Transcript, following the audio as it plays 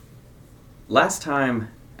Last time,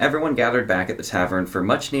 everyone gathered back at the tavern for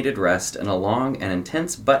much-needed rest and a long and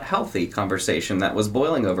intense but healthy conversation that was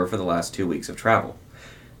boiling over for the last 2 weeks of travel.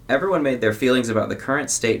 Everyone made their feelings about the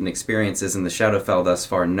current state and experiences in the Shadowfell thus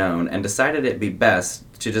far known, and decided it'd be best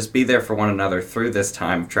to just be there for one another through this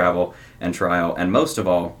time of travel and trial, and most of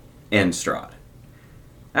all, in Strahd.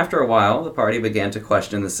 After a while, the party began to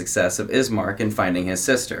question the success of Ismark in finding his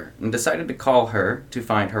sister, and decided to call her to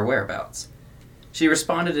find her whereabouts. She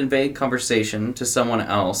responded in vague conversation to someone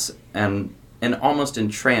else and in almost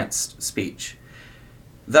entranced speech,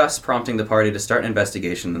 thus prompting the party to start an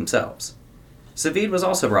investigation themselves. Savid was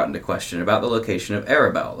also brought into question about the location of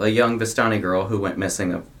Arabelle, a young Vistani girl who went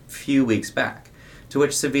missing a few weeks back, to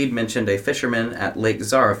which Savid mentioned a fisherman at Lake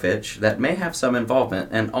Zarafich that may have some involvement,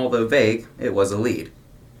 and although vague, it was a lead.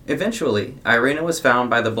 Eventually, Ireena was found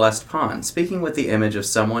by the Blessed Pond, speaking with the image of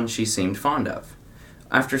someone she seemed fond of.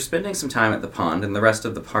 After spending some time at the pond and the rest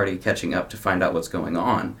of the party catching up to find out what's going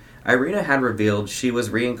on, Ireena had revealed she was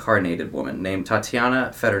a reincarnated woman named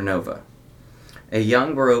Tatiana Fedornova, a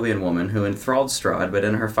young Barovian woman who enthralled Strahd, but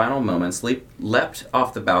in her final moments leapt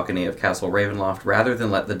off the balcony of Castle Ravenloft rather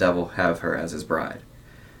than let the devil have her as his bride.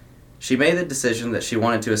 She made the decision that she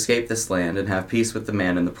wanted to escape this land and have peace with the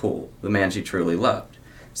man in the pool, the man she truly loved,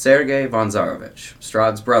 Sergei von Zarovich,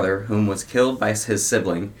 Strahd's brother, whom was killed by his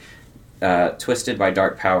sibling, twisted by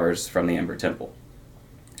dark powers from the Ember Temple.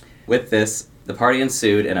 With this, the party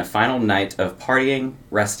ensued in a final night of partying,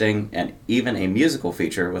 resting, and even a musical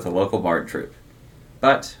feature with a local bard troupe.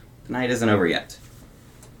 But the night isn't over yet.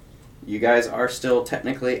 You guys are still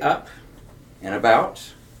technically up and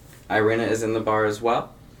about. Ireena is in the bar as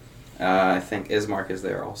well. I think Ismark is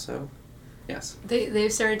there also. Yes.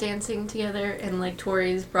 They've started dancing together, and like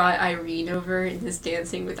Tori's brought Irene over and is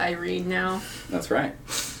dancing with Irene now. That's right.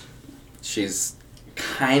 She's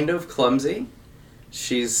kind of clumsy.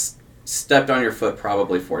 She's stepped on your foot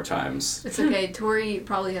probably 4 times. It's okay. Tori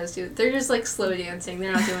probably has to. They're just like slow dancing.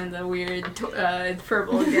 They're not doing the weird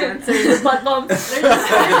purple dance. They're just butt bumps. They're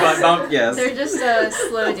just, butt bump, yes. They're just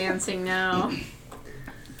slow dancing now.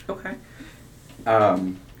 Okay.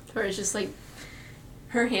 Tori's just like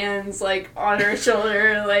her hands like on her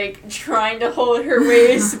shoulder, like trying to hold her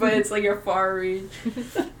waist, but it's like a far reach.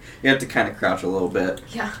 You have to kind of crouch a little bit.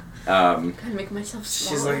 Yeah. Gotta make myself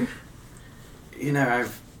smaller. She's like,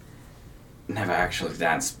 I've never actually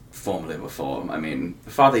danced formally before. I mean,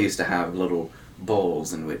 Father used to have little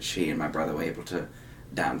balls in which he and my brother were able to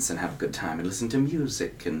dance and have a good time and listen to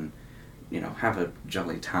music and, have a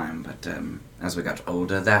jolly time. But as we got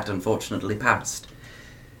older, that unfortunately passed.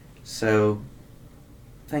 So,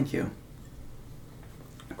 thank you.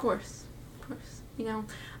 Of course.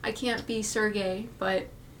 I can't be Sergei, but...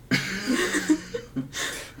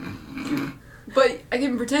 but I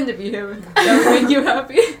can pretend to be him. That would make you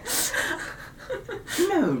happy.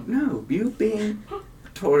 No. You being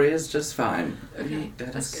Tori is just fine. Okay,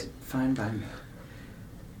 That that's is good. fine by me.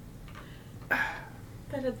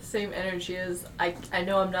 That had the same energy as, I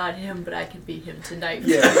know I'm not him, but I can be him tonight.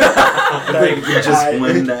 Yeah. Just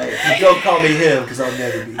one night. Don't call me him, because I'll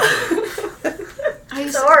never be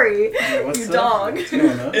him. Sorry, Yeah, what's you up? dog. What's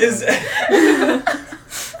going on?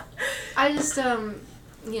 I just,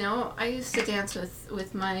 I used to dance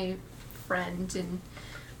with my friend, and,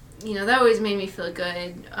 that always made me feel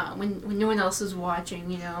good when no one else was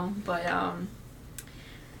watching, but,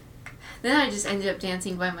 then I just ended up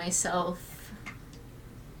dancing by myself,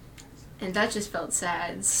 and that just felt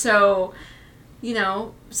sad. So,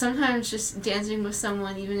 sometimes just dancing with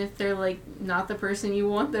someone, even if they're, like, not the person you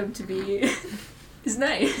want them to be, is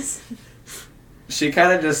nice. She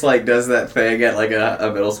kind of just, does that thing at,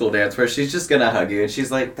 a middle school dance where she's just gonna hug you, and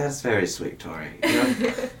she's like, that's very sweet, Tori.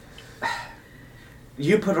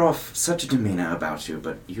 You put off such a demeanor about you,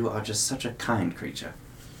 but you are just such a kind creature.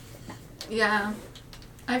 Yeah.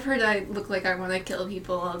 I've heard I look like I want to kill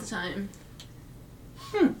people all the time.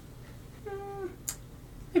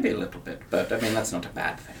 Maybe a little bit, but, that's not a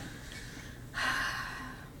bad thing.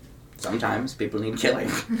 Sometimes people need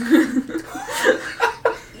killing.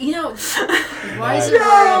 Wiser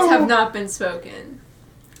words have not been spoken.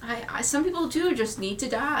 Some people do just need to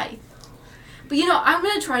die. But, I'm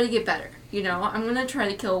going to try to get better. I'm going to try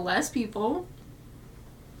to kill less people.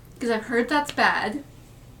 Because I've heard that's bad.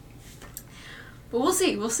 But we'll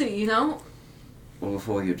see, Well,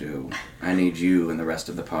 before you do, I need you and the rest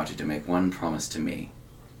of the party to make one promise to me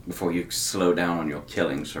before you slow down on your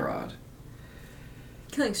killing, Strahd.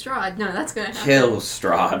 Killing Strahd? No, that's going to happen. Kill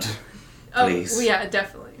Strahd, please. Oh, yeah,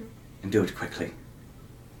 definitely. And do it quickly.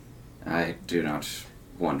 I do not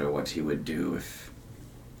wonder what he would do if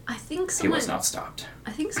I think he was not stopped.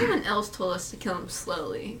 I think someone else told us to kill him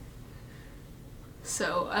slowly.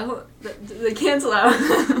 So they cancel out.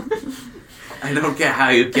 I don't care how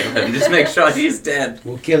you kill him. Just make sure he's dead.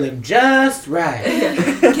 We'll kill him just right.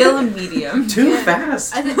 Kill him medium. Too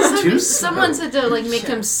fast. I think Too someone slow. said to make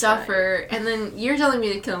him suffer, and then you're telling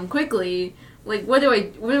me to kill him quickly. Like, what do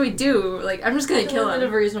we do? Like, I'm just gonna kill At a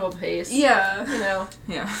him. reasonable pace. Yeah. You know.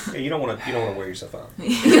 Yeah. Yeah, you don't want to wear yourself out.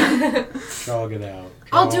 Jog it out.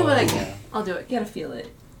 I'll do what I Jog it can. I'll do it. You gotta feel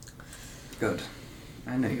it. Good.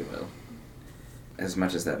 I know you will. As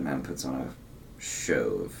much as that man puts on a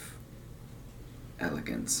show of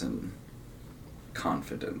elegance and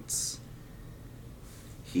confidence,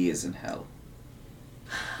 he is in hell.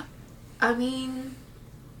 I mean,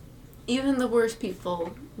 even the worst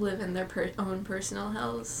people live in their own personal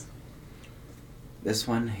hells. This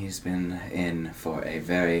one, he's been in for a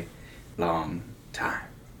very long time.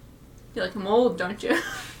 You're like, I'm old, don't you?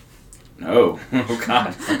 No. Oh,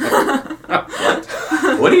 God.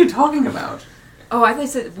 What are you talking about? Oh, I thought you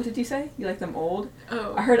said, what did you say? You like them old?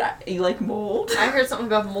 Oh. I heard you like mold. I heard something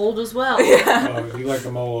about mold as well. Yeah. Oh, you like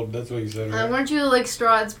them old. That's what you said, right? Weren't you like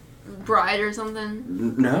Strahd's bride or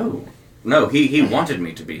something? No. No, he wanted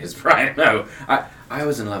me to be his bride. No. I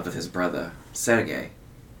was in love with his brother, Sergei.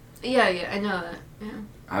 Yeah, I know that. Yeah.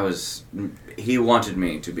 He wanted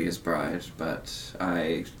me to be his bride, but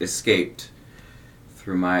I escaped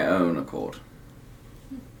through my own accord.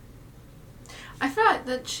 I thought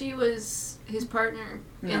that she was his partner,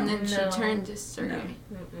 and then she No. turned to Sergei.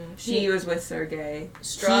 Mm-mm. She was with Sergei.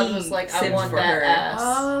 Strahd He was like, I simped want for that her. ass.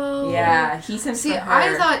 Oh. Yeah, he simped See, for her.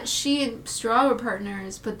 I thought she and Strahd were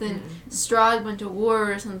partners, but then Strahd went to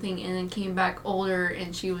war or something and then came back older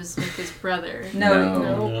and she was with his brother. No.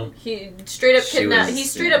 No. He straight up She kidnapped. was- He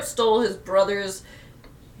straight up stole his brother's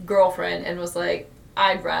girlfriend and was like,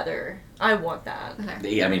 I want that.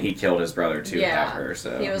 Okay. He killed his brother to Yeah. have her,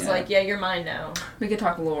 so... He was like, yeah, you're mine now. We could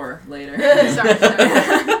talk lore later. Sorry.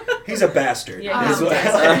 He's a bastard. Yeah, That's he's what-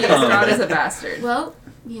 Yes, Strahd is a bastard. Well,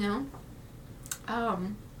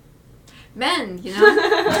 men,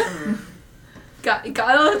 gotta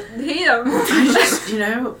hate them. I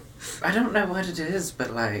just, I don't know what it is,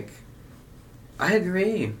 but, I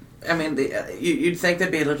agree. I mean, you'd think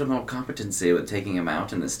there'd be a little more competency with taking him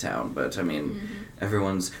out in this town, but,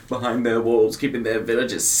 everyone's behind their walls, keeping their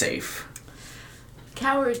villages safe.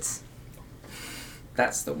 Cowards.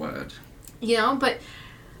 That's the word. But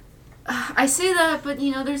I say that, but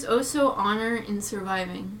there's also honor in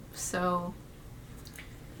surviving. So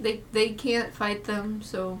they can't fight them,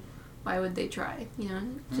 so why would they try?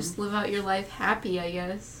 Just live out your life happy, I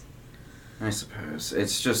guess. I suppose.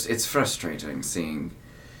 It's frustrating seeing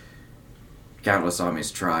countless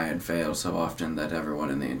armies try and fail so often that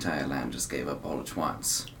everyone in the entire land just gave up all at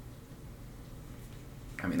once.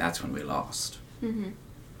 That's when we lost. Mm-hmm.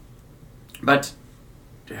 But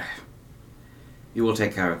you will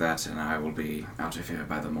take care of that, and I will be out of here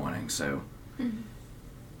by the morning, so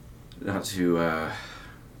not to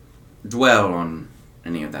dwell on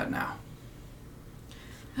any of that now.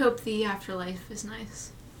 Hope the afterlife is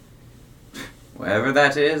nice. Wherever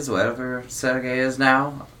that is, wherever Sergei is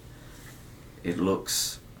now, it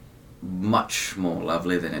looks much more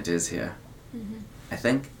lovely than it is here. Mm-hmm. I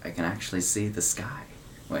think I can actually see the sky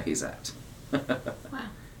where he's at. Wow.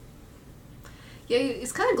 Yeah,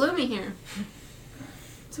 it's kind of gloomy here.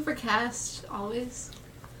 It's overcast, always.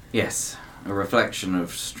 Yes, a reflection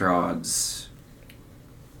of Strahd's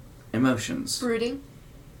emotions. Brooding.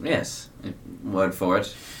 Yes, word for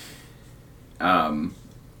it. And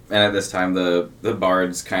at this time, the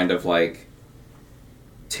bards kind of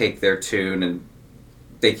take their tune and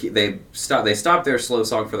they stop their slow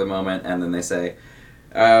song for the moment, and then they say,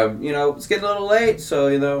 it's getting a little late,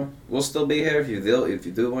 so we'll still be here if you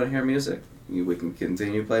do want to hear music. We can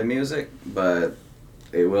continue playing music, but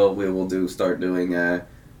we will start doing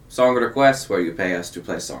song requests where you pay us to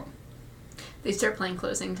play song. They start playing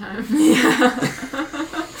closing time.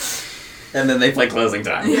 And then they play closing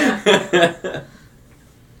time. Yeah.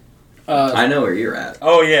 I know where you're at.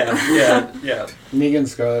 Oh, yeah. Megan and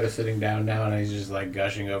Scarlett are sitting down now, and he's just,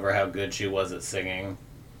 gushing over how good she was at singing.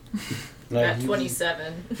 At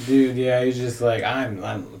 27. Dude, yeah, he's just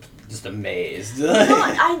I'm just amazed. No,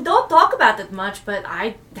 I don't talk about it much, but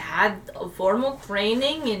I had a formal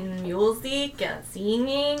training in music and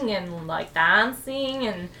singing and dancing,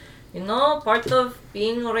 and part of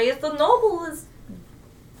being raised a noble is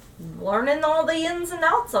learning all the ins and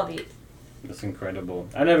outs of it. That's incredible.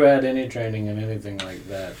 I never had any training in anything like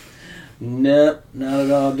that. Nope, not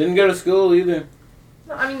at all. Didn't go to school either.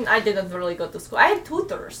 I didn't really go to school. I had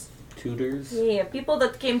tutors. tutors. Yeah, people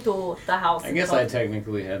that came to the house. I guess I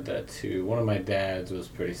technically had that too. One of my dads was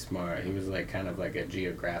pretty smart. He was like kind of like a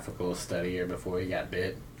geographical studier before he got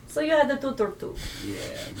bit. So you had a tutor too. Yeah.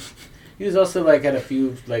 He was also like had a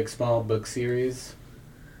few like small book series.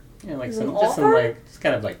 Yeah, like He's some an just some author? like it's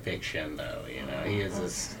kind of like fiction though, you know. It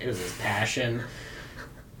was his passion.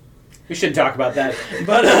 We should talk about that.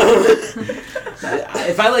 But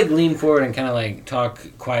if I like lean forward and kind of like talk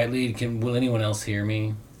quietly, will anyone else hear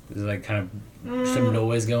me? Is there like kind of some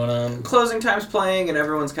noise going on? Closing time's playing, and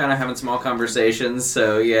everyone's kind of having small conversations.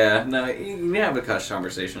 So yeah, no, you can have a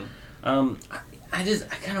conversation. I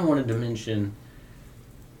kind of wanted to mention.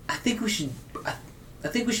 I think we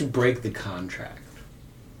should break the contract.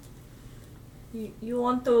 You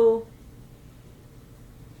want to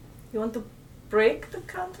break the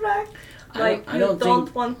contract? Like I don't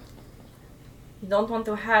think- you don't want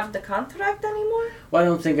to have the contract anymore? Well, I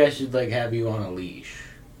don't think I should like have you on a leash.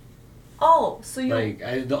 Oh, so you Like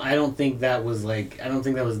I don't think that was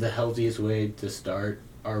the healthiest way to start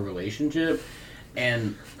our relationship.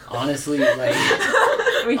 And honestly, like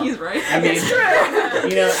I mean, he's right. I mean,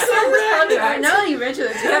 you know, I know you mentioned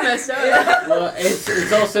it. Yeah, messed up. well,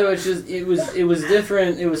 it's also it was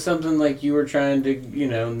different. It was something like you were trying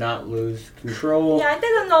to not lose control. Yeah, I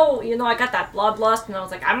didn't know, I got that bloodlust and I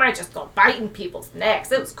was like, I might just go biting people's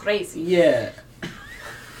necks. It was crazy. Yeah.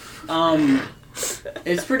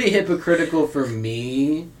 It's pretty hypocritical for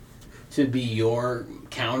me to be your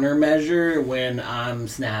countermeasure when I'm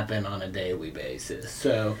snapping on a daily basis.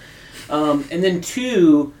 So, and then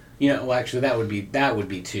two, well, actually that would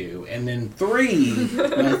be two. And then three,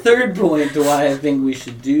 my third point to why I think we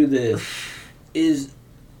should do this is,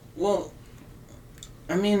 well,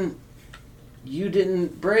 I mean, you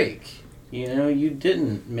didn't break. You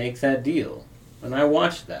didn't make that deal. And I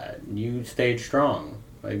watched that. You stayed strong.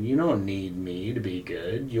 Like, you don't need me to be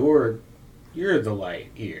good. You're the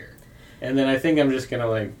light here. And then I think I'm just going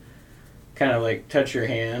to, kind of touch your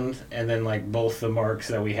hand, and then, both the marks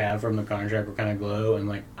that we have from the contract will kind of glow.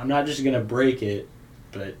 And, I'm not just going to break it,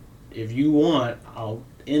 but if you want, I'll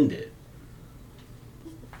end it.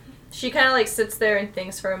 She kind of, sits there and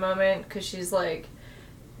thinks for a moment, because she's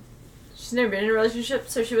never been in a relationship,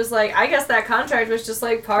 so she was like, I guess that contract was just,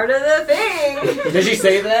 part of the thing. Did she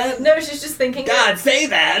say that? No, she's just thinking. God, say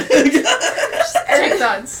that! Check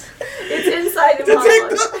thoughts. It's inside of Mama.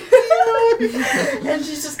 And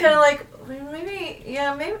she's just kind of maybe,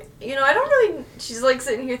 I don't really, she's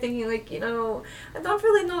sitting here thinking I don't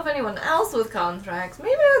really know of anyone else with contracts.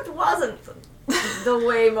 Maybe it wasn't the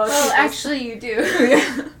way most Well, people actually you do.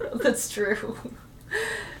 That's true.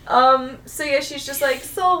 So yeah, she's just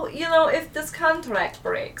so, if this contract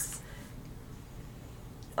breaks,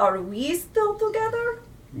 are we still together?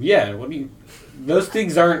 Yeah, those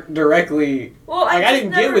things aren't directly... Well, I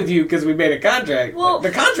didn't get with you because we made a contract. Well,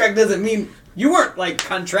 the contract doesn't mean... You weren't,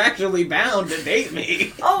 contractually bound to date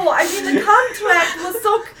me. Oh, I mean, the contract was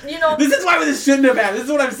so, This is why this shouldn't have happened. This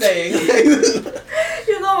is what I'm saying.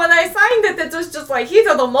 when I signed it, it was just heat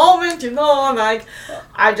of the moment, and I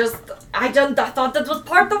thought that was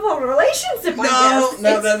part of a relationship, I guess.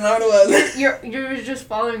 No, that's not what it was. You're just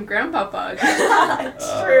following Grandpapa.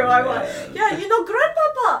 It's true, I was. Yeah,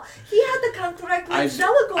 Grandpapa, he had the contract with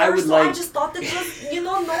Zelagor, so I just thought it was,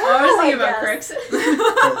 normal, I was thinking about guess.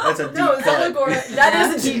 Crixon. That's a deep No, cut. Zelagor,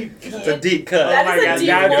 that is a deep... It's a deep cut. That is a deep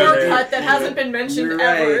now lore you're- cut that hasn't been mentioned You're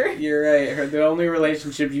ever. right. You're right. The only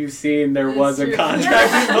relationship you've seen, there was a True.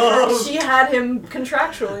 contract involved. She had him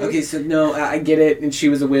contractually. Okay, so no, I get it. And she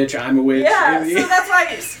was a witch. I'm a witch. Yeah, so that's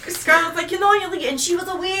why Scarlett's and she was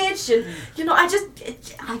a witch, and I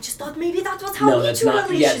just thought maybe that was how No, we that's two not.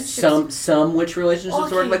 Yeah, relationships. some witch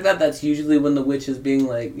relationships work Okay. like that. That's usually when the witch is being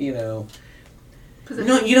you know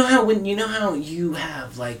how you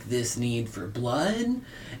have this need for blood,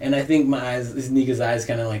 and I think Nika's eyes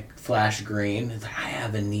kind of flash green. It's I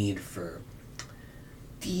have a need for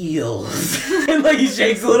deals, and he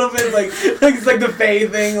shakes a little bit, it's the Fae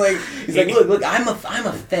thing. He's look, I'm a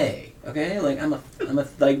Fae. Okay, I'm a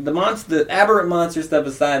the aberrant monster stuff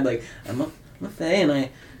aside, I'm a Fae, and I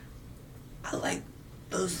like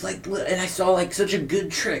those and I saw such a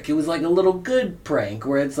good trick. It was a little good prank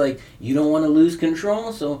where it's you don't want to lose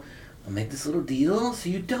control, so I'll make this little deal so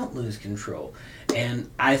you don't lose control. And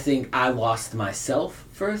I think I lost myself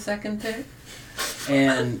for a second there,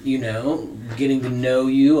 and getting to know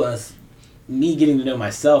you, me getting to know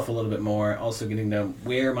myself a little bit more, also getting to know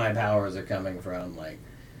where my powers are coming from.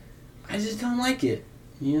 I just don't like it,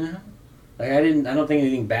 I don't think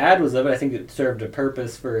anything bad was of it. I think it served a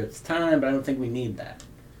purpose for its time, but I don't think we need that,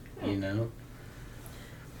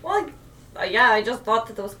 Well, yeah, I just thought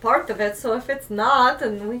that it was part of it. So if it's not,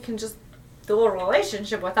 and we can just do a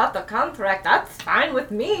relationship without the contract, that's fine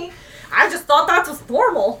with me. I just thought that was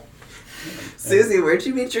normal. Susie, where'd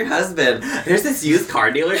you meet your husband? There's this used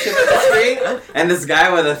car dealership in the street, and this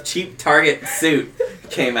guy with a cheap Target suit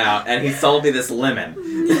came out, and he sold me this lemon.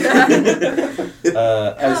 Then we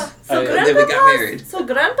got married. So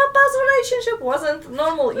Grandpapa's relationship wasn't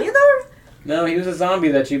normal either? No, he was a zombie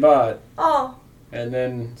that she bought. Oh. And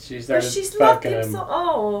then she But started she's loved fucking him him. so...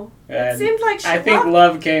 Oh. It And seemed like she I think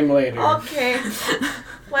loved... love came later. Okay.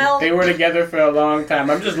 Well... They were together for a long time.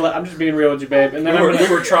 I'm just being real with you, babe. And then We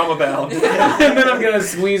were trauma bound. and then I'm gonna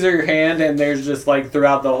squeeze her hand, and there's just like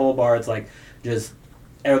throughout the whole bar, it's like just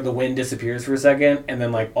the wind disappears for a second, and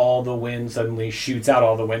then like all the wind suddenly shoots out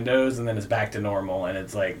all the windows, and then it's back to normal, and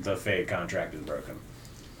it's like the fake contract is broken.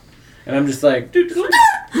 And I'm just like,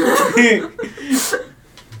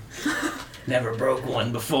 never broke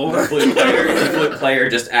one before. The flute player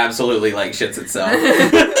just absolutely like shits itself.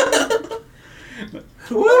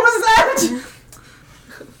 What was that?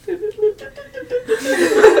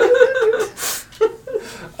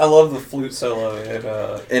 I love the flute solo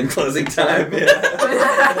In closing time. Yeah.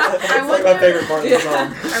 It's like my favorite part of the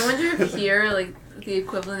song. I wonder if here, like, the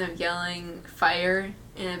equivalent of yelling fire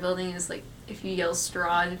in a building is like if you yell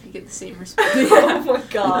Strahd, if you get the same response. Oh my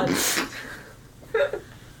god.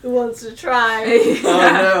 Who wants to try?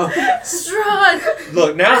 Oh Strahd!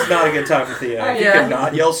 Look, now's not a good time for Theo. If you Yeah. could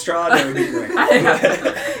not yell Strahd, that would be great.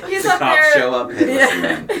 He's no. up Cops there. show up. Hey, listen,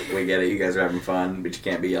 man. We get it. You guys are having fun, but you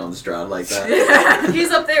can't be yelling Strahd like that.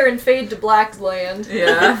 He's up there in Fade to Black's land.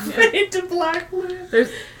 Yeah. Fade to Blackland.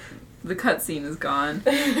 The cutscene is gone.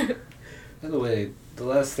 By the way, the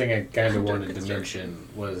last thing I kind of wanted to mention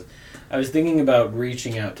was I was thinking about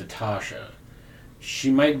reaching out to Tasha. She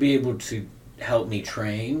might be able to help me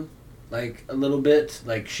train, like, a little bit.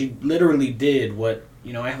 Like, she literally did what,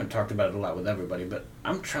 I haven't talked about it a lot with everybody, but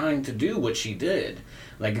I'm trying to do what she did.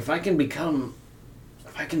 Like, if I can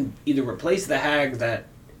either replace the hag that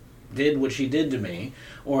did what she did to me,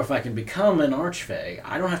 or if I can become an archfey,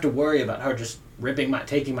 I don't have to worry about her just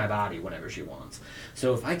taking my body whenever she wants.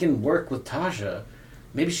 So if I can work with Tasha,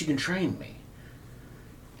 maybe she can train me.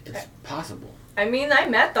 It's possible. I mean, I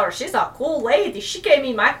met her. She's a cool lady. She gave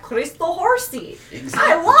me my crystal horsey.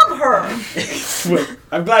 Exactly. I love her. Well,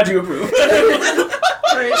 I'm glad you approve.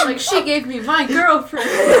 Or it's like, she gave me my girlfriend.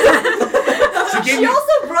 She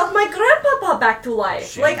also brought my grandpapa back to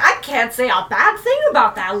life. She- Like, I can't say a bad thing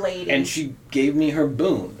about that lady. And she gave me her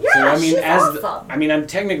boon. Yeah, so I mean, she's awesome. I'm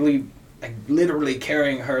technically, like, literally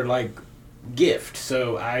carrying her like gift.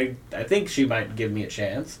 So I think she might give me a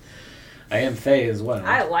chance. I am Faye as well.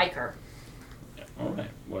 I like her. All right.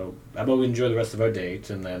 Well, how about we enjoy the rest of our date,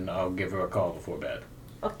 and then I'll give her a call before bed.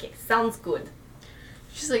 Okay, sounds good.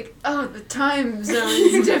 She's like, oh, the time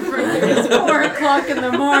zone's different. It's 4 o'clock in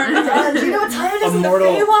the morning. Do you know what time it is in the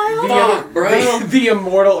Immortal, Feywild? Fuck, bro. the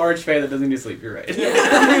immortal archfey that doesn't need to sleep. You're right.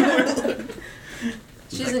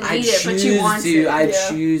 She doesn't need it, but she wants it. I Yeah.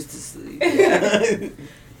 choose to sleep.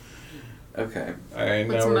 Okay. All right,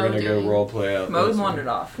 What's now we're Mo gonna doing? go role play out. Mo's this one. wandered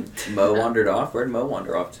off. Mo wandered off. Where'd Mo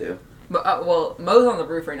wander off to? Well, Mo's on the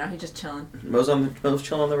roof right now. He's just chilling. Mo's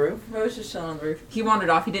chilling on the roof. Mo's just chilling on the roof. He wandered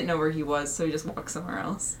off. He didn't know where he was, so he just walked somewhere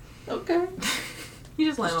else. Okay. He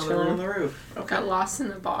just landed Just on the chilling on roof. the roof. Okay. Got lost in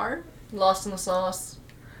the bar. Lost in the sauce.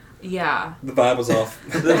 Yeah. The vibe was off.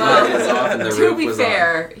 The vibe was off and the to roof be was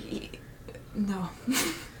fair, no.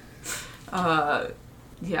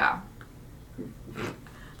 Yeah.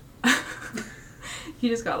 He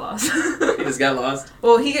just got lost. on. He just got lost.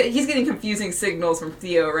 Well, he's getting confusing signals from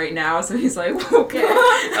Theo right now, so he's like, okay.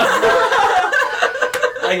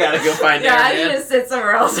 I gotta go find Yeah, I Ireena. need to sit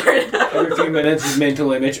somewhere else right now. Every few minutes, his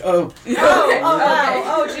mental image. Oh, Okay, Oh, okay. wow.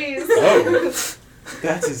 Oh, jeez. oh.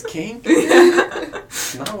 That's his kink.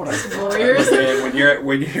 Not what I thought. Warriors. Man,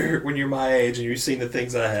 when you're my age and you've seen the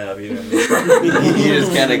things I have, You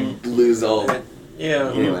just kind of lose all.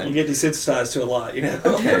 Yeah, Anyway. you get desensitized to a lot,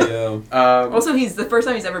 Okay. Yo. Also, he's the first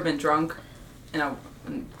time he's ever been drunk in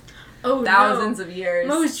Oh, thousands no. of years.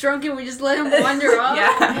 Mo's drunk and we just let him wander off.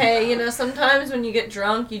 Yeah. Hey, sometimes when you get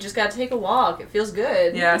drunk, you just gotta take a walk. It feels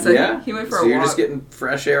good. Yeah, so Yeah. he went for so a you're walk. just getting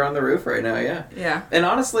fresh air on the roof right now, yeah. Yeah. And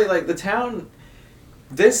honestly, like this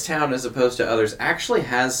town as opposed to others actually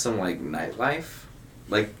has some like nightlife.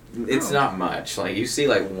 Like it's Oh. not much. Like you see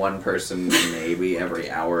like one person maybe every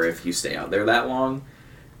hour if you stay out there that long.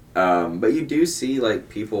 But you do see like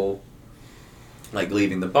people like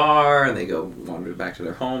leaving the bar and they go wander back to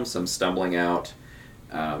their homes, some stumbling out.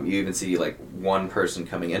 You even see like one person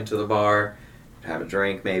coming into the bar to have a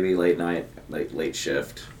drink maybe late night, late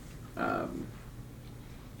shift. But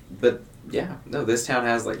Yeah, no, this town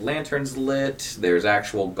has like lanterns lit. There's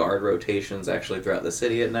actual guard rotations actually throughout the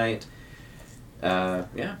city at night.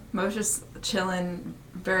 Yeah. Mo's just chilling,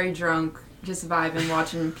 very drunk, just vibing,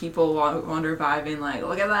 watching people wander by, being like,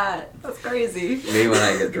 "Look at that, that's crazy." Me when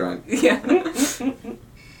I get drunk. Yeah.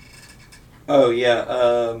 Oh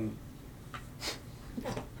yeah.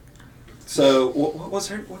 So what's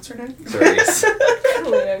her name? Clarice.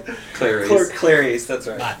 Clarice. Clarice. That's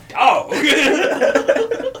right. My dog.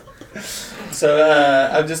 So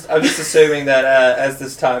I'm just assuming that as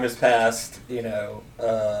this time has passed, you know,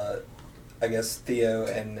 I guess Theo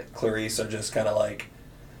and Clarice are just kind of like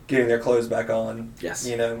getting their clothes back on. Yes.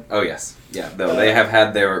 You know. Oh yes. Yeah. Though they have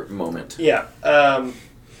had their moment. Yeah.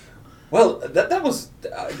 Well, that was.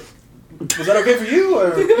 Was that okay for you?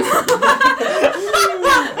 Or?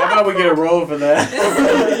 How about we get a roll for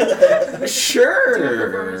that?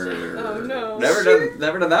 Sure. Oh no. Never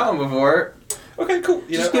done that one before. Okay, cool.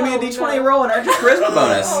 You Just know, give me a d20 roll and add your charisma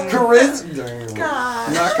bonus. Charisma.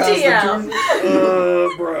 God. Not Damn.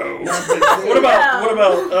 bro. What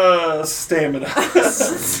about stamina?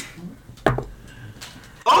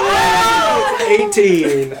 Oh!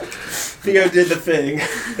 18. Theo did the thing.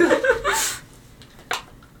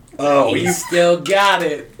 Oh, You you. still got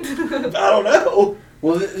it. I don't know.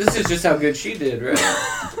 Well, this is just how good she did, right?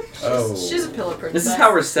 Oh. She's a pillow princess. This is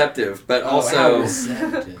how receptive, but How also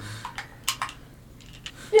receptive.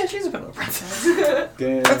 yeah, she's a pillow princess.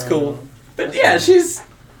 Damn. That's cool. But yeah, she's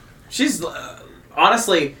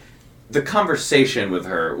honestly, the conversation with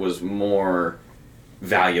her was more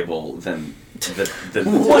valuable than the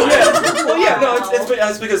Well, yeah, no,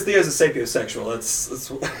 it's because Theo's a sapiosexual. That's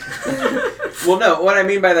Well, no, what I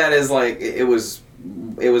mean by that is like it was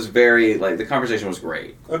very like the conversation was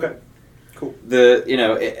great. okay. Cool.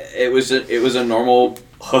 It was a normal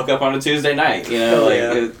hookup on a Tuesday night. You know, Hell like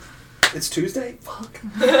yeah. it- It's Tuesday. Fuck.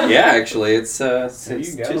 yeah, actually, it's You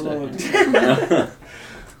Tuesday. got a little-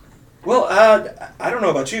 Well, I don't know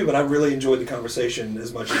about you, but I really enjoyed the conversation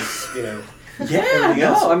as much as Yeah, Everything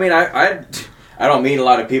else? no, I mean, I don't meet a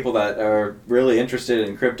lot of people that are really interested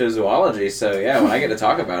in cryptozoology, so yeah, when I get to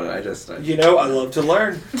talk about it, I I love to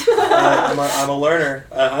learn. I'm a learner.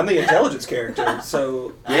 I'm the intelligence character,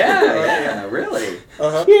 so yeah, really.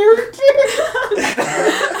 uh-huh. You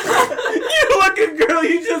looking girl,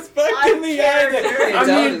 you just fucking the character. I'm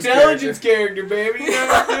the intelligence character, baby. You know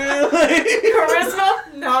what I'm saying?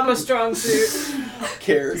 Charisma? Not my strong suit.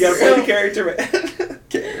 You gotta play the character, man.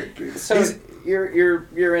 Character. So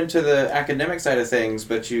you're into the academic side of things,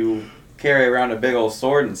 but you carry around a big old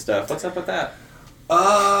sword and stuff. What's up with that?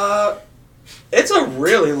 It's a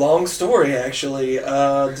really long story, actually.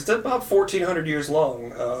 It's about 1,400 years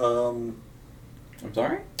long. I'm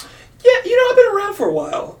sorry? Yeah, I've been around for a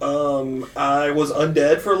while. I was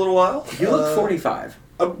undead for a little while. You look 45.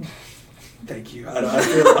 Thank you. I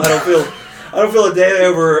don't feel a day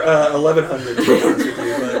over 1,100. To be honest with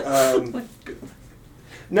you, but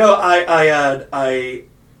no, I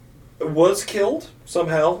was killed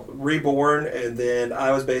somehow, reborn, and then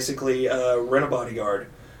I was basically rent a bodyguard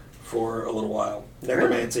for a little while.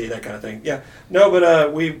 Necromancy, that kind of thing. Yeah. No,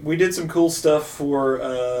 but we did some cool stuff for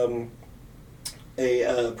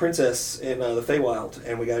a princess in the Feywild,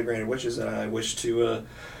 and we got granted wishes, and I wish to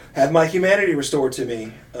have my humanity restored to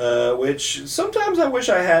me, which sometimes I wish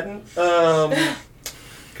I hadn't,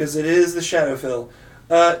 because it is the Shadowfell.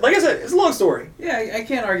 Like I said, it's a long story. Yeah, I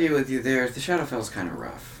can't argue with you there. The Shadowfell's kind of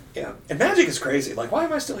rough. Yeah, and magic is crazy. Like, why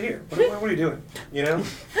am I still here? What are you doing?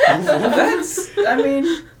 I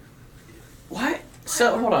mean, what?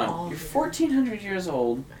 So, hold on. You're 1,400 years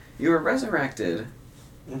old. You were resurrected.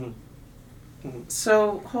 Mhm.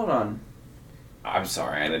 So, hold on. I'm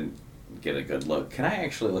sorry, I didn't get a good look. Can I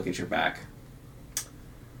actually look at your back?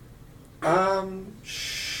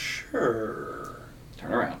 Sure.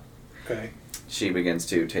 Turn around. Okay. She begins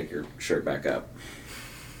to take your shirt back up.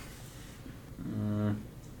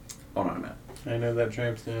 Hold on a minute. I know that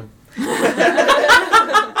tramp stamp.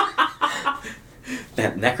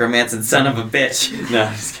 That necromancing son of a bitch. No,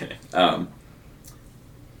 I'm just kidding.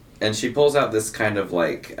 And she pulls out this kind of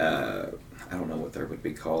like, I don't know what they would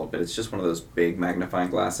be called, but it's just one of those big magnifying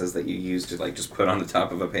glasses that you use to like just put on the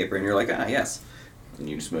top of a paper and you're like, yes. And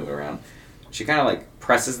you just move it around. She kind of like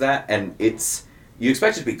presses that and you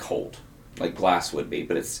expect it to be cold, like glass would be,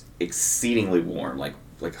 but it's exceedingly warm, like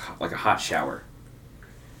a hot shower.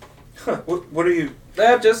 Huh. What are you?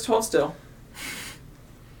 Just hold still.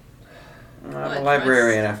 I'm a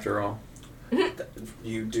librarian after all.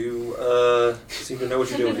 You do seem to know what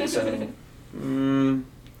you're doing. So.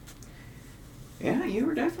 Yeah, you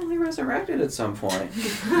were definitely resurrected at some point.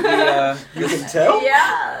 You can tell.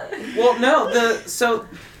 Yeah. Well, no,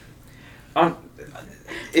 on if, It's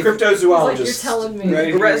like you're Cryptozoologists. telling me.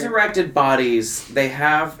 Right. resurrected bodies, they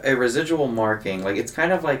have a residual marking. Like it's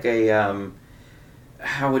kind of like a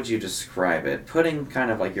how would you describe it? Putting kind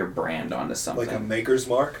of like your brand onto something. Like a maker's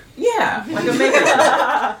mark. Yeah, like a maker's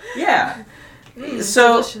mark. Yeah.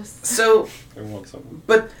 So delicious. so I want something.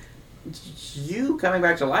 but you coming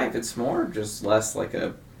back to life, it's more just less like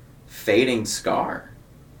a fading scar.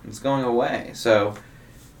 It's going away. So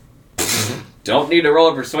don't need to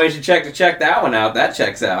roll a persuasion check to check that one out. That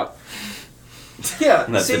checks out. Yeah.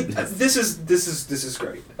 That's See, it. this is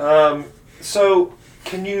great. So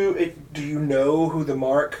do you know who the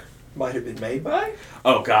mark might have been made by?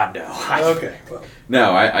 Oh God, no. Okay. Well.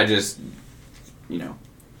 No, I just,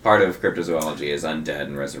 part of cryptozoology is undead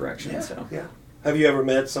and resurrection. Yeah. So Yeah. Have you ever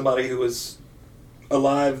met somebody who was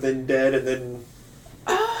alive, then dead, and then?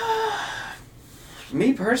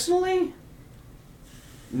 Me personally,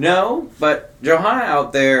 no. But Johanna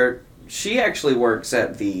out there, she actually works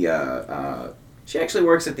at the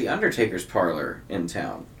Undertaker's parlor in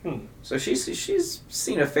town. So she's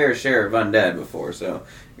seen a fair share of undead before. So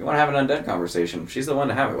you want to have an undead conversation, she's the one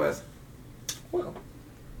to have it with. Well,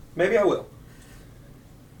 maybe I will.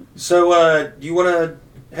 So, do you want to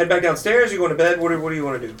head back downstairs? You going to bed? What do you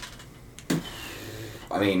want to do?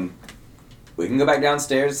 I mean, we can go back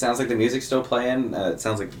downstairs. It sounds like the music's still playing. It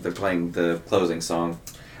sounds like they're playing the closing song.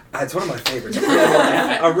 It's one of my favorites.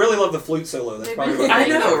 I really love the flute solo. That's probably what I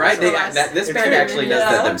know, right? This It's band very- actually does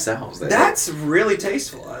that themselves. That's really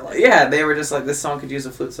tasteful. I like it. Yeah, they were just like, this song could use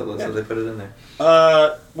a flute solo, Yeah. so they put it in there.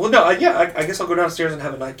 Well, no, I guess I'll go downstairs and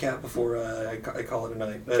have a nightcap before I call it a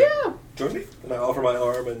night. Yeah. Join me? And I offer my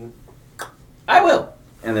arm and... I will.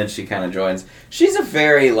 And then she kind of joins. She's a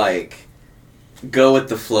very, go with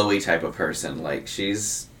the flowy type of person.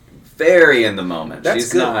 She's very in the moment. That's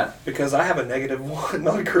She's good, not... because I have a -1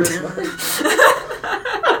 on charisma.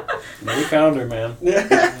 We found her, man.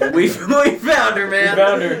 We found her, man. We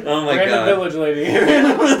found her. Oh my Random God. village lady.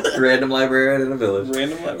 Random librarian in a village.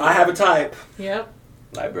 Random library. I have a type. Yep.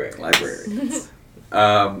 Library. Librarians.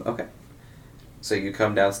 Okay. So you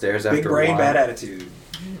come downstairs after Big a brain, while. bad attitude.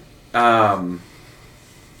 I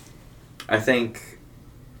think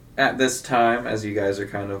at this time, as you guys are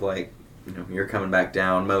kind of you're coming back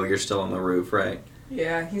down, Mo, you're still on the roof, right?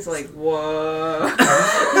 Yeah, he's like, whoa.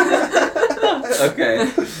 Okay.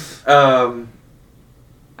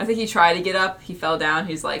 I think he tried to get up. He fell down.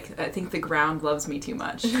 He's like, I think the ground loves me too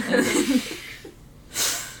much.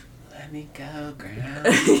 Let me go, ground.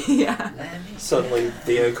 Yeah. Let me. Suddenly,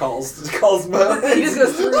 Theo calls Mo. He just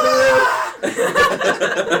goes through the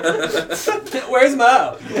Where's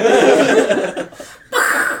Mo?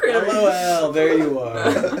 LOL, there you are.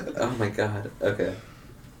 Oh my God. Okay.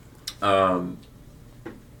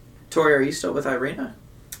 Tori, are you still with Ireena?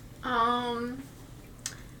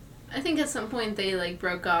 I think at some point they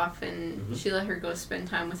broke off and she let her go spend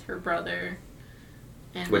time with her brother.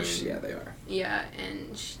 And Which, then- yeah, they are. Yeah,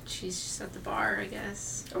 and she's just at the bar, I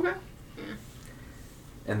guess. Okay. Yeah.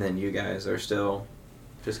 And then you guys are still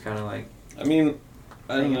just kind of I mean,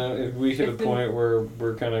 I don't know. If we hit a If we- point where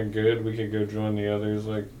we're kind of good, we could go join the others.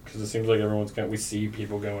 Because it seems like everyone's we see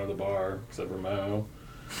people going to the bar, except for Mo.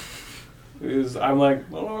 I'm like,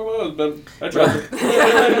 I don't know where Mo's, but I trust him.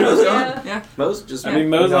 Mo's gone. Yeah. Yeah. Mo's just... I mean,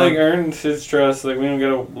 Mo's earned his trust. We don't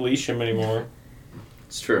gotta leash him anymore.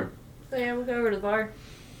 It's true. So yeah, we'll go over to the bar.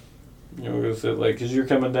 We'll go sit because you're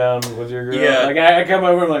coming down with your girl. Yeah. I come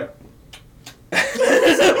over. I'm like,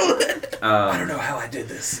 I don't know how I did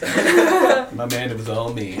this. my man, it was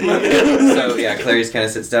all me. So yeah, Clarice kind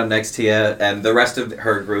of sits down next to you, and the rest of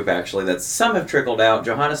her group actually, some have trickled out.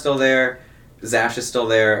 Johanna's still there, Zash is still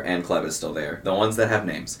there, and Cleb is still there. The ones that have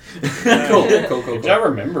names. Cool. Good job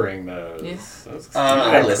remembering those. Yes. That's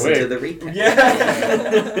I listened to quick. the recap.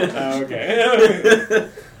 Yeah. Okay.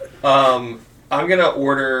 I'm gonna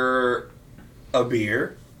order a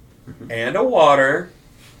beer and a water,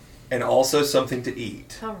 and also something to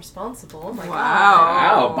eat. How responsible. Oh my Wow.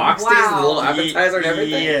 Wow, box teas, the little Wow. appetizer and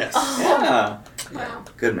everything. Yes. Yeah. Wow.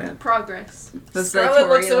 Good man. Progress. That's Scarlett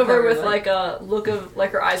looks Victoria over with probably. a look of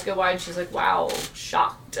her eyes go wide and she's like, wow,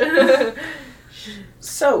 shocked.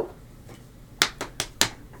 So,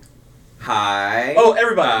 hi. Oh,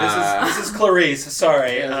 everybody! This is Clarice.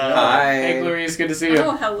 Sorry. Hi. Hey, Clarice, good to see you.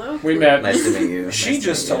 Oh, hello. We met. Nice to meet you. She Nice to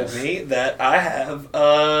just meet told me that I have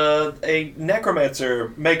a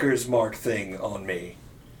necromancer maker's mark thing on me.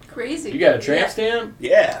 Crazy. You got a tramp stamp?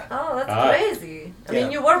 Yeah. Oh, that's Ah. crazy. I Yeah.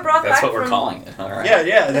 mean, you were brought That's back what we're from... calling it. All right.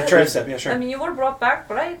 Yeah, the tramp step. Yeah, sure. I mean, you were brought back,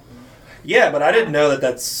 right? Yeah, but I didn't know that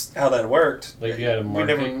that's how that worked. Like you had a We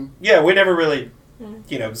never, marking? we never really, Mm.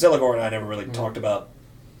 Zelagor and I never really talked about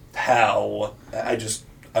how. I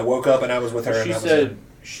I woke up and I was with her.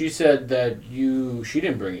 She said that she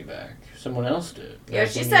didn't bring you back. Someone else did. Yeah,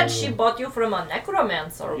 she said she bought you from a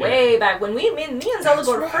necromancer way back when me and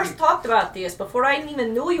Zeligor first talked about this before I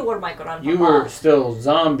even knew you were my grandpa. You were still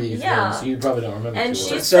zombies Yeah. then, so you probably don't remember. And too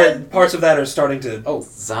she well. So parts of that are starting to. Oh,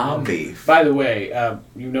 Zombie. by the way,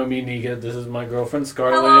 you know me, Nika. This is my girlfriend,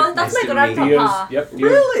 Scarlett. Hello, that's Nice my to meet you. grandpapa.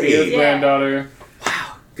 Really? Thea's Yeah. granddaughter.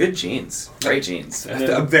 Good genes. Great genes. And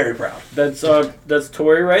then I'm very proud. that's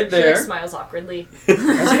Tori right She like, there. smiles awkwardly.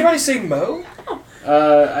 Has anybody seen Mo?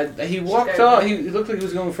 He walked off. He looked like he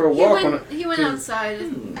was going for a walk. He went outside.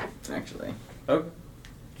 Actually. Okay.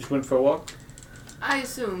 Just went for a walk. I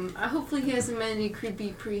assume. Hopefully he hasn't met any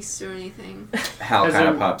creepy priests or anything. Hal As kind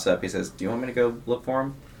of in- pops up. He says, "Do you want me to go look for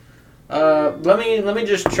him?" Let me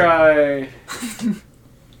just try.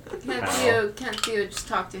 Can't Theo just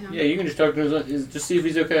talk to him? Yeah, you can just talk to him. Just see if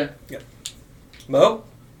he's okay. Mo?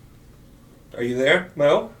 Are you there,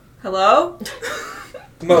 Mo? Hello?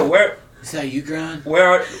 Mo, where Is that you, Gran?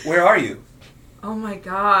 where are you? Oh my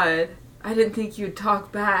god. I didn't think you'd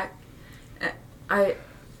talk back.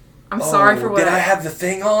 I'm sorry for what Did I have the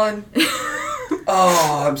thing on?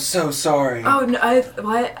 Oh, I'm so sorry. Oh, no,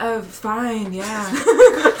 what? Oh, fine, yeah.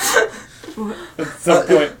 At some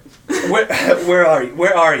point. Where are you?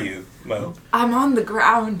 Where are you, Mo? I'm on the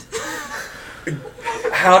ground.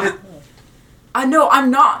 How did? I know I'm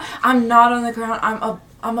not on the ground.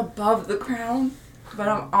 I'm above the ground, but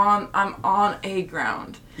I'm on a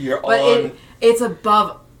ground. You're But on. it's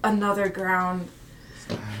above another ground.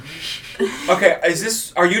 Okay,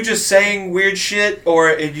 are you just saying weird shit,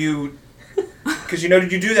 or did you? Because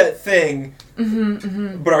did you do that thing?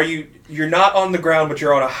 But you're not on the ground, but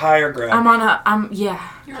you're on a higher ground. Yeah.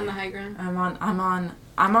 You're on the high ground.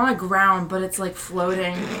 I'm on a ground, but it's like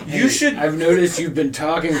floating. You should. I've noticed you've been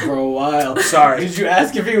talking for a while. Sorry. Did you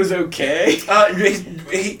ask if he was okay?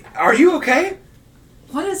 Are you okay?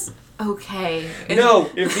 What is okay? No.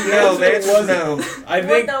 If he No, the answered answer's no. no. I What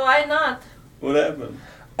think. do I not? What happened?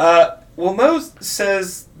 Well, Mo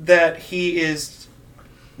says that he is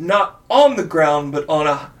not on the ground, but on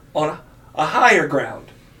a higher ground.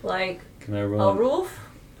 Like Can I a roll? roof?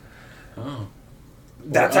 Oh.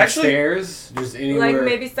 That's Or actually. upstairs, just anywhere. Like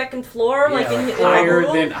maybe second floor? Yeah, like in like a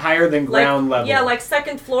room? higher than ground level. Yeah, like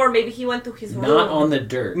second floor. Maybe he went to his room. Not on the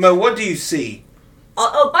dirt. Mo, what do you see?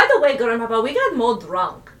 Oh, by the way, Grandpapa, we got Mo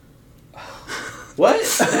drunk. What?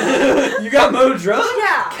 You got Mo drunk?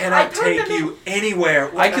 Yeah. Can I turned take him you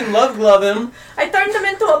anywhere? I can love glove him. I turned him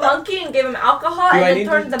into a monkey and gave him alcohol, Do I and need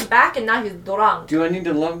then turned them back, and now he's drunk. Do I need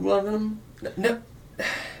to love glove him? No.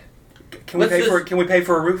 Can we pay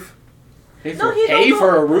for a roof? Pay No, for, he pay don't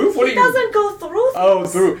for go- a roof? What he are you? doesn't go through. Oh,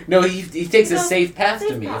 things. through. No, he takes a No, safe path to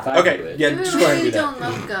safe me path. if I do Okay, it. yeah, Maybe just go ahead and we do don't that.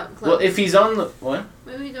 love glove. Well, if he's on the what?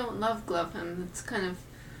 Maybe we don't love glove him. It's kind of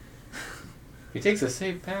He takes a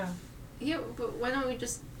safe path. yeah. But why don't we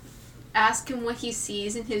just ask him what he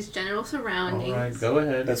sees in his general surroundings? All right, go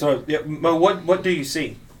ahead. That's what. Yeah, Mo, what do you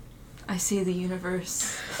see? I see the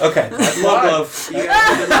universe. Okay, that's Why? love. All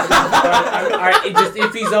right,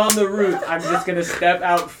 if he's on the roof, I'm just gonna step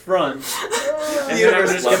out front, and then I'm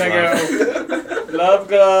just gonna go love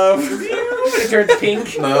glove. It turns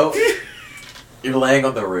pink. Mo, you're laying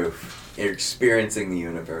on the roof. You're experiencing the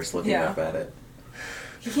universe, looking Yeah. up at it.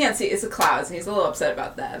 He can't see. It's the clouds, and he's a little upset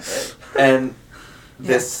about that. But And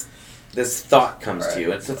this thought comes Right. to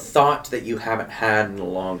you. It's a thought that you haven't had in a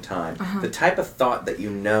long time. The type of thought that you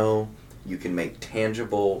know you can make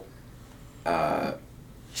tangible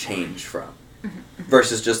change from.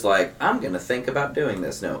 Versus just like, I'm going to think about doing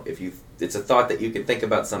this. No, it's a thought that you can think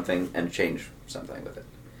about something and change something with it.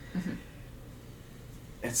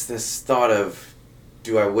 It's this thought of,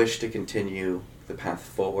 do I wish to continue the path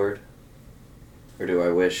forward? Or do I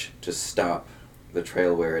wish to stop the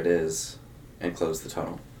trail where it is and close the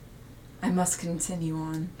tunnel? I must continue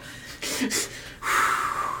on.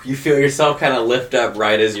 You feel yourself kind of lift up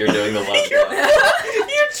right as you're doing the love glove.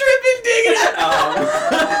 You're tripping, digging it.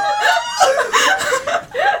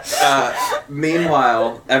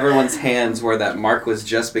 Meanwhile, everyone's hands where that mark was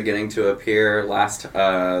just beginning to appear the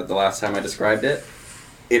last time I described it,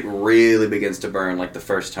 it really begins to burn like the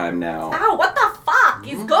first time now. Ow, what the fuck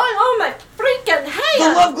is going on my freaking head?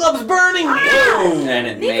 The love glove's burning. And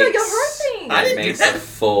it Nika, makes you're hurting. it makes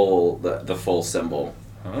the full symbol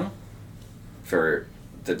Huh? for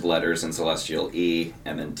the letters in Celestial E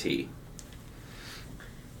and then T.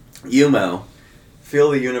 Yumo,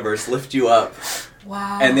 feel the universe lift you up,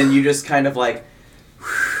 Wow. and then you just kind of like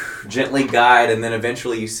gently guide, and then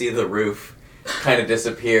eventually you see the roof kind of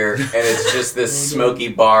disappear, and it's just this smoky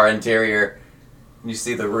bar interior. You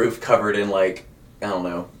see the roof covered in like I don't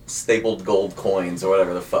know, stapled gold coins or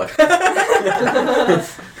whatever the fuck.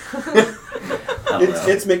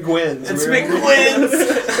 It's McGuinn's. It's McGuinn's.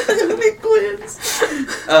 McGuinn's.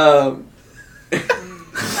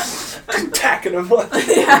 Tacking them up.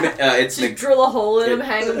 It's Just drill a hole in them,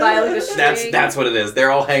 hang them by like a string. That's what it is.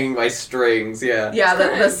 They're all hanging by strings. Yeah. Yeah,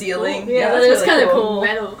 the ceiling. Cool. Yeah, that's that is really kinda cool. cool.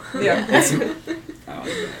 Metal. Yeah.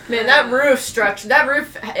 Man, that roof structure, that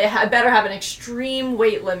roof better have an extreme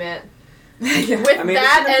weight limit. Yeah. With I mean,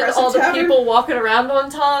 that it's an and impressive all the tavern. people walking around on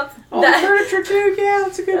top. All that, the furniture too. Yeah,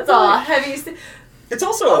 that's a good. that's a heavy. It's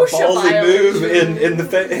also a OSHA ballsy move violation. in the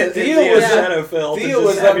Theo was Shadowfell to Theo just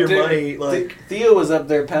was have up your there. money like. Theo was up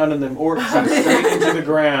there pounding them orcs straight into the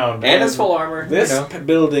ground. And it's full armor. This you know.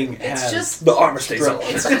 building It's has. just The armor stays on.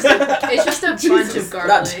 it's just a bunch of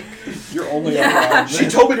garlic. You're only Yeah. on She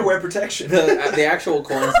told me to wear protection. The actual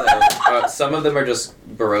coins, though, some of them are just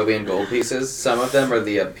Barovian gold pieces. Some of them are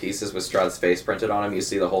the pieces with Strahd's face printed on them. You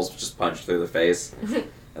see the holes just punched through the face, and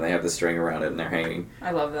they have the string around it, and they're hanging.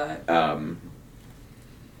 I love that.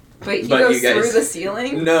 But He but goes you guys- through the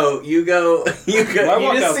ceiling? No, you go. You go. I You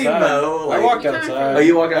walked just see outside. Mo. I Like, walked outside. Oh,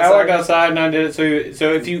 you walked I outside? walked outside and I did it.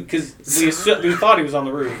 So if you, because we thought he was on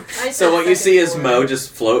the roof. So what you see is Mo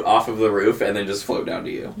just float off of the roof and then just float down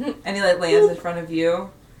to you. And he like lands in front of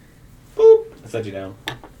you, Boop. I set you down.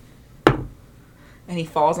 and he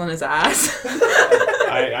falls on his ass.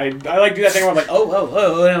 I like do that thing where I'm like,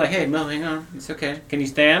 oh, and I'm like, hey, Mo, hang on, it's okay. Can you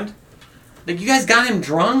stand? Like, you guys got him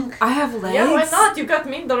drunk? I have legs. Yeah, why not? You got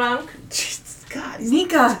me drunk. Jesus, God. He's...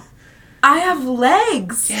 Nika, I have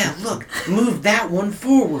legs. Yeah, look, move that one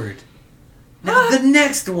forward. Now the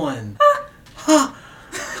next one. Ha, ha.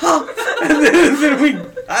 And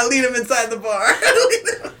then I lead him inside the bar.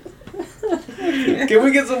 can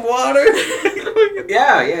we get some water?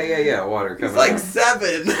 Yeah. Water coming. It's like out.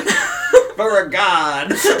 7 for a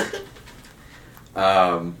god.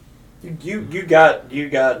 You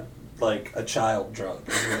got like a child drunk.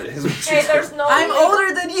 is what it is. Hey, there's no. I'm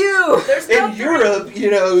older than you. There's no. In Europe,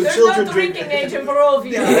 There's children no drink. drinking age in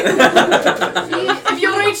Barovia. If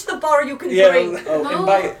you reach the bar, you can drink. Oh, and Mo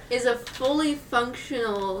by is a fully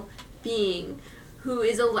functional being who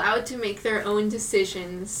is allowed to make their own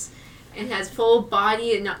decisions and has full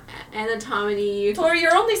body and anatomy. Tori,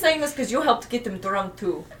 you're only saying this because you helped get them drunk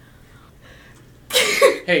too.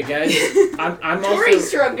 hey guys, I'm Tori's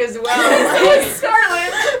also drunk as well.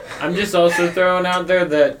 Scarlet. I'm just also throwing out there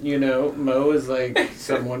that Mo is like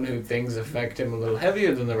someone who things affect him a little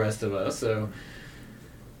heavier than the rest of us, so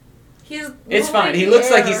it's fine. He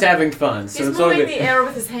looks like he's having fun, so He's it's all moving good. the air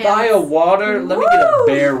with his hands. Buy a water. Let me get a Woo!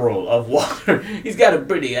 barrel of water. He's got a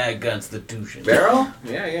pretty high constitution. Barrel?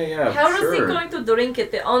 Yeah. How sure. is he going to drink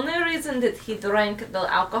it? The only reason that he drank the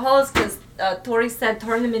alcohol is because Tori said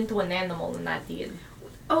turn him into an animal, and that did.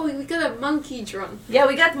 Oh, we got a monkey drunk. Yeah,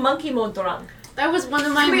 we got monkey mode drunk. That was one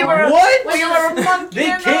of my We more- were What? We were a monkey. They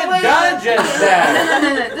in the can't way. digest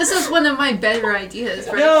that. No. This is one of my better ideas,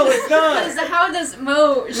 right? No, it's not. Because how does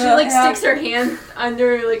Mo? She No, like how- sticks her hand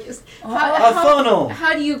under like. A funnel.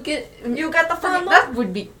 How do you get? You got the funnel. That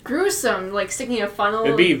would be gruesome. Like sticking a funnel.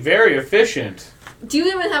 It'd be very efficient. Do you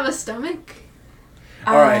even have a stomach?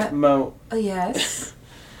 All right, Mo. Yes.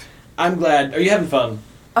 I'm glad. Are you having fun?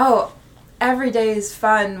 Oh, every day is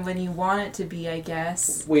fun when you want it to be, I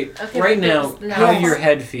guess. Wait. Okay, right but now, there's- how Yes. your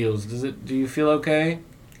head feels? Do you feel okay?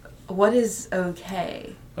 What is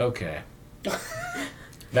okay? Okay.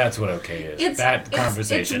 That's what okay is. It's that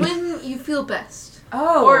conversation. It's when you feel best,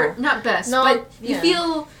 Oh. or not best, No, but you yeah.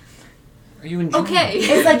 feel Are you enjoying okay. it?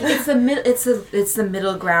 It's like it's the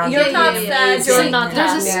middle ground. You're Yeah, not yeah, sad, It's you're like, not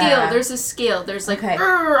there's a happy. scale. Yeah. There's a scale. There's like, Okay.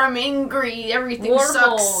 I'm angry. Everything War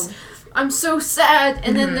sucks. mode. I'm so sad.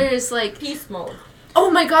 And then there's like, Peace mode. oh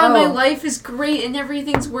my god, my Oh. life is great and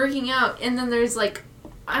everything's working out. And then there's like,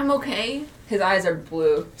 I'm okay. His eyes are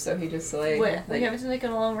blue, so he just like. Wait, we like haven't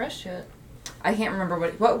taken a long rest yet. I can't remember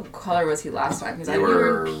what color was he last time because I You knew.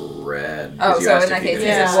 were red. Oh, 'cause you so asked in that if you case, could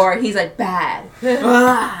he's Yeah. in war. He's like bad.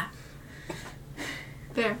 Ah.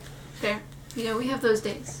 Fair. You know, we have those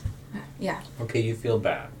days. Yeah. Okay, you feel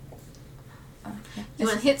bad. You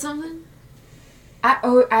want to hit something?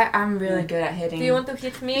 I'm really good at hitting. Do you want to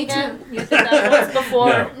hit me Me again? too. You did that once before.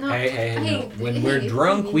 No. No. Hey, no. Hey, When we're hey,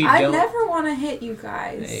 drunk, hey. we I don't. never want to hit you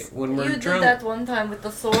guys. Hey, when we're You drunk. did that one time with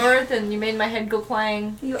the sword, and you made my head go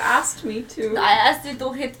clang. You asked me to. I asked you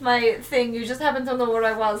to hit my thing. You just happened to know where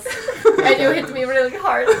I was, and you hit me really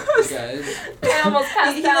hard. Guys. I almost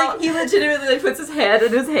passed out. he legitimately like puts his hand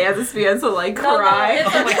in his hands and begins to like No, cry.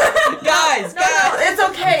 it's okay. Guys, No, it's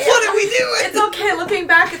okay. What are we doing? It's okay. Looking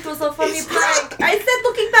back, it was a funny prank. I said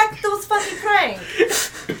looking back, it was a funny prank.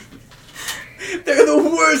 They're the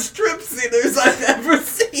worst strip singers I've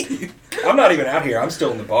not even out here. I'm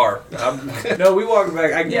still in the bar. No, we walked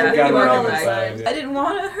back. I Yeah, got we right walked inside. I didn't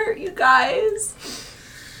want to hurt you guys.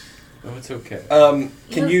 Oh, it's okay.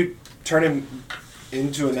 Can you turn him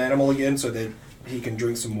into an animal again so that he can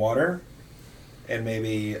drink some water? And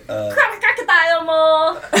maybe... Crocodile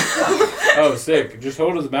more. Oh, sick. Just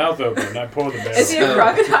hold his mouth open and I pour the barrel. Is he a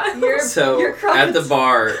crocodile? You're at the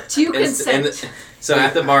bar, Do you it's- in consent? so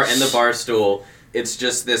at the bar in the bar stool, it's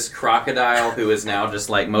just this crocodile who is now just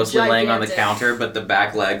like mostly laying on the Gigantic. counter, but the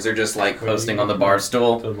back legs are just like posting on the bar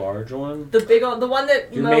stool. The large one? The big one, the one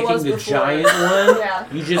that You're Mo making was the before. giant one?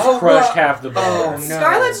 Yeah. You just Oh, crushed well- half the bar. Oh, no.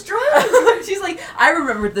 Scarlett's drunk. She's like, I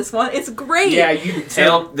remembered this one. It's great. Yeah, you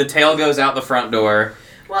The tail goes out the front door.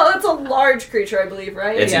 Well, it's a large creature, I believe,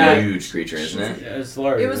 right? It's Yeah. a huge creature, isn't it? Yeah, it's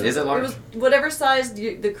large. It was. Is it large? It was whatever size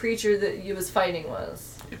the creature that you was fighting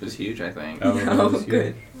was. It was huge, I think. Oh, Oh, it was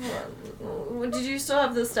good. Did you still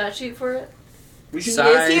have the stat sheet for it? We should.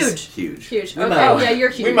 Size, huge. Huge. Huge. We Okay, might- yeah, you're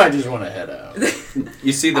huge. We might just want to head out.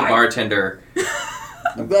 You see the bartender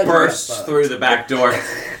I'm glad bursts through the back door.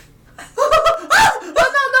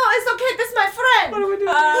 Oh no, it's okay. This is my friend. What are we doing?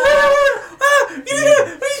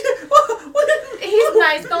 He's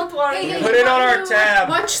nice. Don't worry. Hey, Put it on our tab.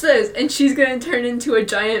 Watch this, and she's gonna turn into a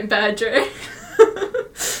giant badger.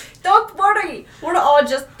 Don't worry. We're all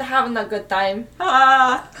just having a good time.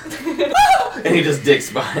 Ah. And he just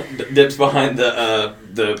dips behind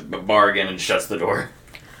the bar again and shuts the door.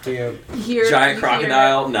 Hear- Giant you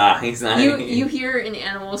crocodile? Nah, he's not. Hear, you hear an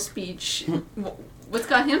animal speech. What's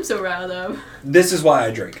got him so riled up? This is why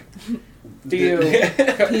I drink. Theo,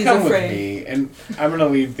 He's come afraid. with me, and I'm gonna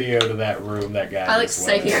lead Theo to that room. That guy. I like just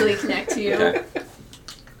went in. psychically connect to you. Okay.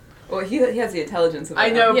 Well, he has the intelligence of I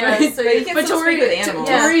know, Yeah, but, so But he you can but still speak with animals.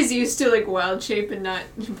 Yeah. Tori's used to like wild shape and not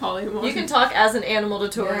polymorph. You can talk as an animal to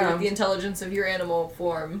Tori Yeah. with the intelligence of your animal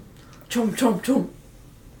form. Chomp, chomp, chomp.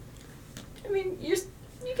 I mean, you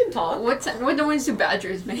can talk. What noise do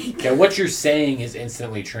badgers make? Yeah, what you're saying is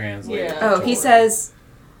instantly translated. Yeah. Oh, to he Tori. says,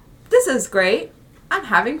 "This is great. I'm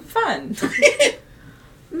having fun.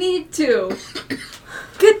 Me too.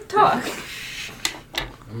 Good talk."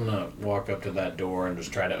 I'm gonna walk up to that door and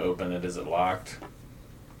just try to open it. Is it locked?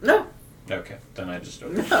 No. Okay, then I just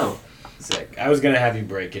open it. No. Sick. I was gonna have you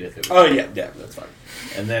break it if it was. Oh, yeah, that's fine.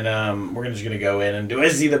 And then we're just gonna go in and do I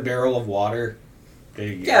see the barrel of water?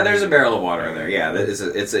 Yeah, there's a barrel of water in there. Yeah, it's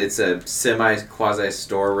a semi quasi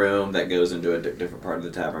storeroom that goes into a different part of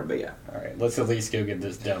the tavern. But yeah. All right, let's at least go get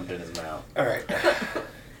this dumped in his mouth. All right.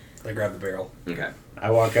 I grab the barrel. Okay. I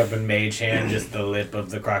walk up and mage hand just the lip of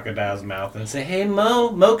the crocodile's mouth and say, "Hey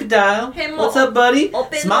Mocodile, Hey, Mo. what's up, buddy?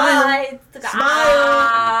 Open Smile, wide.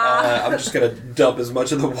 smile." I'm just gonna dump as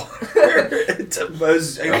much of the water into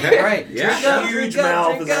Mo's Okay. Right. Yeah. huge Drink up,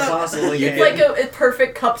 mouth drink as I up. possibly It's can. like a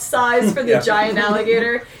perfect cup size for the Yeah. giant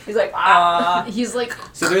alligator. He's like, ah. He's like,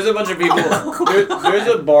 So there's a bunch of people. There's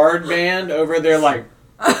a bard band over there, like.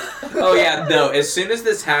 Oh yeah. No. As soon as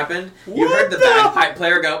this happened, you heard the bagpipe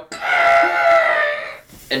player go,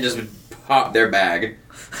 and just pop their bag,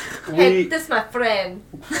 Hey, this is my friend.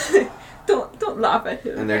 Don't laugh at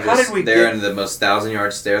him. and they're How just did we there get- in the most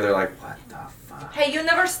 1,000-yard stare. They're like, "What the fuck?" Hey, you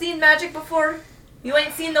never seen magic before? You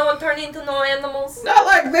ain't seen no one turn into no animals? Not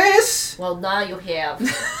like this. Well, now you have.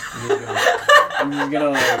 I'm just gonna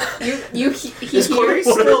like. he hears.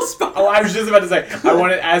 Oh, I was just about to say. I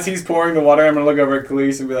wanted as he's pouring the water. I'm gonna look over at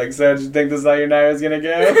Khalees and be like, "So, did you think this is how your night was gonna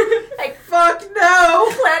go?" Like, Fuck no.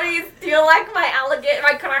 Clarice, do you like my alligator,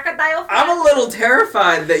 my crocodile friend? I'm a little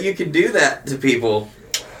terrified that you can do that to people.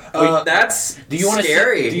 That's Do you want to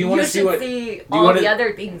scary. Do you want You to see should what? see you all wanna- the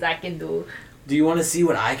other things I can do. Do you want to see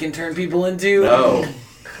what I can turn people into? No.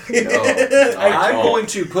 I'm going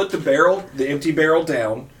to put the empty barrel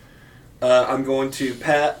down. I'm going to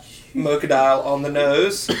pat Mocodile on the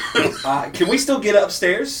nose. Can we still get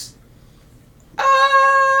upstairs?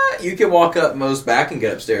 You can walk up Mo's back and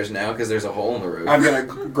get upstairs now because there's a hole in the roof. I'm gonna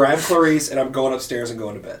grab Clarice and I'm going upstairs and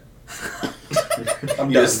going to bed. I'm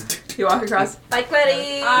You done. just- You walk across. Bye,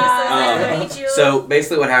 Clarice. Nice to meet you. So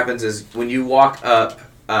basically, what happens is when you walk up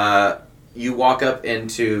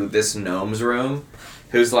into this gnome's room,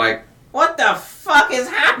 who's like, "What the fuck is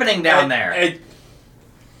happening down there?" Hey,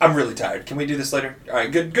 I'm really tired. Can we do this later? All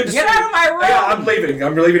right, good to see Get you. out of my room! Yeah, I'm leaving.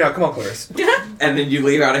 I'm leaving now. Come on, Clarice. And then you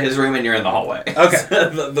leave out of his room and you're in the hallway. Okay.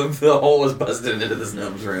 the hole was busted into this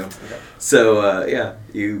gnome's room. So yeah,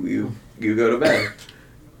 you go to bed.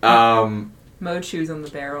 Mo chews on the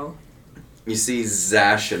barrel. You see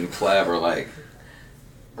Zash and Cleb are like,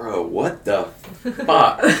 "Bro, what the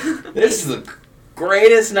fuck? This is the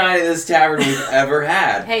greatest night at this tavern we've ever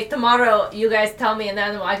had." Hey, tomorrow you guys tell me an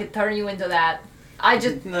animal I could turn you into that. I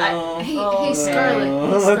just Hey, Scarlet. No, Hey, let's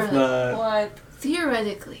Scarlet. not. What?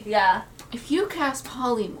 Theoretically, Yeah. if you cast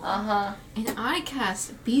Polymorph Uh-huh. and I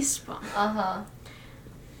cast Beast Bomb, Uh-huh.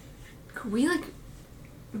 could we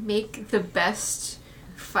make the best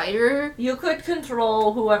fighter? You could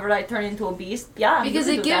control whoever I turn into a beast. Yeah. Because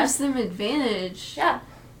you it could do gives that. them advantage Yeah.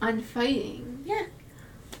 on fighting. Yeah.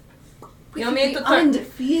 We You could want me be to turn-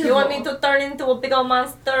 undefeatable. You want me to turn into a big old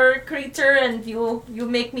monster creature and you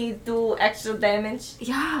make me do extra damage?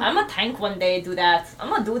 Yeah. I'm a tank one day, do that. I'm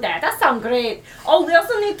gonna do that. That sounds great. Oh, we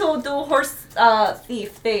also need to do horse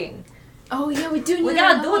thief thing. Oh yeah, we do need We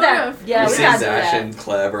gotta do that. Yeah, You we see gotta do Zash that. and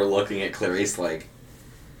Cleb are looking at Clarice like,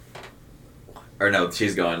 or no,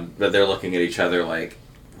 she's gone, but they're looking at each other like,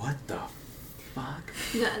 what the fuck?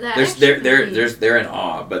 No, that They're in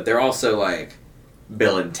awe, but they're also like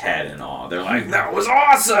Bill and Ted in awe. They're like, that was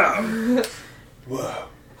awesome. Whoa.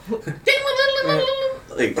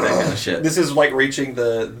 Like that kind of shit. This is like reaching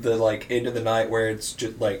the like end of the night where it's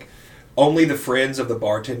just like only the friends of the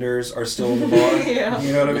bartenders are still in the bar. Yeah.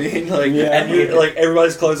 You know what I mean? Like, Yeah. and you, like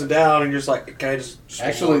everybody's closing down, and you're just like, can I just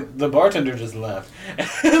Actually, the bartender just left.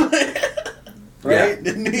 Right?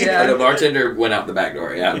 Didn't he? Yeah. The bartender went out the back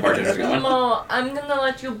door. Yeah, the bartender's gone. No, I'm gonna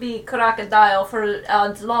let you be crocodile for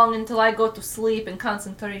as long until I go to sleep and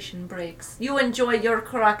concentration breaks. You enjoy your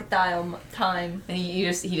crocodile time. And he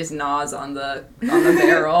just gnaws on the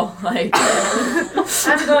barrel like.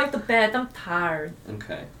 I'm going to bed. I'm tired.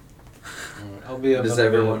 Okay. I'll be up. Does in a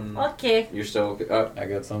minute. everyone? Okay. You're still okay? Oh, I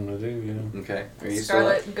got something to do, yeah. okay. Are you still?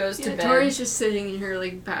 Scarlet goes to Yeah, bed. Tori's just sitting in her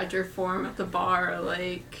badger form at the bar,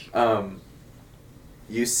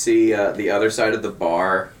 You see the other side of the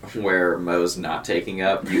bar where Mo's not taking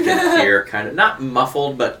up. You can hear kind of, not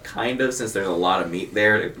muffled, but kind of, since there's a lot of meat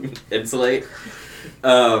there to insulate.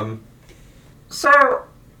 So,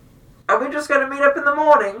 are we just going to meet up in the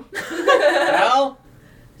morning? Al?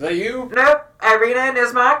 Is that you? Nope. Ireena and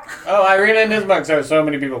Ismark? Oh, Ireena and Ismark. Sorry, so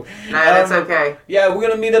many people. No, that's okay. Yeah, we're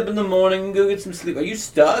gonna meet up in the morning and go get some sleep. Are you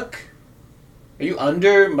stuck? Are you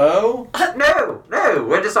under Mo? No,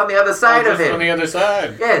 we're just on the other side Oh, of just him. on the other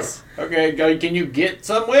side. Yes. Okay, can you get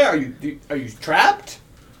somewhere? Are you trapped?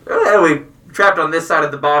 Well, we trapped on this side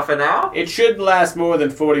of the bar for now. It should last more than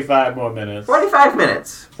 45 more minutes. 45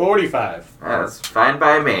 minutes. 45. That's fine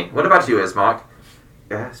by me. What about you, Ismark?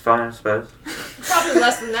 Yeah, it's fine, I suppose. Probably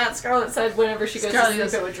less than that. Scarlet said whenever she goes Scarlet to sleep,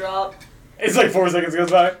 goes- it would drop. It's like 4 seconds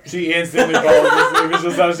goes by. She instantly falls asleep. It's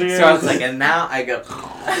just how she is. So I was like, and now I go.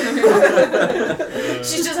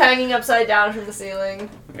 She's just hanging upside down from the ceiling.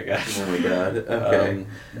 Oh my gosh. Oh my god. Okay.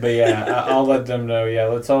 But yeah, I'll let them know. Yeah,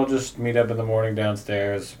 let's all just meet up in the morning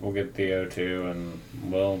downstairs. We'll get the O2 and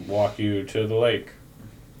we'll walk you to the lake.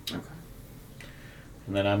 Okay.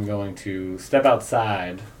 And then I'm going to step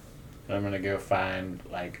outside. And I'm gonna go find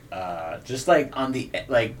just on the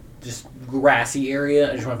just grassy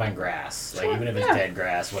area. I just want to find grass, Sure, even if it's yeah. dead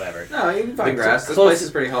grass, whatever. No, you can find The grass. This close- place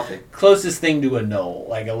is pretty healthy. Closest thing to a knoll,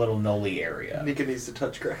 like a little knolly area. Nika needs to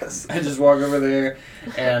touch grass. I just walk over there,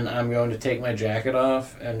 and I'm going to take my jacket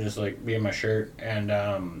off and just be in my shirt and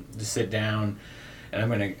just sit down, and I'm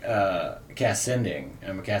gonna cast sending. I'm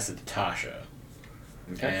gonna cast it to Tasha,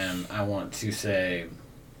 and I want to say,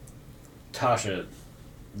 Tasha,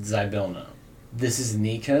 Zybilna, this is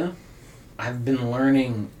Nika. I've been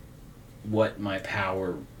learning what my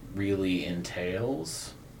power really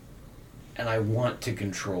entails, and I want to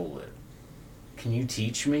control it. Can you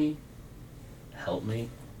teach me? Help me?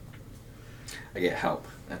 I get help.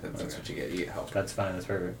 That's Okay. what you get. You get help. That's fine, that's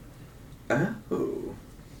perfect. Oh.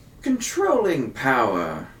 Controlling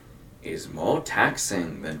power is more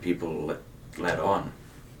taxing than people let on.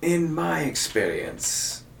 In my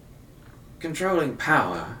experience, controlling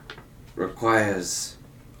power requires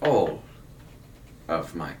all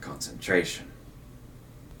of my concentration.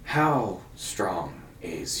 How strong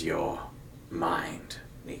is your mind,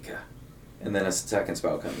 Nika? And then a second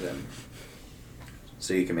spell comes in.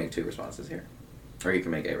 So you can make 2 responses here. Or you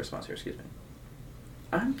can make a response here, excuse me.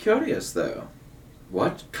 I'm curious, though.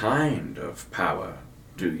 What kind of power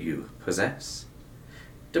do you possess?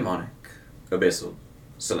 Demonic, abyssal,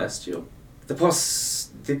 celestial? The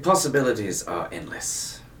possibilities are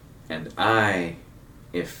endless. And I,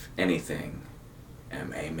 if anything,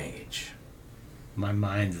 am a mage. My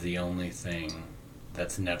mind's the only thing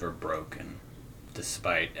that's never broken,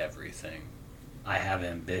 despite everything. I have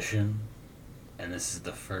ambition, and this is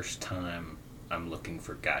the first time I'm looking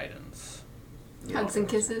for guidance. Hugs and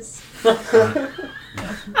kisses.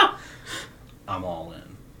 I'm all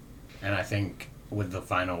in. And I think with the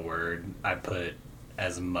final word, I put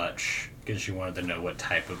as much, because she wanted to know what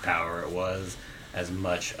type of power it was, as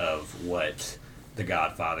much of what the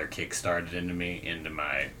Godfather kick-started into me, into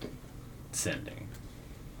my sending.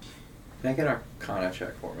 Make an Arcana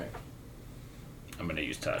check for me. I'm going to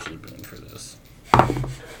use Tasha's boon for this.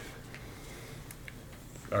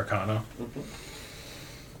 Arcana?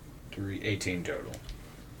 18 total.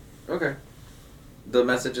 Okay. The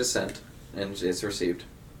message is sent, and it's received.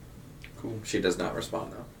 Cool. She does not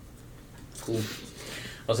respond, though. Cool.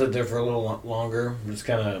 I'll sit there for a little longer. Just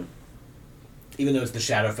kind of, even though it's the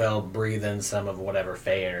Shadowfell, breathe in some of whatever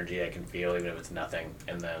Fey energy I can feel, even if it's nothing,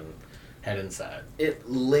 and then head inside. It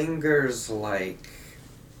lingers like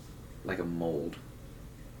a mold.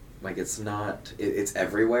 Like it's not... It's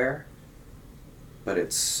everywhere, but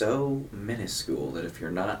it's so minuscule that if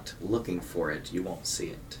you're not looking for it, you won't see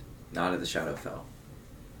it. Not at the Shadowfell.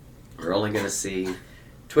 You're only going to see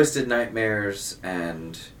twisted nightmares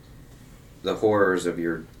and the horrors of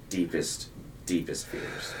your deepest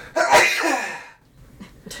fears.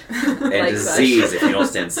 And Like disease if you don't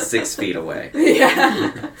stand 6 feet away.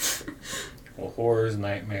 Yeah. Well, horrors,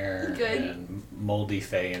 nightmare, Good. and moldy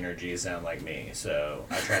Fey energy sound like me, so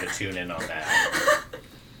I try to tune in on that.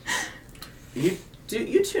 You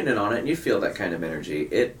tune in on it and you feel that kind of energy.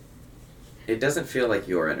 It doesn't feel like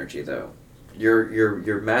your energy though.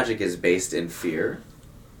 Your magic is based in fear.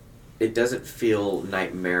 It doesn't feel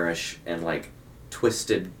nightmarish and like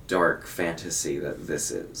twisted dark fantasy that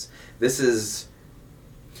this is.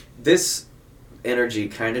 This energy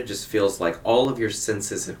kind of just feels like all of your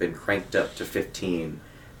senses have been cranked up to 15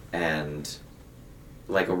 and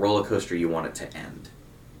like a roller coaster you want it to end.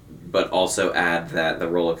 But also add that the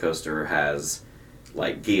roller coaster has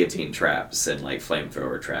like guillotine traps and like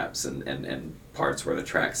flamethrower traps and parts where the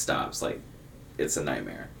track stops. Like it's a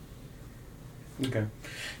nightmare. Okay.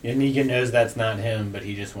 And Negan knows that's not him, but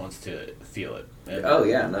he just wants to feel it. And Oh,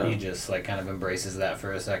 yeah, no. He just like kind of embraces that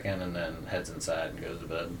for a second and then heads inside and goes to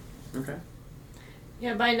bed. Okay.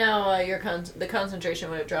 Yeah, by now the concentration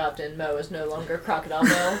would have dropped and Mo is no longer Crocodile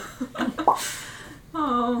Mo.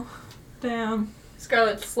 Oh, damn. As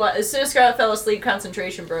soon as Scarlet fell asleep,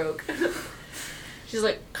 concentration broke. She's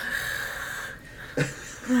like...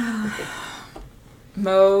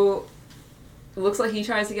 Mo looks like he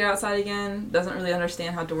tries to get outside again, doesn't really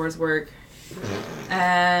understand how doors work.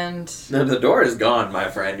 And... No, the door is gone, my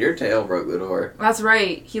friend. Your tail broke the door. That's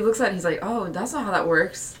right. He looks at it, he's like, oh, that's not how that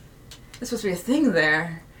works. There's supposed to be a thing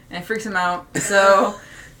there. And it freaks him out. So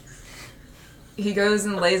he goes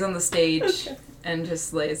and lays on the stage and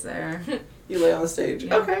just lays there. You lay on the stage.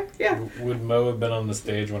 Yeah. Okay, yeah. Would Mo have been on the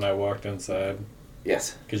stage when I walked inside?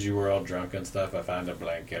 Yes. Because you were all drunk and stuff. I found a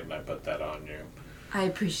blanket and I put that on you. I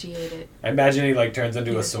appreciate it. I imagine he like turns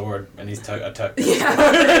into a sword and he's a tuck.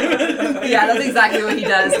 Yeah. Yeah, that's exactly what he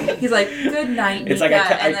does. He's like, good night, It's Nika.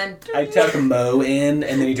 like and then I tuck Mo in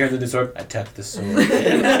and then he turns into a sword. I tuck the sword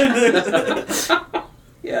in.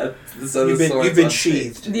 Yeah. So You've been on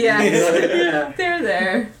sheathed. yeah, Yeah. they're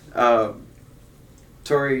there.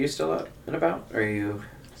 Tori, are you still up and about? Or are you...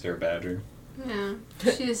 Is there a badger? Yeah.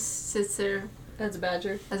 She just sits there That's a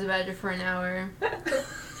badger. as a badger for an hour.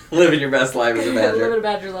 living your best life as a Living badger? a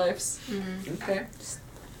badger lives. Okay. Just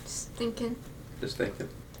thinking. Just thinking.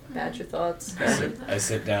 Badger thoughts. I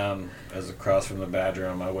sit down as across from the badger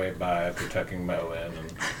on my way by after tucking Mo in,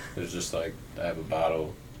 and there's just like, I have a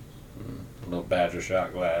bottle, a little badger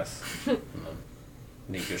shot glass, and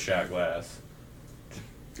a Nika shot glass.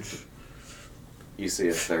 You see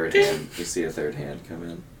a third hand. You see a third hand come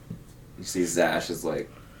in. You see Zash is like...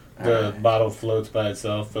 The "Alright." bottle floats by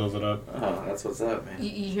itself, fills it up. Oh, that's what's up, man. You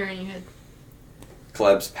hear in your head.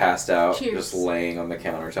 Kleb's passed out, Cheers. just laying on the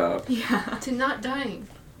countertop. Yeah. To not dying.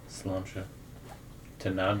 Sláinte. To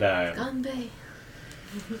not die. Ganbei.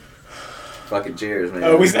 Fucking cheers, man.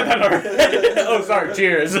 Oh, we said that already. Oh, sorry.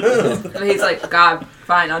 Cheers. And he's like, God,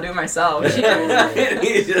 fine, I'll do it myself.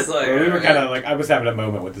 He's just like... We were kind of like, I was having a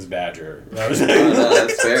moment with this badger. I was Oh, no,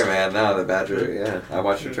 that's fair, man. No, the badger, yeah. I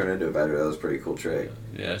watched her turn into a badger. That was a pretty cool trick.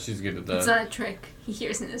 Yeah, she's good at It's that. not a trick. He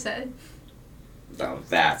hears in his head. Now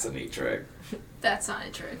that's a neat trick. That's not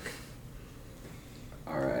a trick.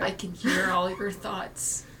 Alright. I can hear all your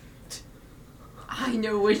thoughts. I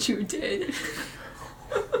know what you did.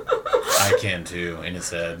 I can too, in his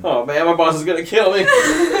head. Oh, man, my boss is gonna kill me.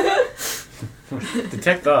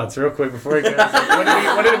 Detect thoughts real quick before he goes.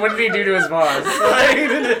 What did he do to his boss?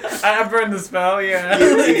 I burned the spell, yeah.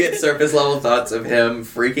 You get surface level thoughts of him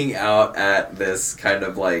freaking out at this kind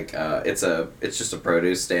of like it's just a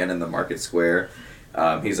produce stand in the market square.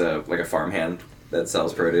 He's a farmhand that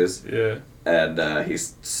sells produce, Yeah. and he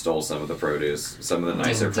stole some of the produce, some of the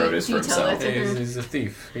nicer Do- produce do for you tell himself. that to He's a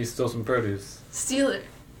thief. He stole some produce. Stealer.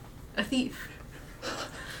 A thief.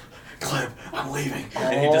 Clem, I'm leaving.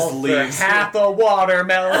 And he just leaves. Half a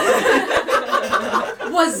watermelon.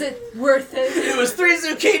 Was it worth it? It was 3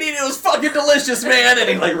 zucchini and it was fucking delicious, man. And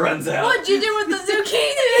he like runs out. What'd you do with the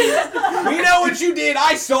zucchini? We know what you did.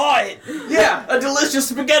 I saw it. Yeah, a delicious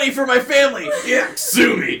spaghetti for my family. Yeah,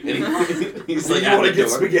 sue me. And he's like, you want to get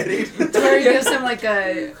spaghetti? Tori gives him like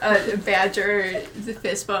a badger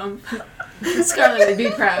fist bump. Scarlet would be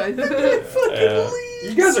proud.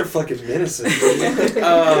 You guys are fucking menacing.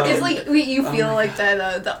 It's like you feel like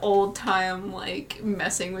that the old time like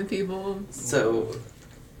messing with people. So,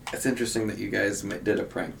 it's interesting that you guys did a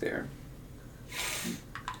prank there.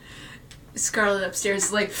 Scarlet upstairs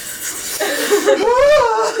is like,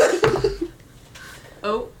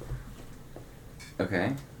 oh,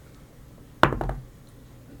 Okay.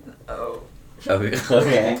 oh.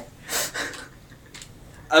 Okay.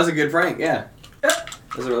 That was a good prank, yeah. That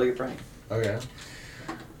was a really good prank. Okay.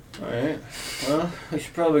 Alright. Well, we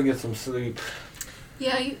should probably get some sleep.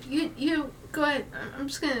 Yeah, you go ahead. I'm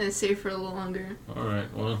just gonna stay for a little longer.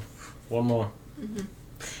 Alright, well, one more. Mm-hmm.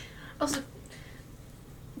 Also,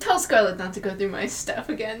 tell Scarlet not to go through my stuff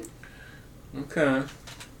again. Okay.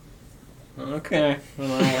 Okay.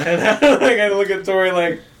 Well, I gotta look at Tori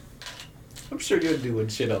like, I'm sure you're doing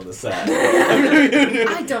shit on the side. I don't know what you're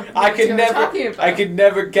talking about. I could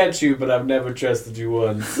never catch you, but I've never trusted you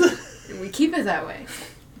once. And we keep it that way.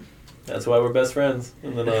 That's why we're best friends.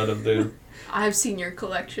 And then I do. I've seen your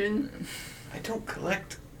collection. I don't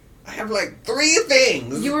collect. I have like 3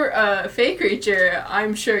 things. You're a fake creature.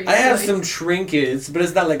 I'm sure you. I have like... some trinkets, but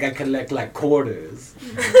it's not like I collect like quarters.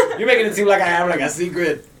 You're making it seem like I have like a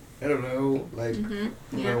secret. I don't know, like, you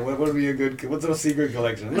know, what would be a good? What's a secret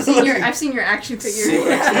collection? I've seen your action figure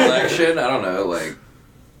Secret collection? I don't know, like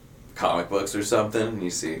comic books or something. And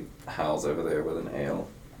you see Hal's over there with an ale.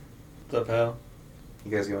 What's up, Hal?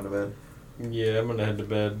 You guys going to bed? Yeah, I'm gonna head to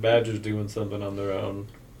bed. Badger's doing something on their own.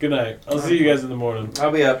 Good night. I'll see you guys in the morning.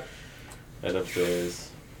 I'll be up. Head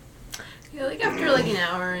upstairs. Yeah, like after like an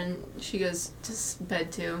hour, and she goes to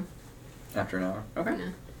bed too. After an hour. Okay. Yeah.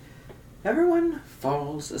 Everyone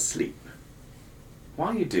falls asleep.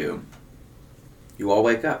 While you do, you all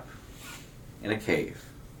wake up in a cave.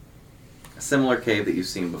 A similar cave that you've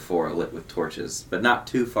seen before, lit with torches, but not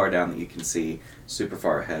too far down that you can see super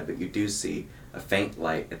far ahead, but you do see a faint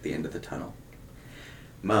light at the end of the tunnel.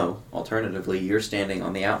 Mo, alternatively, you're standing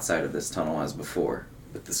on the outside of this tunnel as before,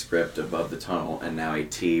 with the script above the tunnel and now a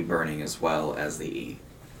T burning as well as the E.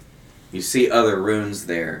 You see other runes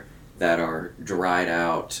there that are dried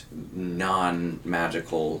out,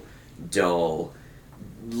 non-magical, dull,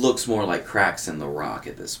 looks more like cracks in the rock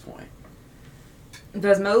at this point.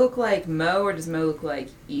 Does Mo look like Mo or does Mo look like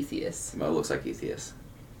Etheus? Mo looks like Etheus.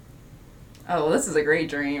 Oh, well, this is a great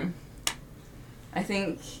dream. I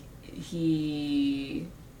think he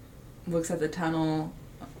looks at the tunnel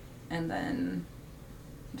and then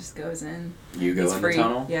just goes in. You go He's in free. the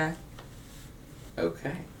tunnel? Yeah.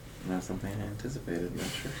 Okay. Not something I anticipated, not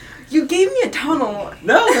sure. You gave me a tunnel!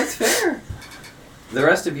 No, that's fair. The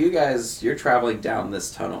rest of you guys, you're traveling down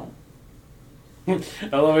this tunnel. I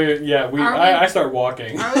love it. Yeah, I start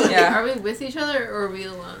walking. Are we with each other or are we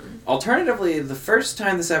alone? Alternatively, the first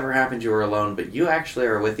time this ever happened, you were alone, but you actually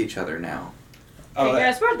are with each other now. Hey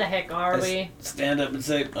guys, where the heck are we? Stand up and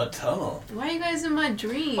say, a tunnel. Why are you guys in my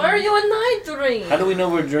dream? Why are you in my dream? How do we know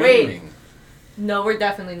we're dreaming? No, we're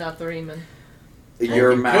definitely not dreaming.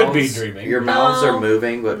 Your You mouths, could be dreaming. Your mouths are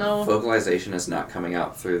moving, but No. vocalization is not coming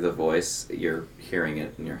out through the voice. You're hearing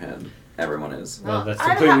it in your head. Everyone is. Well, that's I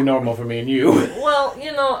completely don't- normal for me and you. Well,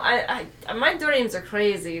 you know, I my dreams are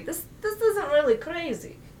crazy. This isn't really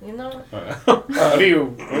crazy, you know. What are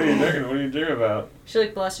you doing? What are you dreaming about? She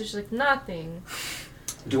like blushes. She's like nothing.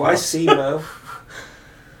 Do I see Mo?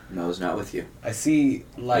 Mo's not with you. I see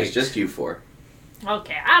light. It's just you four.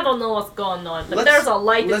 Okay, I don't know what's going on, but Let's- there's a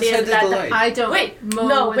light at let's the end head of to that. the light. I don't. Wait, know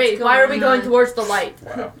no, what's wait. Why are we going on. towards the light?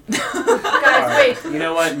 Wow. Guys, wait. You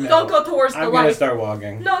know what? No. Don't go towards the I'm gonna light. start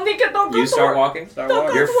walking. No, Nika, don't go You start towards. walking? Start Don't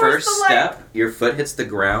walking. go Your towards first the light. step, your foot hits the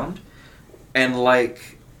ground, and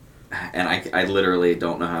I literally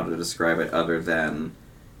don't know how to describe it other than,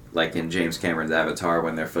 like in James Cameron's Avatar,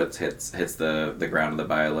 when their foot hits the ground of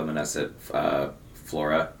the bioluminescent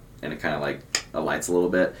flora, and it kind of like alights a little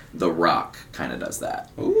bit. The rock kind of does that.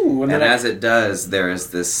 Ooh, And as it does, there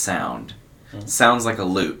is this sound. Sounds like a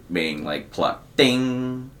lute being like plucked.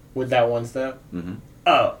 Ding. with that one step. Mm-hmm.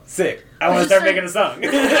 Oh, sick! I want to start making a song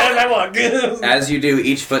as I walk. As you do,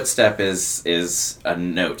 each footstep is a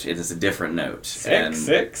note. It is a different note.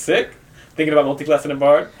 Sick. Thinking about multi-classing and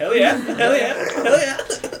bard. Hell yeah! Hell yeah! Hell yeah!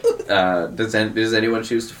 Does anyone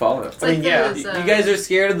choose to follow? It's I mean, like yeah. those, You guys are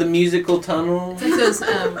scared of the musical tunnel? It's like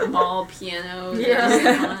those mall pianos.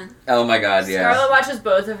 Yeah. Oh my god, yeah. Scarlett watches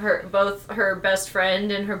both her best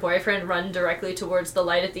friend and her boyfriend run directly towards the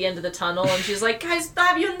light at the end of the tunnel, and she's like, "Guys,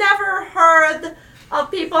 have you never heard of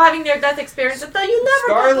people having near death experiences? That you never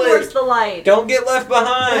go Scarlett, towards the light. Don't get left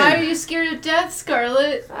behind. Why are you scared of death,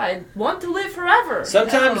 Scarlett? I want to live forever."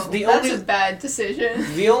 Sometimes No, the that's only a bad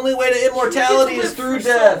decision. the only way to immortality You get to is through live for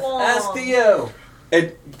so death. long. Ask Theo.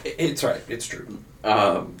 It's right. It's true.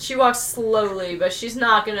 She walks slowly, but she's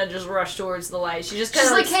not gonna just rush towards the light. She just kind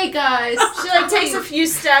She's of like, hey guys. she like takes a few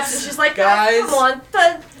steps, and she's like, Guys. "Come on,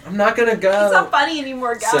 but I'm not gonna go. It's not funny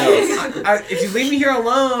anymore, guys. So, If you leave me here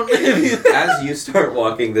alone. as you start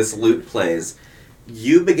walking, this lute plays.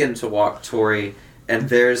 You begin to walk, Tori, and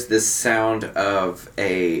there's this sound of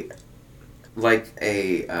a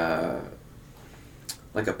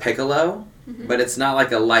piccolo, but it's not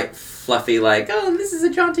like a light, fluffy, like, oh, this is a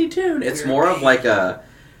jaunty tune. It's more of like a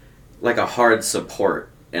hard support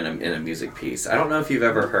in a music piece. I don't know if you've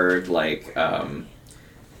ever heard like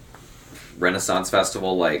Renaissance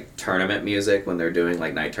Festival like tournament music when they're doing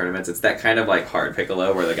like night tournaments. It's that kind of like hard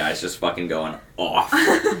piccolo where the guy's just fucking going off,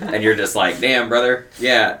 and you're just like, damn, brother,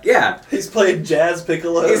 yeah. He's playing jazz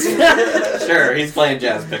piccolo. Sure, he's playing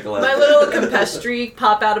jazz piccolo. my little campestri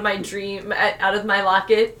pop out of my dream, out of my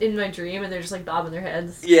locket in my dream, and they're just like bobbing their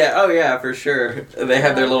heads. Yeah, oh yeah, for sure. They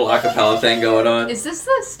have their little acapella thing going on. Is this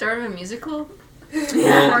the start of a musical?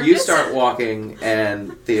 Well, you start walking,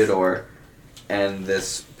 and Theodore, and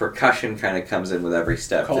this percussion kind of comes in with every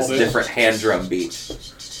step. Called This it. different hand drum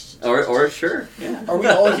beat. Or sure, yeah. Are we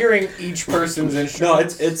all hearing each person's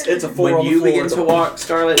instrument? No, it's a four When on the you floor. begin to walk,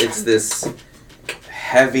 Scarlet, it's this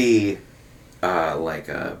heavy, I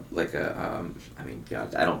mean,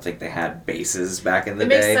 God, I don't think they had basses back in the It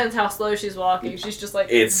makes day. sense how slow she's walking. She's just like,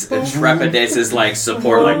 It's trepidates like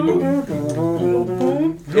support, like boom, boom, boom,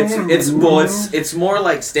 boom. It's more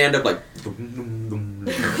like stand up, like.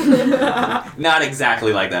 Not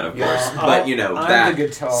exactly like that, of Yeah, course, but you know I'm that the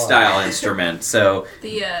guitar. style instrument. So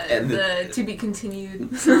The to be continued.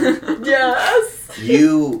 yes.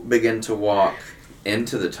 you begin to walk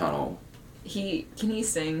into the tunnel. Can he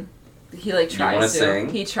sing? He like wanna tries to. sing?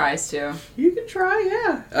 He tries to. You can try,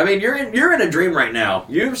 yeah. I mean, you're in a dream right now.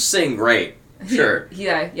 You sing great, sure.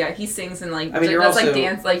 Yeah, he sings and like I mean, you're does also- like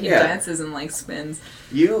dance, like he yeah. dances and like spins.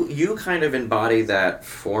 You kind of embody that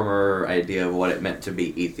former idea of what it meant to be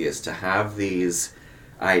atheist, to have these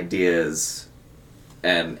ideas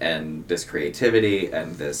and this creativity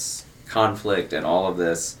and this conflict and all of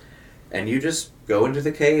this, and you just go into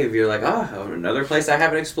the cave. You're like, another place I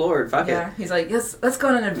haven't explored. Fuck it. Yeah, he's like, let's go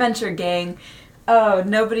on an adventure, gang. Oh,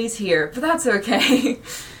 nobody's here, but that's okay.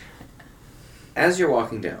 As you're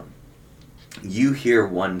walking down, you hear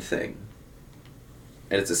one thing.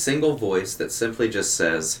 And it's a single voice that simply just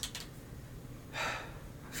says,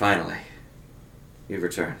 finally, you've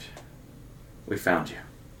returned. We found you.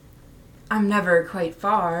 I'm never quite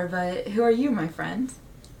far, but who are you, my friend?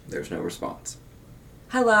 There's no response.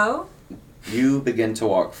 Hello? You begin to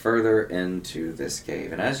walk further into this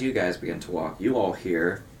cave, and as you guys begin to walk, you all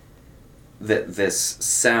hear that this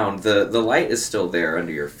sound, the light is still there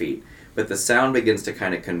under your feet, but the sound begins to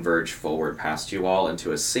kind of converge forward past you all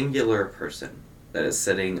into a singular person that is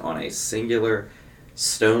sitting on a singular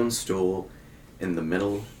stone stool in the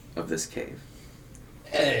middle of this cave.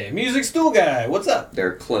 Hey, music stool guy, what's up?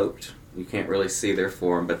 They're cloaked. You can't really see their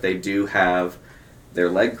form, but they do have their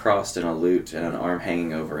leg crossed in a lute and an arm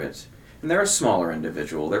hanging over it. And they're a smaller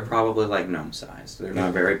individual. They're probably like gnome-sized. They're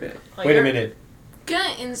not very big. Oh, Wait a you're- minute. Can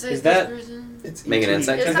I insight Is this that- person? It's Make an E.T.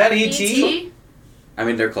 insight Is check. that that E.T.? E.T.? I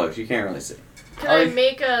mean, they're close. You can't really see. Can Are- I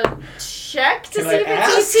make a check to Can see I if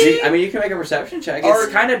ask? it's E.T.? I mean, you can make a perception check. Are-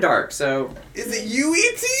 It's kind of dark, so Is it you,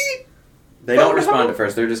 E.T.? they don't respond at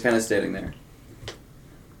first. They're just kind of standing there.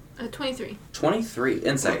 23. 23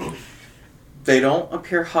 insight. They don't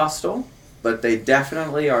appear hostile, but they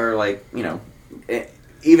definitely are like,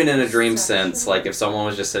 even in a dream sense, like if someone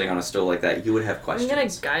was just sitting on a stool like that, you would have I'm questions. gonna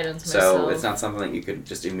guidance So myself. it's not something that you could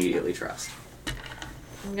just immediately trust.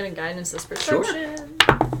 I'm gonna guidance this Sure. perception.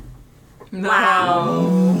 No.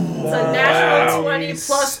 Wow. It's a natural Wow. 20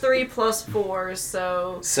 plus 3 plus 4,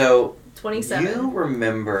 so So 27. you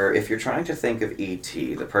remember, if you're trying to think of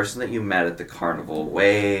E.T., the person that you met at the carnival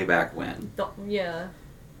way back when, Yeah.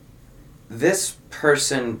 this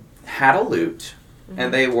person had a lute,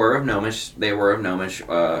 and they were of gnomish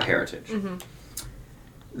heritage. Mm-hmm.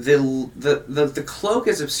 The cloak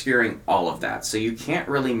is obscuring all of that, so you can't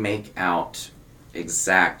really make out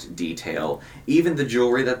exact detail. Even the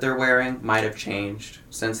jewelry that they're wearing might have changed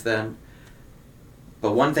since then.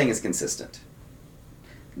 But one thing is consistent.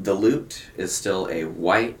 The lute is still a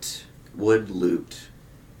white wood lute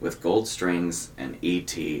with gold strings and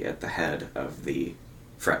E.T. at the head of the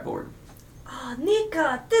fretboard. Oh,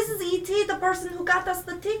 Nika, this is E.T., the person who got us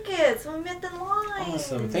the tickets. We met in line.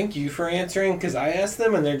 Awesome. Thank you for answering, because I asked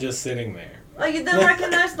them and they're just sitting there. Oh, you didn't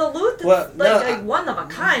recognize the lute? It's Well, like no, a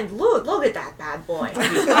one-of-a-kind lute. Look at that bad boy.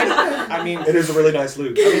 I mean, It is a really nice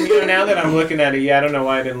lute. now that I'm looking at it, I don't know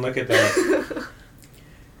why I didn't look at that.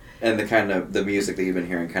 And the music that you've been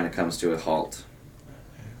hearing kind of comes to a halt.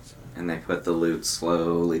 And they put the lute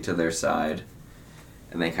slowly to their side.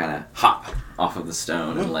 And they kind of hop off of the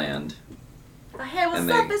stone and land. Hey, what's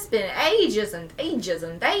And up? they- It's been ages and ages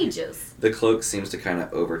and ages. The cloak seems to kind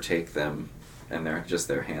of overtake them. And their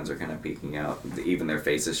hands are kind of peeking out. Even their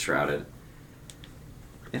faces shrouded.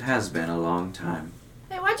 It has been a long time.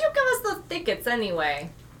 Hey, why'd you give us those tickets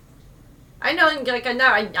anyway? I know, like,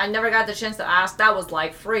 I never got the chance to ask. That was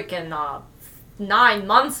like freaking 9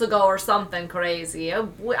 months ago or something crazy.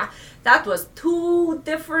 That was 2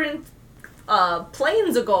 different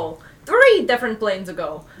planes ago. 3 different planes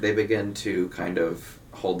ago. They begin to kind of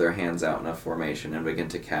hold their hands out in a formation and begin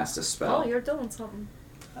to cast a spell. Oh, you're doing something.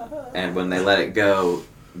 And when they let it go,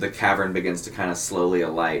 the cavern begins to kind of slowly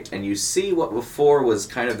alight. And you see what before was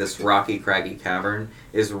kind of this rocky, craggy cavern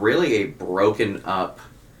is really a broken up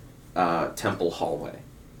temple hallway.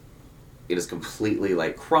 It is completely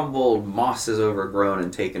like crumbled, moss is overgrown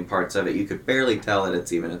and taken parts of it. You could barely tell that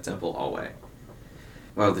it's even a temple hallway.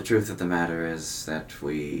 Well, the truth of the matter is that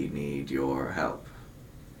we need your help.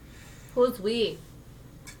 Who's we?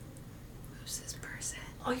 Who's this person?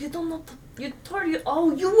 Oh, you don't know. Tori.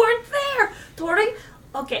 Oh, you weren't there, Tori.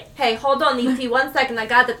 Okay, hey, hold on, E.T. 1 second. I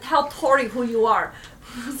gotta tell Tori who you are.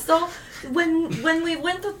 So, when we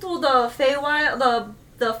went to the Feywild,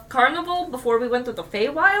 the carnival before we went to the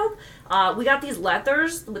Feywild, we got these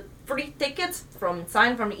letters with free tickets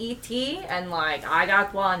signed from E.T. and like I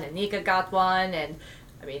got one and Nika got one and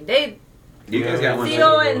I mean You guys got one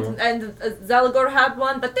Theo too? and Zelagor had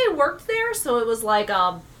one, but they worked there, so it was like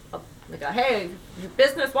hey, your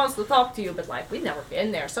business wants to talk to you, but like we'd never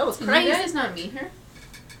been there, so it was Did crazy. you guys not meet her?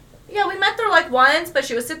 Yeah, we met her like once, but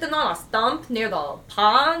she was sitting on a stump near the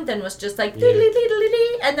pond and was just like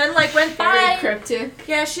dee and then like went Very by. cryptic.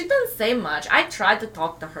 Yeah, she didn't say much. I tried to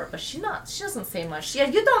talk to her, but she doesn't say much. Yeah,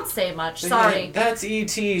 you don't say much. But Sorry. yeah, that's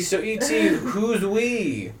E.T. So E.T., who's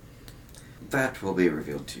we? That will be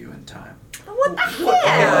revealed to you in time. What the Okay,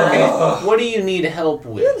 hell? what do you need help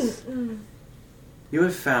with? You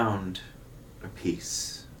have found a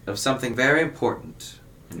piece of something very important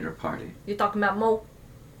in your party. You talking about Mo?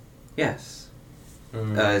 Yes.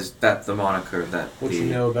 Hmm. Is that the moniker that What the... you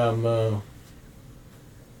know about Mo?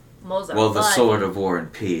 Mo's our Well, the buddy. Sword of War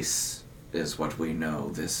and Peace is what we know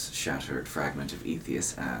this shattered fragment of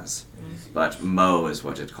Atheus as. But Mo is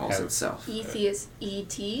what it calls Have- itself. Atheist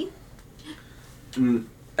E.T.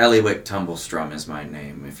 Eliwick Tumblestrum is my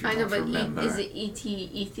name, if you I know, don't but remember. is it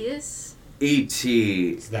E.T. Atheist? E.T.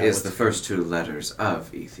 Is that is what's the first 2 letters of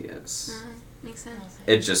Atheus. Makes sense.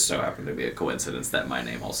 It just so happened to be a coincidence that my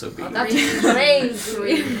name also be. Oh, that's crazy.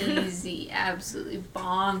 Crazy. Absolutely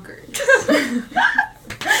bonkers.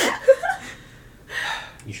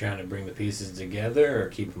 You trying to bring the pieces together or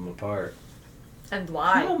keep them apart? And How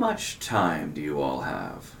why? much time do you all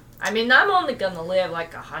have? I mean, I'm only gonna live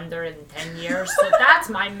like 110 years, so that's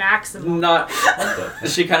my maximum. Not. What the?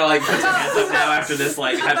 She kind of like puts her hands up now after this,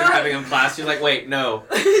 like after having him class. She's like, wait, no.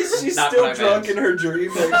 She's Not still what I drunk meant. in her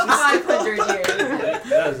dream. Like, About she's- 500 years.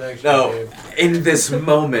 That was actually No. good. In this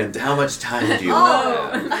moment, how much time do you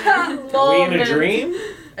have? Oh, Are we in a moment. dream?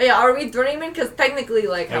 Yeah, are we dreaming? Because technically,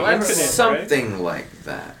 like, Yeah, however. infinite. Something like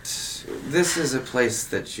that. This is a place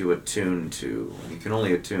that you attune to. You can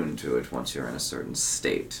only attune to it once you're in a certain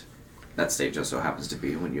state. That state just so happens to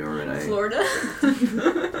be when you're in a... Florida?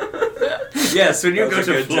 Yes, when you That's go a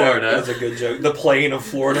to good joke. Florida. That's a good joke. The plane of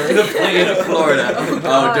Florida. The plane of Florida. Oh, Oh,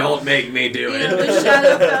 God. don't make me do Yeah, it. the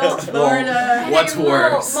Shadowfell, Florida. What's Hey,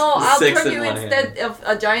 worse? Mo, I'll 6 turn in you one instead of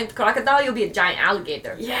a giant crocodile, you'll be a giant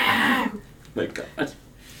alligator. Yeah. My God.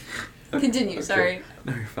 Continue, Okay. sorry.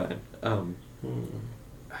 No, you're fine.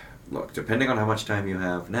 Look, depending on how much time you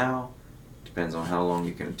have now, depends on how long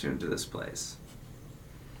you can attune to this place.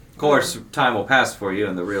 Of course, time will pass for you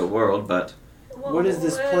in the real world, but What is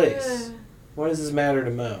this place? What does this matter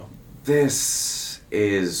to Mo? this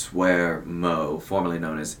is where Mo, formerly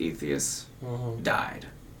known as Atheus, Mhm. died.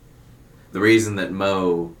 The reason that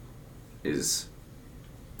Mo is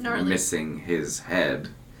Gnarly. missing his head,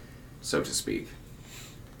 so to speak,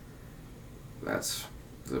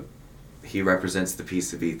 he represents the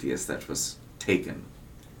piece of Atheus that was taken.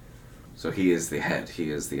 So he is the head.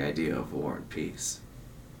 He is the idea of war and peace.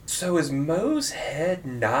 So is Mo's head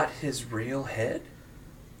not his real head?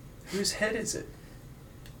 Whose head is it?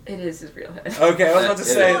 It is his real head. Okay, I was about to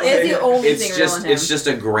say. Well, it's the only It's thing just real in him. it's just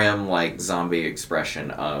a grim like zombie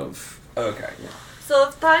expression of. Okay. So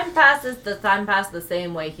if time passes, does time pass the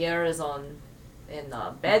same way here as in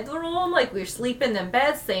the bedroom? Like we're sleeping in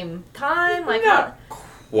bed, same time? Like Not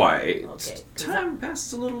quite. Okay. Time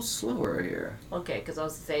passes a little slower here. Okay, because I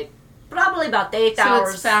was to say probably about 8 So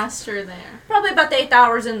hours. it's faster there. Probably about 8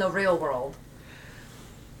 hours in the real world.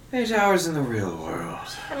 8 hours in the real world.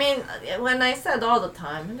 I mean, when I said all the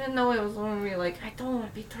time, I didn't know it was going to be like, I don't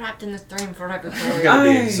want to be trapped in this dream forever. I'm gonna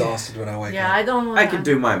be I- exhausted when I wake Yeah, up. I don't want I can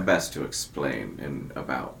do my best to explain in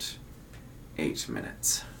about 8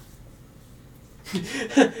 minutes.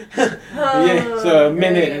 Yeah, so a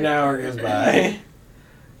minute, an hour goes by.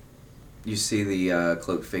 You see the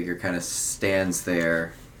cloaked figure kind of stands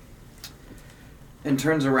there and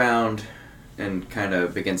turns around and kind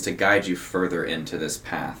of begins to guide you further into this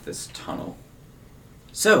path, this tunnel.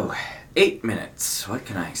 So, 8 minutes. What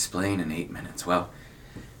can I explain in 8 minutes? Well,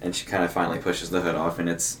 and she kind of finally pushes the hood off, and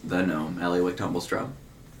it's the gnome, Eliwick Tumblestrum.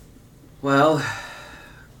 Well,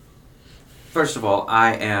 first of all,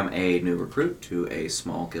 I am a new recruit to a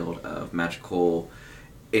small guild of magical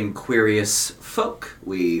inquirious folk.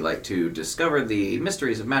 We like to discover the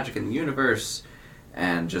mysteries of magic in the universe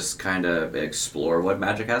and just kind of explore what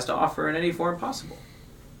magic has to offer in any form possible.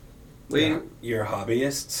 You're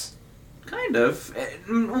hobbyists? Kind of.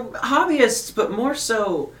 Hobbyists, but more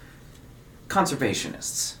so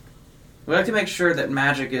conservationists. We like to make sure that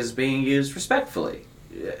magic is being used respectfully.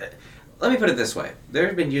 Let me put it this way. There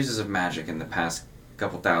have been uses of magic in the past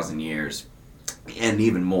couple thousand years, and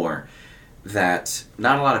even more, that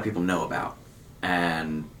not a lot of people know about.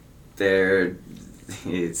 And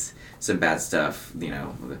it's some bad stuff, you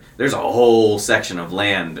know. There's a whole section of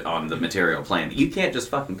land on the material plane that you can't just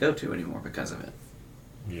fucking go to anymore because of it.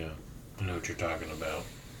 Yeah, I know what you're talking about.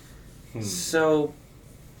 So,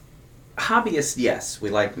 hobbyists, yes, we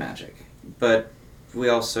like magic, but we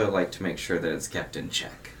also like to make sure that it's kept in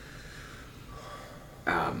check.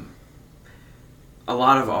 A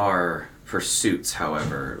lot of our pursuits,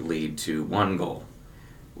 however, lead to one goal.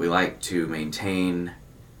 We like to maintain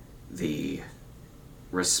the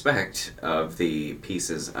respect of the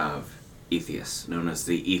pieces of Aethius, known as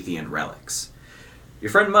the Aethian relics.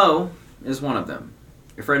 Your friend Mo is one of them.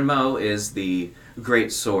 Your friend Mo is the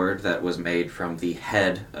great sword that was made from the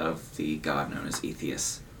head of the god known as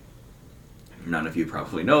Aethius. None of you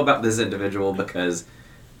probably know about this individual because...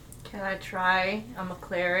 Can I try? I'm a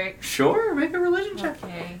cleric. Sure, make a religion check.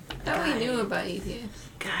 Okay. That we knew about Atheist.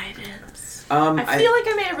 Guidance. I feel like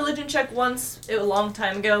I made a religion check once a long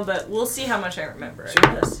time ago, but we'll see how much I remember.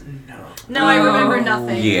 No. No, I remember Oh.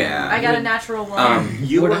 nothing. Yeah. I got a natural one.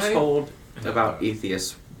 You Would were I- told about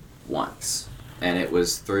Aethius once, and it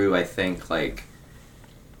was through, I think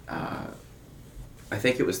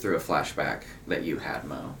it was through a flashback that you had,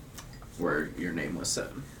 Mo, where your name was said.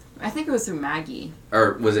 I think it was through Maggie.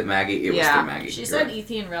 Or was it Maggie? It was Yeah. through Maggie. She You're said right.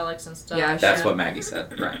 Aethian relics and stuff. Yeah, That's sure. what Maggie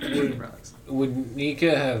said. Right. Aethian relics. Would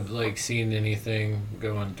Nika have seen anything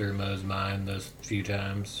going through Mo's mind those few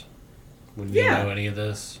times? Would you Yeah. know any of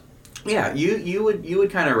this? Yeah, you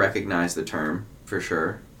would kind of recognize the term for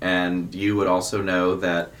sure, and you would also know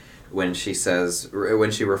that when she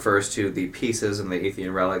refers to the pieces and the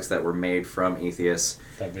Aethian relics that were made from Aethius,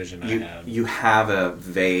 That vision I had. you have a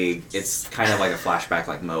vague. It's kind of like a flashback,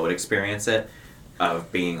 like Mo would experience it, of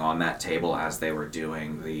being on that table as they were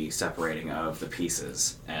doing the separating of the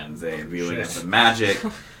pieces and the viewing of the magic,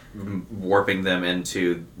 warping them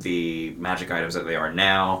into the magic items that they are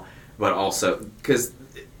now, but also because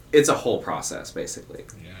it's a whole process basically.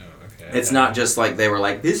 Yeah, okay. It's not just like they were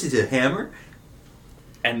like, this is a hammer,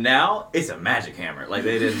 and now it's a magic hammer. Like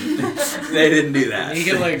they didn't do that.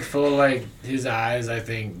 Nika full his eyes. I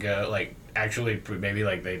think go actually maybe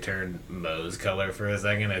they turned Mo's color for a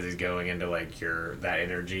second as he's going into that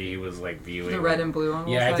energy he was viewing. The red and blue on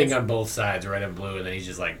both Yeah, I sides. think on both sides, red and blue, and then he's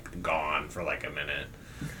just gone for a minute.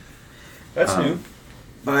 That's new.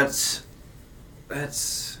 But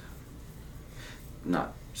that's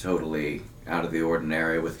not totally out of the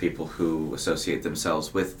ordinary with people who associate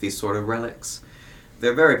themselves with these sort of relics.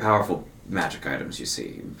 They're very powerful magic items, you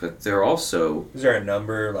see, but they're also... Is there a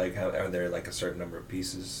number? Are there a certain number of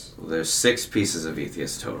pieces? There's 6 pieces of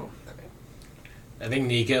Aethius total. I think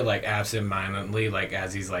Nika, absent-mindedly,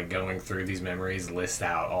 as he's, going through these memories, lists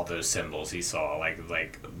out all those symbols he saw,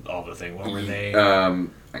 all the things. What were they?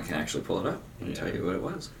 I can actually pull it up and tell you what it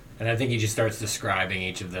was. And I think he just starts describing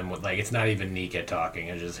each of them with, it's not even Nika talking,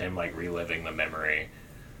 it's just him, reliving the memory.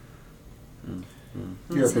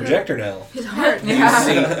 You're a projector now. His heart. You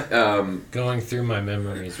see Going through my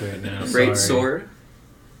memories right now. great sorry. sword,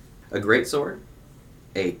 a great sword,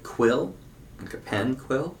 a quill, like a pen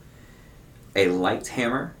quill, a light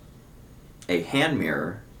hammer, a hand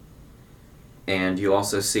mirror, and you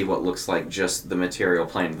also see what looks like just the material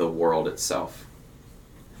plane of the world itself.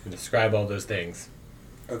 Describe all those things.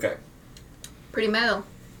 Okay. Pretty metal.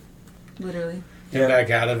 Literally. Get back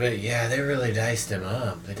out of it. Yeah, they really diced him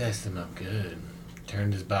up. They diced him up good.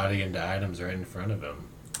 Turned his body into items right in front of him.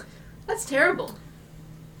 That's terrible.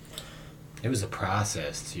 It was a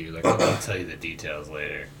process too. Like I'll tell you the details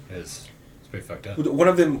later. It's pretty fucked up. One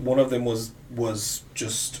of them was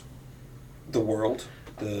just the world.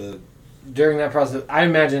 During that process, I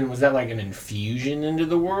imagine, was that like an infusion into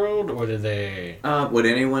the world, or did they? Would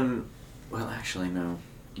anyone? Well, actually, no.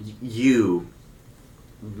 You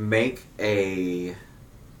make a.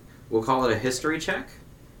 We'll call it a history check,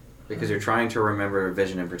 because you're trying to remember a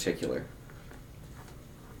vision in particular.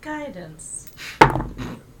 Guidance.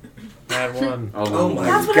 That one. Oh my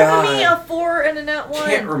That's what God. happened to me, a 4 and a net 1.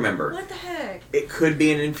 Can't remember. What the heck? It could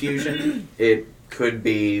be an infusion. It could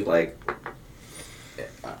be like.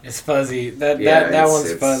 It's fuzzy. That Yeah, one's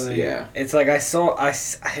it's fuzzy. yeah. It's like I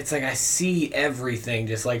see everything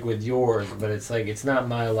just like with yours, but it's like it's not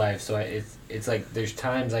my life. So it's like there's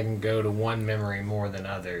times I can go to one memory more than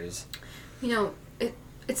others. You know,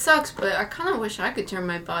 it sucks, but I kind of wish I could turn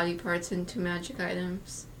my body parts into magic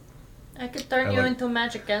items. I could turn you into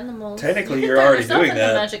magic animals. Technically, you you're could turn already yourself doing into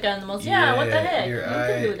that. Magic animals. Yeah, what the heck? Your You eye,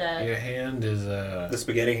 can do that. Your hand is The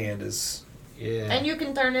spaghetti hand is. yeah. And you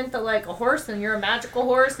can turn into like a horse, and you're a magical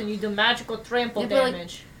horse, and you do magical trample Yeah, but, like,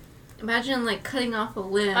 damage. Imagine like cutting off a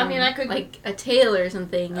limb. I mean, I could- like a tail or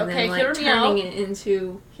something, and Okay, then hear like me turning out. it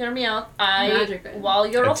into. Hear me out. Magic item. While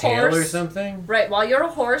you're a tail horse, or something. right? While you're a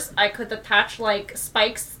horse, I could attach like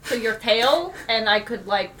spikes to your tail, and I could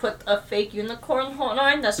like put a fake unicorn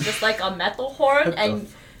horn that's just like a metal horn, and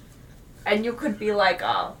you could be like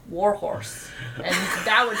a war horse, and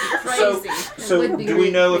that would be crazy. So, would be do we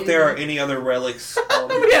know if really there are crazy. any other relics? We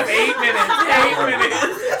have 8 minutes. 8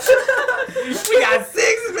 minutes. We got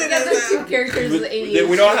 6 We got those two characters with ADHD.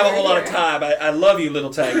 We don't have a whole lot of right time. I love you, little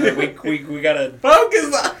tank, but we gotta.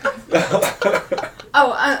 Focus on.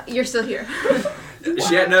 Oh, you're still here.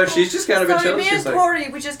 She's just kind of been Sorry, chilling. me She's and like, Corey,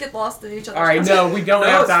 we just get lost in each other's All right, no, we don't No,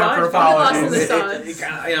 have it's time for fine. Lost in apologies. the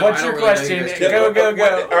sauce. What's your question? Go, go,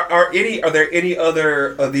 go. Are there any other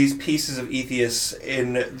of these pieces of Atheus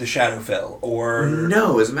in the Shadowfell, or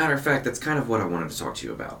No, as a matter of fact, that's kind of what I wanted to talk to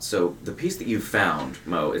you about. So the piece that you found,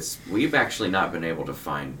 Mo, we've actually not been able to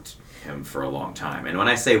find him for a long time. And when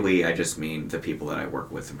I say we, I just mean the people that I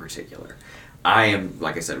work with in particular. I am,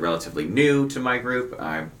 like I said, relatively new to my group.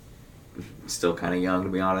 I'm still kind of young, to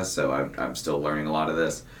be honest, so I'm still learning a lot of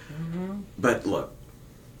this. Mm-hmm. But look,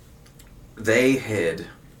 the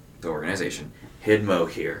organization hid Mo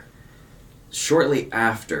here. Shortly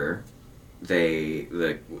after the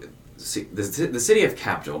city of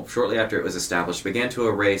Capital, shortly after it was established, began to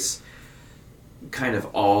erase kind of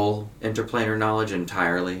all interplanar knowledge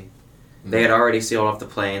entirely. They had already sealed off the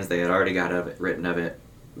planes. They had already got rid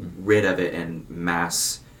of it in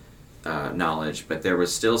mass knowledge, but there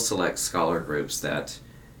was still select scholar groups that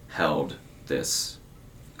held this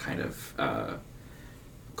kind of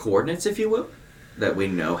coordinates, if you will, that we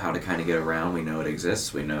know how to kind of get around. We know it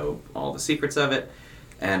exists. We know all the secrets of it,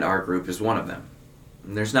 and our group is one of them.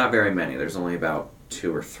 And there's not very many. There's only about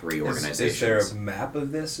 2 or 3 organizations. Is there a map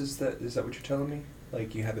of this? Is that what you're telling me?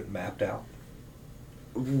 Like you have it mapped out?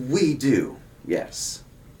 We do, yes.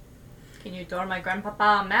 Can you draw my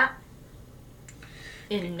grandpapa a map?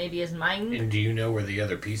 In maybe his mind? And do you know where the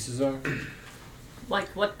other pieces are? Like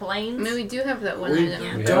what I planes? mean, we do have that one We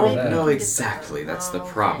item. We don't have that. know exactly. That's the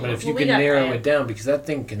Okay. problem. But if you Well, we can got narrow that. it down, because that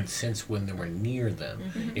thing can sense when they were near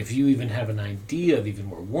them. If you even have an idea of even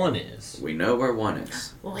where one is. We know where one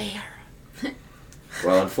is. Where?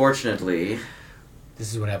 Well, unfortunately,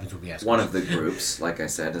 This is what happens when we ask one of the groups, like I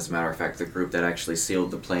said, as a matter of fact, the group that actually sealed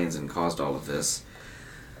the planes and caused all of this,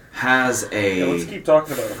 has Yeah, let's a keep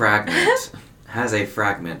talking about it. fragment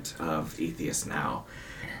of Atheus now.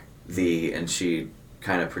 And she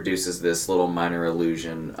kind of produces this little minor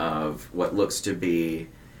illusion of what looks to be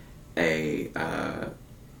a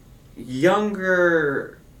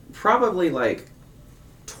younger, probably like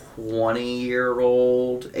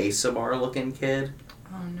 20-year-old Asamar-looking kid.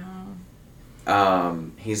 Oh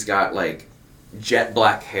no. He's got like jet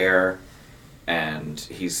black hair, and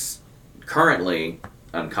he's currently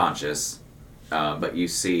unconscious. But you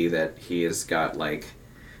see that he has got like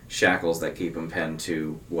shackles that keep him pinned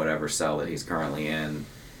to whatever cell that he's currently in.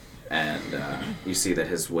 and you see that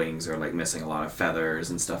his wings are like missing a lot of feathers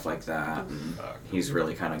and stuff like that. And he's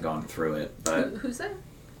really kind of gone through it. But Who's that?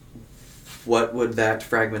 what would that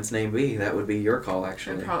fragment's name be? That would be your call,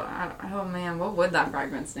 actually. Oh man, what would that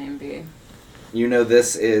fragment's name be? You know,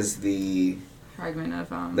 this is the Fragment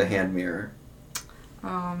of the hand mirror.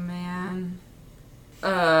 Oh man.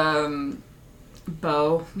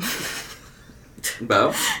 Bo.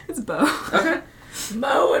 Bo. It's Bo. Okay.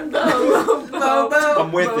 Mo and Bo. Bo.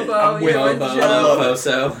 I'm with it. Bo, I'm with you it. and Bo. Joe.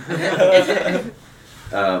 So.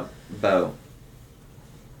 Bo.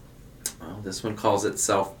 Well, this one calls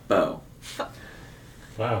itself Bo.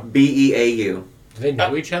 Wow. Beau. Do they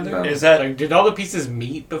know each other? No. Is that- like, did all the pieces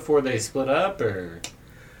meet before they split up, or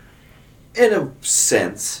In a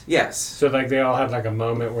sense, yes. so like they all have like a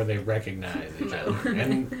moment where they recognize each other?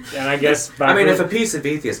 And I guess I mean, if a piece of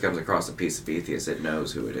Ethius comes across a piece of Ethius, it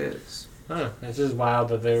knows who it is. It's just wild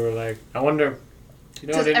that they were like. I wonder. Do you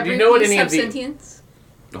know Does what? Do every you know what piece any have of the? sentience?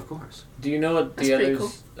 Of course. Do you know what That's the pretty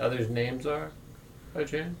others names are? By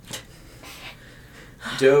chance?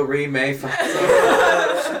 Do, re, mi, fa.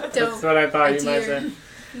 That's what I thought you might dear. say.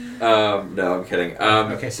 No, I'm kidding.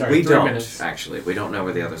 Okay, sorry, We 3 don't, minutes. actually. We don't know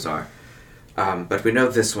where the others are. But we know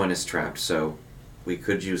this one is trapped, so we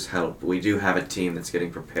could use help. We do have a team that's getting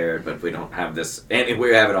prepared, but we don't have this. And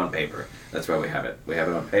we have it on paper. That's why we have it. We have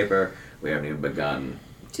it on paper. We haven't even begun.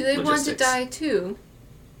 Do they want to Logistics. die too?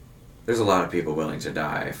 There's a lot of people willing to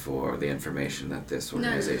die for the information that this No.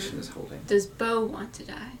 organization is holding. Does Bo want to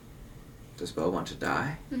die? Does Bo want to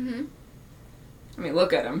die? Mm-hmm. I mean,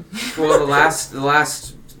 look at him. Well, the last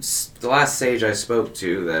sage I spoke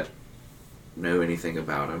to that knew anything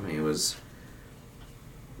about him, he was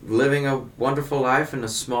living a wonderful life in a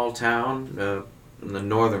small town on the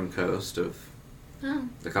northern coast of Oh.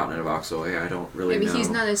 the continent of Oxoy. I don't really Maybe know. he's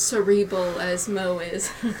not as cerebral as Mo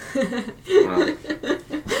is. Well,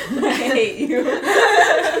 I hate you.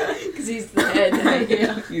 Because he's the head. I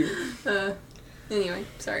hate you. Anyway,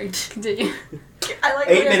 sorry. Continue. I like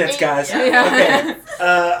 8 minutes, guys. Yeah.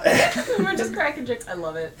 Okay. We're just cracking jokes. I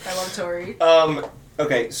love it. I love Tori.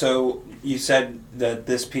 Okay, so you said that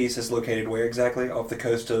this piece is located where exactly? Off the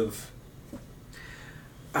coast of...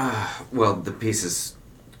 well, the pieces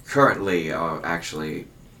currently are actually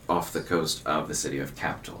off the coast of the city of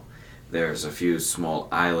Capital. There's a few small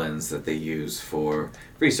islands that they use for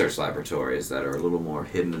research laboratories that are a little more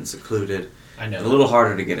hidden and secluded, I know. and a little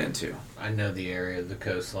harder to get into. I know the area of the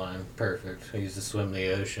coastline. Perfect. I used to swim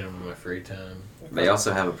the ocean in my free time. They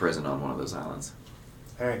also have a prison on one of those islands.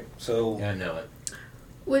 Alright, so Yeah, I know it.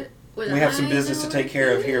 Would we have some I business to know take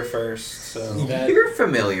care of it? here first, so... That- You're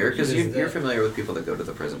familiar, because Is you're that- familiar with people that go to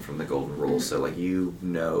the prison from the Golden Rule, so like you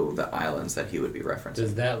know the islands that he would be referencing.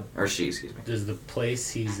 Does that? Or she, excuse me. Does the place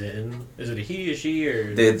he's in? Is it a he, a she,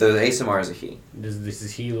 or The ASMR is a he.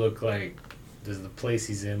 does he look like? Does the place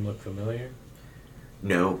he's in look familiar?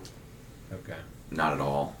 No. Okay. Not at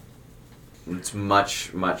all. It's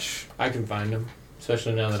much, much... I can find him,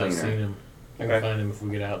 especially now that I've Cleaner. seen him. I can Okay. find him if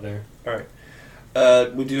we get out there. Alright.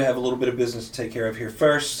 We do have a little bit of business to take care of here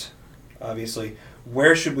first, obviously.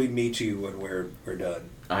 Where should we meet you when we're done?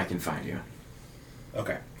 I can find you.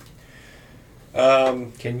 Okay.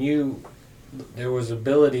 Can you? There was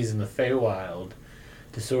abilities in the Feywild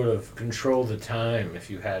to sort of control the time if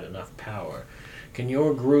you had enough power. Can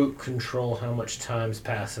your group control how much time's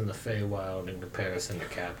pass in the Feywild in comparison to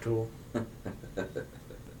Capital?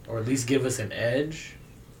 Or at least give us an edge?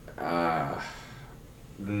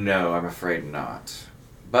 No, I'm afraid not.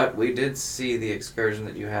 But we did see the excursion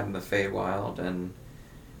that you had in the Feywild, and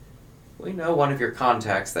we know one of your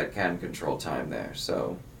contacts that can control time there,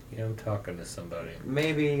 so Yeah, I'm talking to somebody.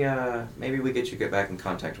 maybe we get back in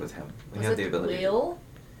contact with him. We Was have it the ability. Will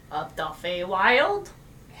of the Feywild?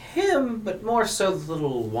 Him, but more so the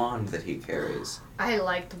little wand that he carries. I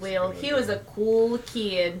liked Will. He was a cool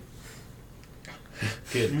kid.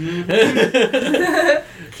 Good.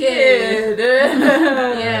 Kid.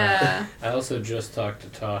 Yeah. I also just talked to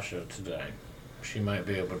Tasha today. She might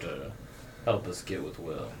be able to help us get with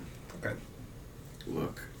Will. Okay.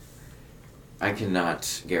 Look, I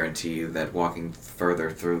cannot guarantee you that walking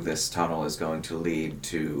further through this tunnel is going to lead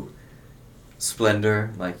to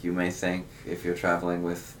splendor, like you may think, if you're traveling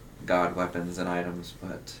with god weapons and items,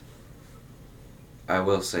 but I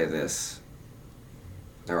will say this.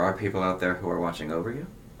 There are people out there who are watching over you,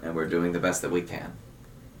 and we're doing the best that we can.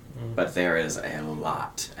 But there is a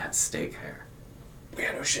lot at stake here.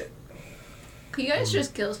 Yeah, no shit. Could you guys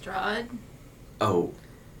just kill Strahd? Oh,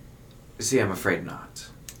 see, I'm afraid not.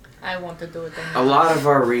 I want to do it. A lot of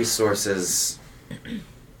our resources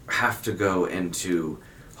have to go into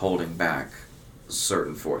holding back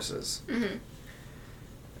certain forces.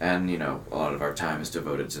 Mm-hmm. And, you know, a lot of our time is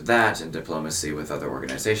devoted to that and diplomacy with other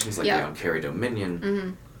organizations like the Oncari Dominion. Mm-hmm.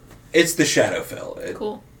 It's the Shadowfell.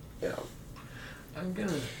 Cool. Yeah. I'm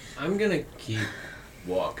gonna keep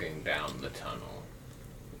walking down the tunnel.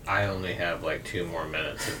 I only have like 2 more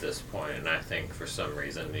minutes at this point, and I think for some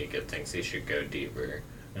reason Nika thinks he should go deeper.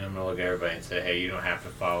 And I'm gonna look at everybody and say, hey, you don't have to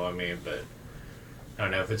follow me, but I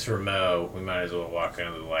don't know, if it's remote, we might as well walk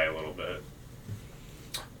into the light a little bit.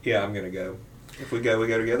 Yeah, I'm gonna go. If we go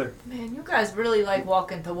together. Man, you guys really like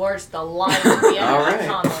walking towards the light at the end of the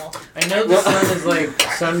tunnel. I know the sun is like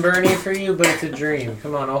sunburny for you, but it's a dream.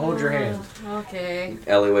 Come on, I'll hold your hand. Okay.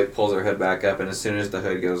 Eliwick pulls her hood back up, and as soon as the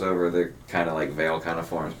hood goes over, the kind of like veil kind of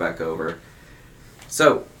forms back over.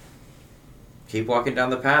 So, keep walking down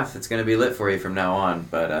the path. It's going to be lit for you from now on,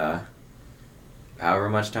 but however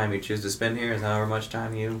much time you choose to spend here is however much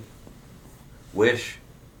time you wish.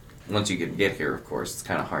 Once you can get here, of course. It's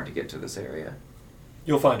kind of hard to get to this area.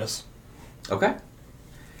 You'll find us. Okay.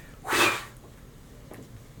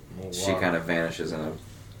 We'll She walk. kind of vanishes in a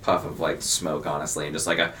puff of like smoke, honestly, and just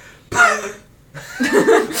like a Oh,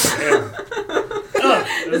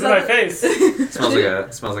 it was in my face. smells like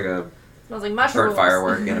a Smells like mushrooms. burnt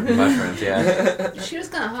firework and mushrooms. Yeah. She was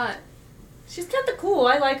kind of hot. She's kind of cool.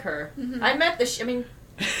 I like her. Mhm. I met I mean,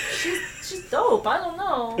 she's dope. I don't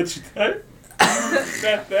know.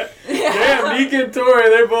 Damn, Nika and Tori,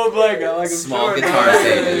 they're both black. I like them Small short. guitar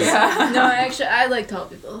stages. No, actually, I like tall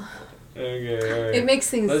people. Okay, alright. It makes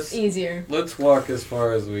things Let's- easier. Let's walk as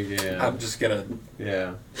far as we can. I'm just gonna.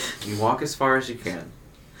 Yeah. You walk as far as you can.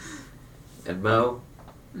 And Mo,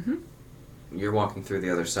 Mhm. you're walking through the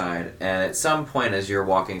other side, and at some point as you're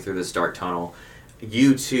walking through this dark tunnel,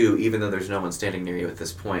 you too, even though there's no one standing near you at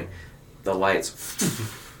this point, the lights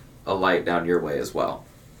a light down your way as well.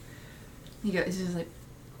 He goes, he's just like,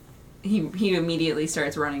 he immediately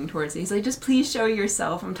starts running towards it. He's like, just please show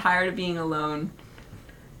yourself. I'm tired of being alone.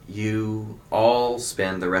 You all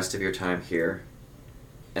spend the rest of your time here,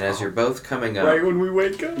 and as you're both coming up, Right when we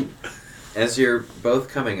wake up. as you're both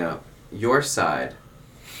coming up, your side,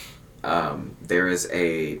 there is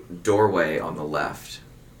a doorway on the left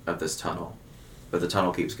of this tunnel, but the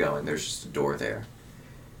tunnel keeps going. There's just a door there.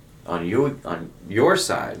 On your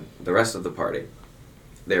side, the rest of the party,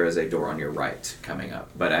 there is a door on your right coming up.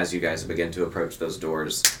 But as you guys begin to approach those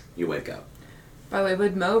doors, you wake up. By the way,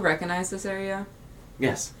 would Mo recognize this area?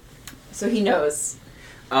 Yes. So he knows.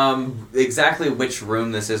 Exactly which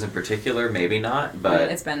room this is in particular, maybe not, but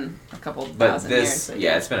it's been a couple but thousand this, years. So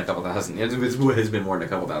yeah, it's been a couple thousand years. It has been more than a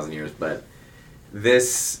couple thousand years, but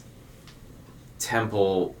this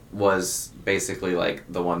temple was basically like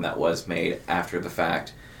the one that was made after the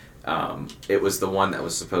fact. It was the one that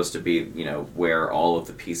was supposed to be, you know, where all of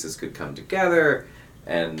the pieces could come together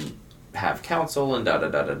and have council and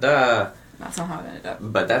da-da-da-da-da. That's not how it ended up.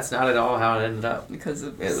 But that's not at all how it ended up. Because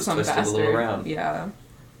of It was some twisted bastard. a little around. Yeah.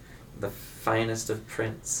 The finest of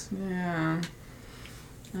prints. Yeah.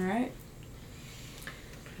 Alright.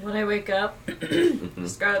 When I wake up, Mhm.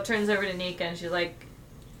 Scarlett turns over to Nika and she's like,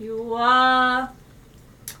 what'd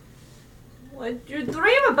you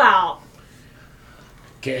dream about?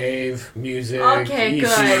 Cave, music. Okay, easy.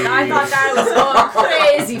 good. I thought that was going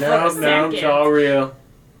crazy for a second. No, it's all real.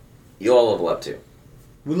 You all level up too.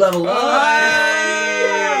 We level up.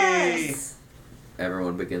 Yes!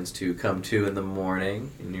 Everyone begins to come to in the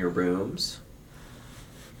morning in your rooms.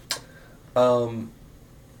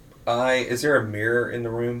 Is there a mirror in the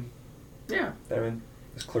room? Yeah.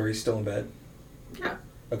 Is Clarice still in bed? Yeah.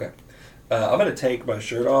 Okay. I'm gonna take my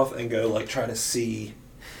shirt off and go like try to see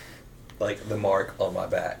like the mark on my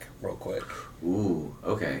back real quick Ooh,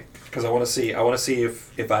 okay. because I want to see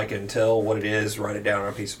if I can tell what it is. Write it down on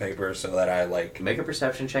a piece of paper so that I like. Make a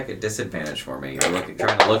perception check at disadvantage for me. Trying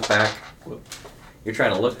to look back. You're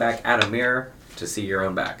trying to look back at a mirror to see your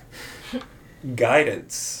own back.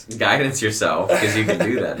 Guidance. Guidance yourself, because you can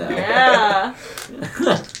do that now. Yeah.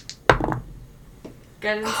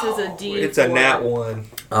 Guidance is a D4. It's a nat 1.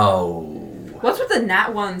 Oh. What's with the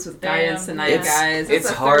nat ones with guidance Damn. tonight, guys? That's It's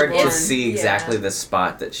the hard third to one. see exactly Yeah. the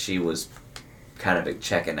spot that she was kind of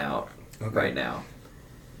checking out right now.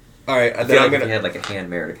 All right, I then feel I'm like if gonna. you had like a hand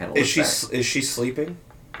mirror to kind of look Is she back. is she sleeping?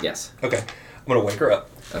 Yes. Okay, I'm gonna wake her up.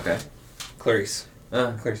 Okay. Clarice.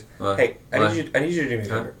 What? Hey, I What? need you to do me a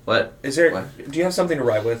Huh? favor. What? Is there? What? Do you have something to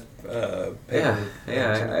write with? Paper?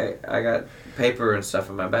 Yeah. I got paper and stuff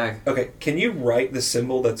in my bag. Okay, can you write the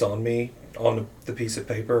symbol that's on me on the piece of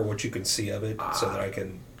paper, what you can see of it, so that I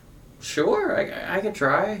can. Sure, I can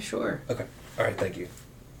try. Sure. Okay. All right. Thank you.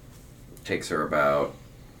 Takes her about,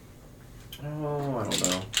 I don't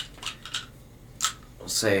know, we'll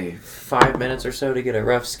say 5 minutes or so to get a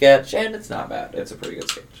rough sketch, and it's not bad. It's a pretty good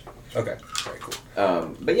sketch. Okay. Very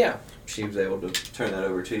cool. But yeah, she was able to turn that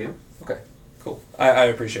over to you. Okay. Cool. I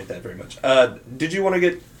appreciate that very much. Did you want to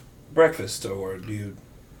get breakfast, or do you...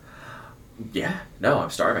 Yeah. No, I'm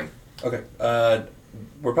starving. Okay.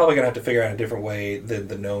 We're probably going to have to figure out a different way than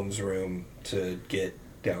the gnome's room to get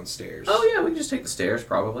downstairs. Oh, yeah, we can just take the stairs,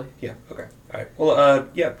 probably. Yeah, okay. All right. Well,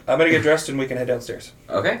 yeah, I'm going to get dressed and we can head downstairs.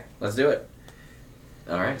 Okay, let's do it.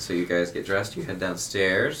 Alright, so you guys get dressed, you head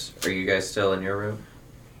downstairs. Are you guys still in your room?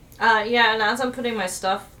 Yeah, and as I'm putting my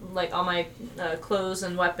stuff, like all my clothes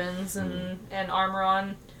and weapons and armor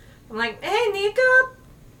on, I'm like, hey, Nika,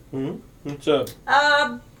 Hmm? What's up?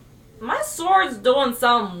 my sword's doing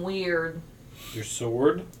something weird. Your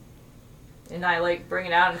sword? And I like bring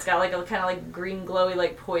it out, and it's got like a kind of like green glowy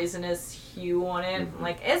like poisonous hue on it. I'm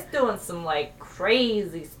like, it's doing some like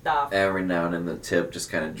crazy stuff. Every now and then the tip just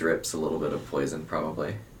kind of drips a little bit of poison,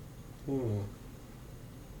 probably.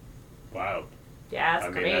 Wow. Yeah, it's I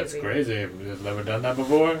mean, crazy. that's crazy. You've never done that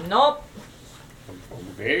before? Nope.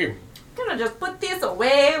 Okay. Gonna just put this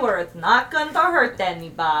away where it's not gonna hurt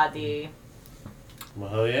anybody.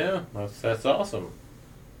 Well, yeah. That's awesome.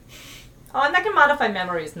 Oh, and I can modify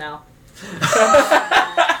memories now.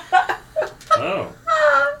 Oh.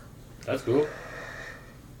 That's cool.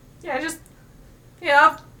 Yeah, just,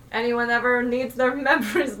 yeah, if anyone ever needs their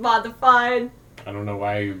memories modified, I don't know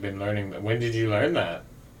why you've been learning that. When did you learn that?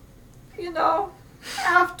 you know,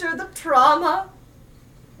 after the trauma,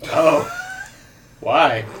 Oh.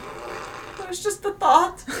 Why? it was just a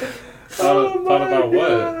thought. Thought about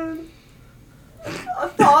what? A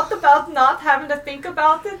thought about not having to think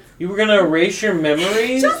about it. You were gonna erase your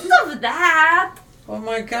memories? Just of that. Oh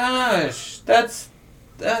my gosh. That's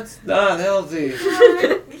not healthy.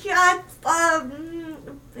 Yeah,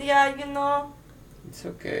 yeah, you know, It's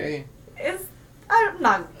okay. it's, I'm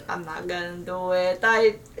not gonna do it.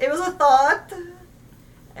 It was a thought.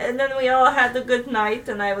 And then we all had a good night,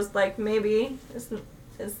 and I was like, maybe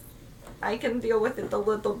I can deal with it a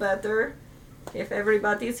little better if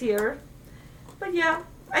everybody's here. But yeah,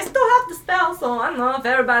 I still have the spell, so I don't know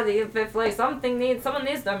if like someone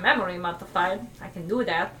needs their memory modified, I can do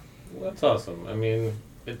that. Well, that's awesome. I mean,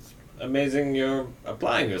 it's amazing you're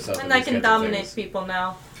applying yourself. And to I these can kinds of dominate things. people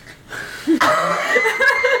now.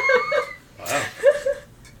 Wow.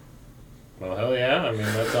 Well, hell yeah. I mean,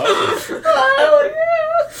 that's awesome. Oh yeah.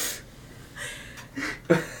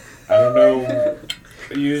 I don't know.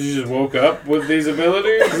 You just woke up with these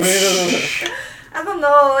abilities? I don't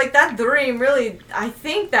know, like that dream really, I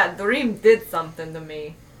think that dream did something to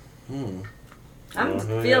me. I'm Oh,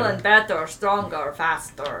 feeling better, stronger,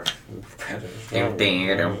 faster.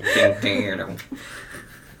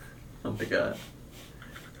 Oh my god.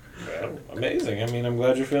 Well, amazing. I mean, I'm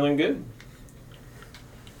glad you're feeling good.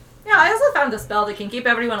 Yeah, I also found a spell that can keep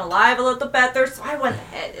everyone alive a little better, so I went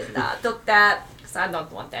ahead and took that, because I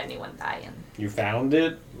don't want anyone dying. You found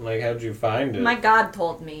it? Like, how'd you find it? My god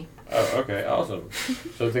told me. Oh, okay, awesome.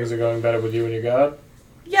 So things are going better with you and your god?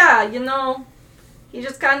 Yeah, you know, he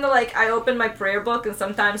just kind of like, I open my prayer book, and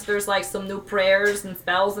sometimes there's like some new prayers and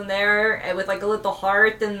spells in there, and with like a little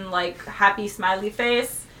heart and like happy smiley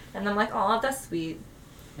face, and I'm like, oh, that's sweet.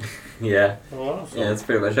 Yeah. Oh, awesome. Yeah, that's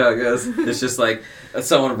pretty much how it goes. It's just like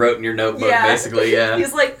someone wrote in your notebook, Yeah. basically, yeah.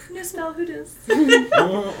 He's like, new spell, who does?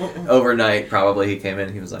 Overnight, probably, he came in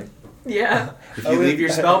and he was like, Yeah. if you leave your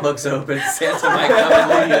spell books open, Santa might come and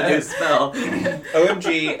leave you a new spell.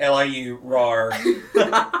 OMG, LIU, RAR, Here's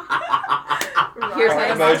heart how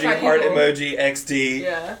to emoji, modify heart evil. emoji, XD.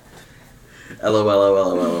 Yeah. LOL.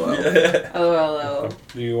 LOLO.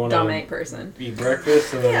 Do you want to Dominate person. eat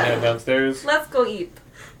breakfast and then Yeah. head downstairs? Let's go eat.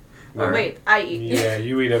 All right. Wait, I eat. Yeah,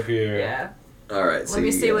 you eat up here. Yeah. Alright, so Let me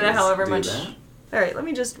you see what guys however do much. that. Alright, let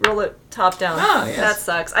me just roll it top down. Ah, yes. That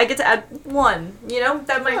sucks. I get to add 1. You know,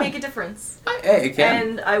 that might make a difference. Hey, it can.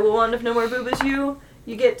 And I will want if no more boob as you.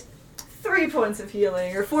 You get 3 points of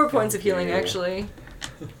healing, or 4 points of healing you. actually.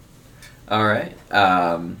 Alright,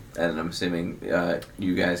 and I'm assuming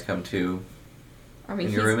you guys come to I mean,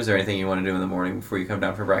 in your room. Is there anything you want to do in the morning before you come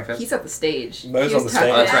down for breakfast? he's at the stage. Mo's He on was the stage.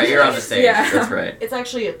 Oh, that's right, you're on the stage. Yeah. That's right. It's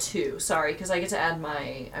actually a 2, sorry, because I get to add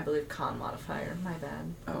my, I believe, con modifier. My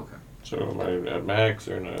bad. Oh, okay. So am I at max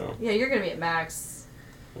or no? Yeah, you're gonna be at max.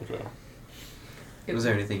 Okay. Was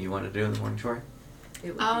there anything you wanted to do in the morning, Tori?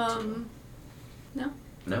 It would be 2.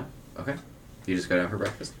 No? Okay. You just go down for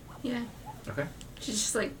breakfast? Yeah. Okay. She's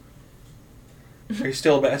just like, Are you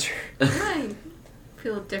still a badger? I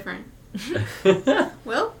feel different.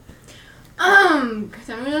 Well, time to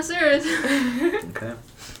go downstairs. Okay.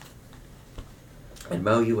 And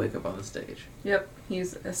Mo, you wake up on the stage. Yep,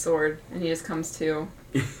 he's a sword, and he just comes to.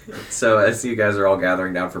 So as you guys are all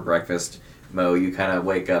gathering down for breakfast, Mo, you kind of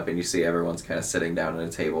wake up and you see everyone's kind of sitting down at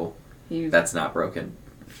a table. That's not broken.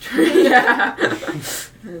 Yeah.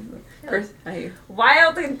 First,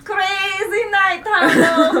 Wild and crazy night,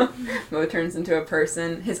 Tano. Mo turns into a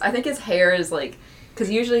person. I think his hair is like, because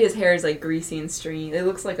usually his hair is like greasy and stringy. It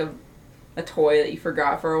looks like a toy that you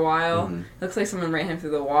forgot for a while. Mm-hmm. Looks like someone ran him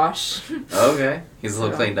through the wash. Okay. He's a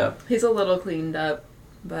little cleaned up. He's a little cleaned up,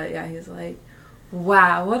 but yeah, he's like,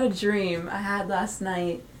 wow, what a dream I had last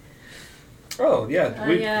night. Oh yeah,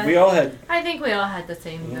 yeah. we all had. I think we all had the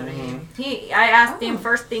same dream. I asked him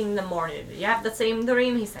first thing in the morning, "Do you have the same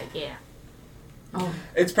dream?" He said, "Yeah." Oh,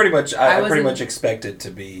 It's pretty much. I pretty wasn't- much expect it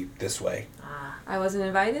to be this way. I wasn't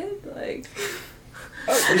invited. Like,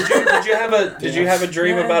 Oh, did you have a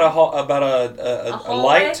dream Yeah. about a hallway?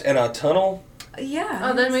 light and a tunnel? yeah.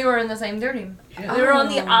 Oh, then we were in the same dream. Yeah. We were on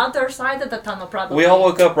the other side of the tunnel, probably. We all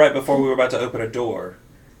woke up right before we were about to open a door.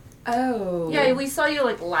 Oh. Yeah, we saw you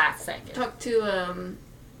like last second. Talk to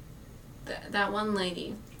that one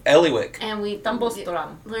lady, Eliwick. and we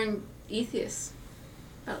Dumbledore. learned Atheist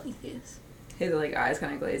about Atheist. His like eyes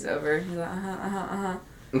kind of glaze over. He's like,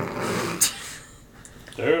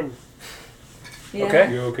 Damn. Yeah.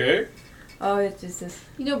 Okay. You okay? Oh, it's just this.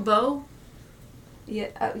 You know Bo? Yeah.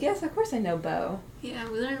 Yes, of course I know Bo. Yeah,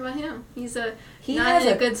 we learned about him. He's He not has in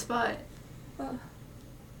a a good spot. Oh.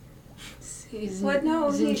 He's, What?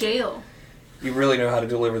 No, he's in jail. You really know how to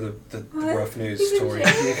deliver the What? rough news He's in story.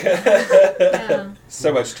 Yeah.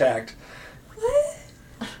 So much tact. What?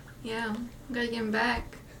 Yeah, we gotta get him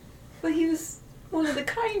back. But he was one of the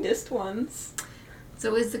kindest ones. It's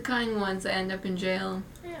always the kind ones that end up in jail.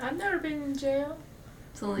 Yeah, I've never been in jail.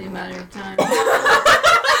 It's only a matter of time.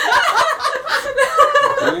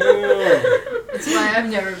 That's why I've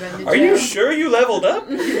never been to jail. Are you sure you leveled up?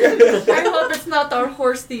 I hope it's not our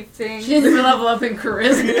horse thief thing. She didn't level up in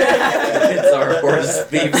charisma. It's our horse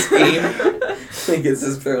thief scheme. He gets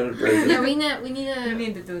his thrown in prison. Yeah, we need We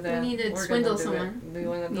need to do that. We need to We're swindle gonna do someone. it. Do you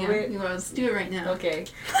want to do Yeah, it? you want us to do it right now. Okay.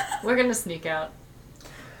 We're gonna sneak out.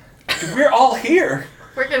 We're all here.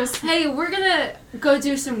 We're gonna. Hey, we're gonna go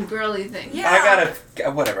do some girly things. Yeah. I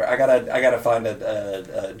gotta find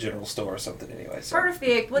a general store or something anyway. So.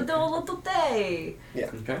 Perfect. We'll do a little day.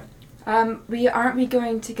 Okay. Aren't we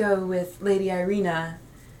going to go with Lady Ireena?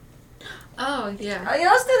 Oh yeah. Yeah,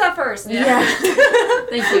 let's do that first. Yeah.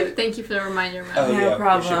 Thank you for the reminder, Mom. Oh, No yeah,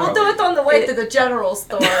 problem. we should We'll do it on the way to the general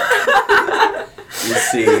store. You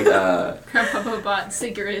see, Grandpapa bought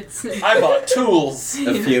cigarettes. I bought tools.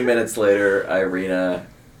 a few minutes later, Ireena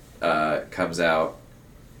comes out,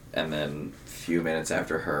 and then a few minutes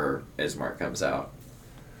after her, Ismark comes out.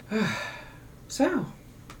 So,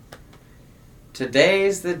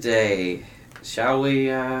 today's the day. Shall we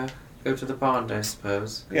go to the pond, I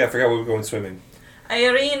suppose? Yeah, I forgot we were going swimming.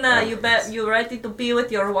 Ireena, you ready to be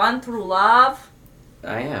with your one true love?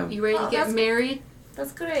 I am. You ready to Oh, get that's- married?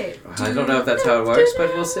 That's great. I don't know if that's how it works,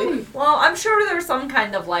 but we'll see. Well, I'm sure there's some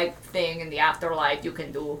kind of like thing in the afterlife you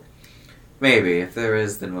can do. Maybe. If there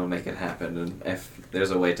is, then we'll make it happen. And if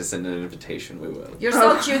there's a way to send an invitation, we will. You're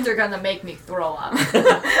so cute, you're gonna make me throw up.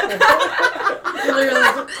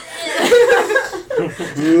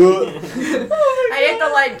 I ate the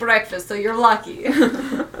light breakfast, so you're lucky.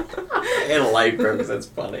 And a light purpose, that's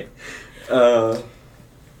funny.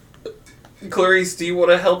 Clarice, do you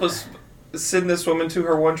want to help us send this woman to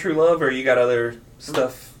her one true love, or you got other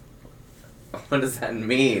stuff? What does that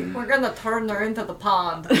mean? We're gonna turn her into the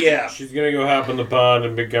pond. Yeah. She's gonna go hop in the pond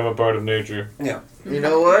and become a part of nature. Yeah. You know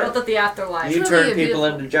Go what? to the afterlife. You It's turn really people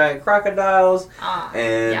beautiful. into giant crocodiles, Ah,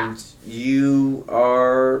 and yeah. you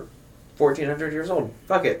are 1,400 years old.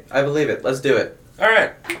 Fuck it. I believe it. Let's do it. All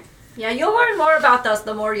right. Yeah, you'll learn more about us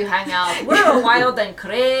the more you hang out. We're a wild and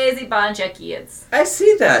crazy bunch of kids. I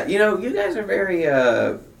see that. You know, you guys are very,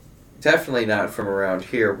 definitely not from around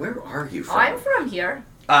here. Where are you from? I'm from here.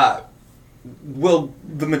 Well,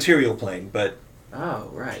 the material plane, but Oh,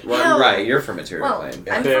 right. Well, Hell. right. You're from Material Well, Plane.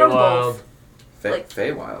 I'm Feywild. from both. like-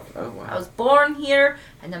 Feywild. Oh, wow. I was born here,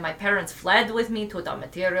 and then my parents fled with me to the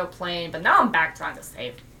material plane, but now I'm back trying to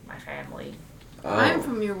save my family. Oh, I'm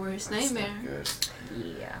from your worst that's nightmare. not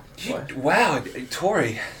good. Yeah. What? wow,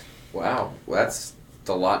 Tori. Wow. Well, that's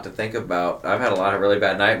a lot to think about. I've had a lot of really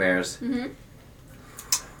bad nightmares. Mm-hmm.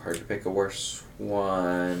 Hard to pick a worse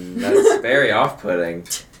one. That's very off-putting.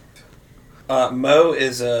 Mo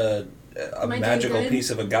is a Am I doing magical good? piece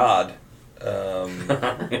of a god.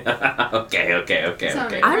 Okay.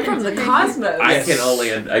 Sorry. I'm from the cosmos. I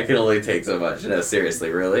can only take so much. No, seriously,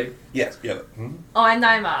 really? Yes. Yeah. Hmm? Oh, and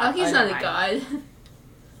I'm Oh, he's I'm not a god.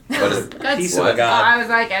 What is God's- Peace what? of God. I was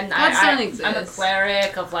like, and Gods don't I'm a exist.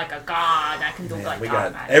 cleric of like a god. I can do Man, like we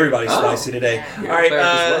god got magic. everybody Oh. spicy today. Yeah. You're All a right. cleric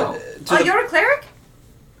as well. To Oh, the- you're a cleric?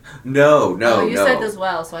 No, Oh, you no. said as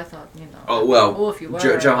well, so I thought, you know. Oh well, Oh, if you were,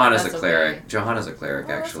 Johanna's a that's cleric. okay. Johanna's a cleric, Oh,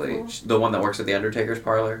 that's actually. cool. The one that works at the Undertaker's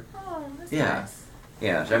parlor. Oh, that's Yeah. nice.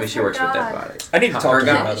 Yeah, I mean, she Oh, works with dead God. bodies. I need to talk Her to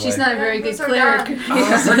guy- her, by the She's way. not a very Yeah, good who's her cleric. god?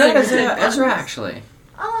 Her name is Ezra, actually.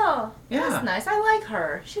 Oh, Yeah. that's nice. I like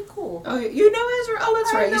her. She's cool. Oh, you know Ezra? Oh,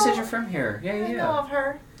 that's I right. You said know. you're from here. Yeah, I know yeah. of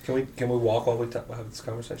her. Can we walk while we have this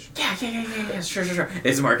conversation? Yeah. Sure.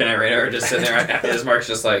 Ismark and Ireena are just sitting there. Ismark's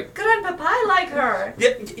just like, Grandpapa, I like her.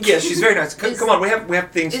 Yeah, she's very nice. Is- Come on, we have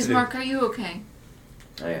things to do. Ismark, are you okay?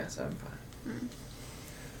 oh yes, I'm fine.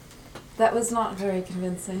 That was not very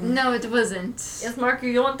convincing. No, it wasn't. Yes, Mark,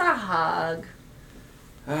 you want a hug?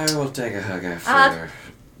 I will take a hug after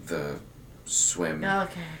the swim.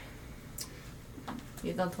 Okay.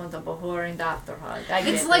 You don't want a before and after hug. I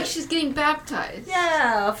It's get like it. she's getting baptized.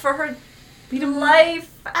 Yeah, for her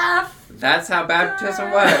life after. That's how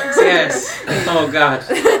baptism works. Yes. Oh God.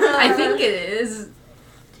 I think it is.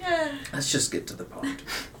 Yeah. Let's just get to the pond.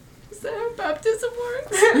 Is that how baptism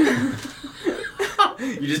works?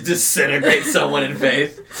 You just disintegrate someone in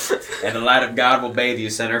faith, and the light of God will bathe you,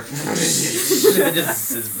 sinner. It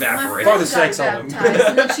just evaporates. Throw the got snakes on them. baptized,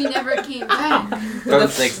 and then she never came back. Throw the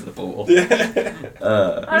snakes in the pool.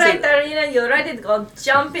 Alright, Ireena, you ready to go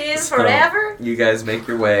jump in So- forever? You guys make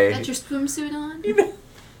your way. Got your swimsuit on?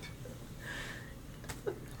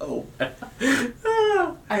 Oh.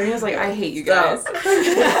 Ireena's like, I hate you guys.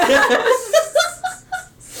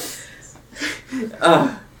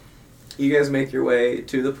 You guys make your way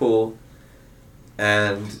to the pool,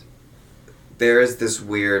 and there is this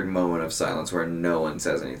weird moment of silence where no one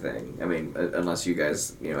says anything. I mean, unless you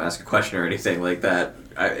guys, ask a question or anything like that.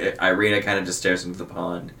 Ireena kind of just stares into the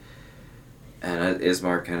pond, and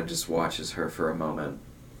Ismark kind of just watches her for a moment.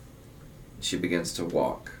 She begins to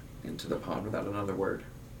walk into the pond without another word.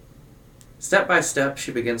 Step by step,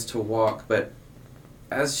 she begins to walk, but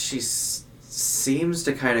as she seems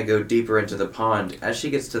to kind of go deeper into the pond, as she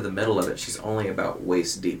gets to the middle of it, she's only about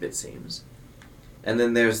waist deep, it seems. And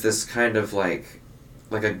then there's this kind of like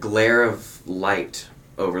a glare of light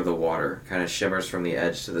over the water, kind of shimmers from the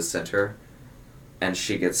edge to the center, and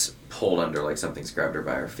she gets pulled under like something's grabbed her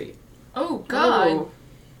by her feet. Oh, God.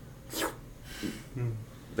 Oh.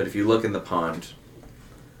 But if you look in the pond,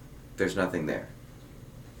 there's nothing there.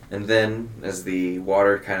 And then, as the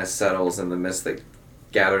water kind of settles and the mist that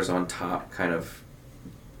gathers on top kind of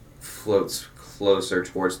floats closer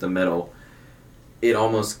towards the middle, it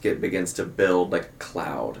almost begins to build like a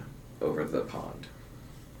cloud over the pond.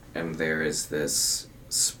 And there is this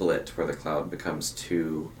split where the cloud becomes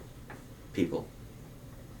two people.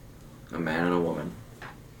 A man and a woman.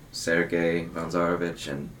 Sergei Vanzarovich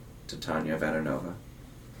and Titania Vanernova.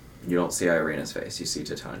 You don't see Ireena's face, you see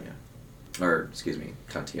Titania. Or, excuse me,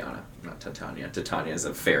 Tatiana, not Titania. Titania is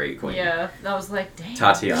a fairy queen. Yeah, I was like, dang.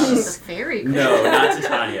 Tatiana. She's a fairy queen. No, not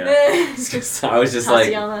Titania. I was just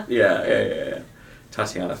Tatiana. like, yeah.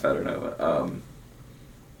 Tatiana Fedornova.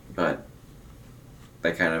 But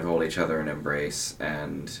they kind of hold each other in embrace,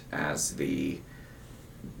 and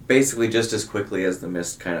basically just as quickly as the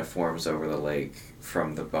mist kind of forms over the lake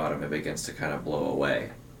from the bottom, it begins to kind of blow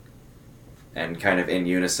away. And kind of in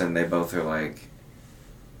unison, they both are like,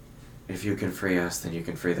 if you can free us, then you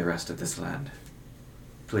can free the rest of this land.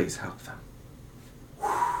 Please help them.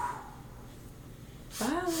 Bye.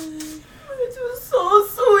 It was so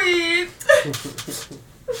sweet.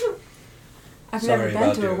 I've Sorry never been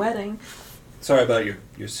about to your- a wedding. Sorry about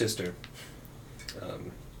your sister.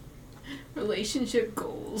 Relationship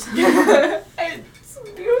goals. It's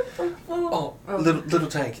beautiful. Oh, little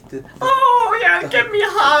tank. Oh, yeah, give me a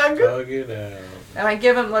hug. Hug it out. And I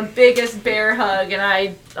give him the biggest bear hug, and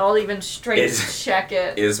I'll even straight check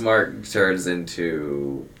it. Ismark turns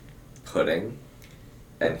into pudding,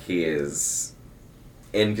 and he is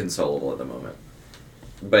inconsolable at the moment.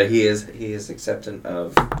 But he is acceptant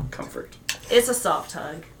of comfort. It's a soft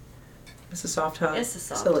hug. It's a soft hug. It's a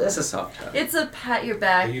soft Still, hug. it's a soft hug. It's a pat your Are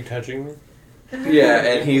back. you touching me? Yeah,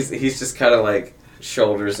 and he's just kind of like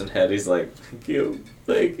shoulders and head. He's like,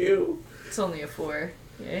 thank you. It's only a 4.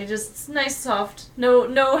 Yeah, just nice, soft.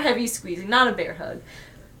 No heavy squeezing. Not a bear hug.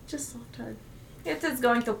 Just soft hug. It is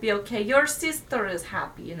going to be okay. Your sister is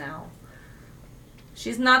happy now.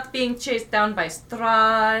 She's not being chased down by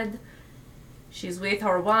Strahd. She's with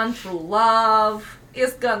her one true love.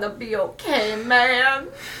 It's gonna be okay, man.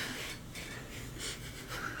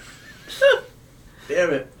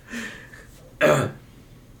 Damn it.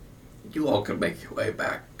 You all can make your way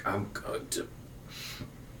back. I'm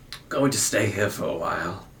going to stay here for a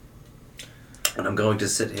while. And I'm going to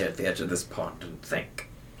sit here at the edge of this pond and think.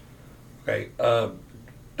 Okay. Don't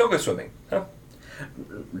go swimming. Huh?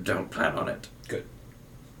 Don't plan on it. Good.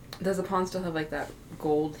 Does the pond still have like that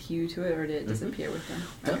gold hue to it, or did it disappear with them?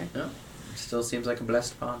 Okay. No. It still seems like a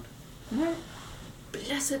blessed pond. Alright.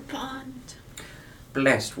 Blessed pond.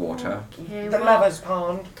 Blessed water. Okay, The well, lover's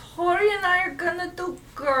pond. Tori and I are gonna do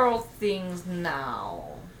girl things now.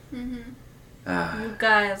 Mm-hmm. You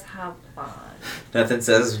guys have fun. Nothing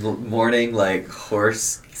says morning like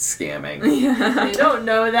horse scamming. They don't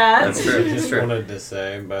know that. That's true. I It's just true. wanted to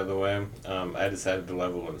say, by the way, I decided to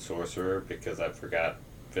level in sorcerer because I forgot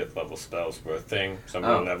 5th level spells were a thing. So I'm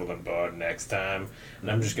going to level in bard next time,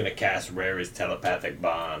 and I'm just going to cast Rary's telepathic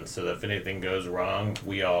bond, so that if anything goes wrong,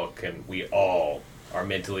 we all are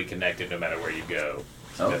mentally connected no matter where you go.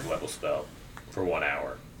 It's a 5th level spell for 1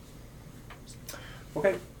 hour.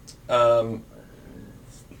 Okay.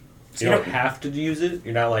 You don't have to use it.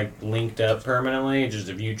 You're not like linked up permanently. Just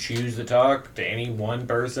if you choose to talk to any one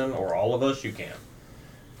person or all of us, you can.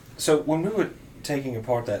 So when we were taking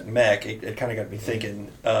apart that mech, it kind of got me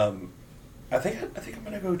thinking. I think I'm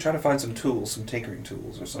gonna go try to find some tools, some tinkering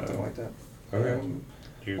tools or something like that.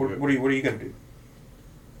 Okay. What are you gonna do?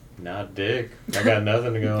 Not dick. I got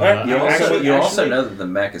nothing to go on. Alright, You Actually- also know that the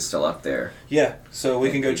mech is still up there. Yeah, so we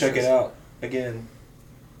can go check it out again.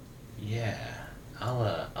 Yeah,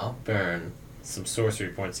 I'll burn some sorcery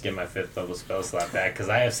points to get my 5th level spell slot back because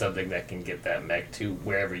I have something that can get that mech to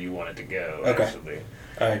wherever you want it to go. Okay. Actually,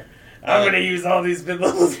 All right, I'm gonna use all these 5th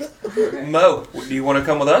levels. Mo, do you want to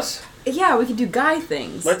come with us? Yeah, we can do guy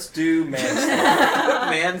things. Let's do man stuff.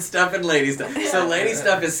 Man stuff and lady stuff. So lady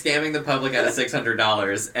stuff is scamming the public out of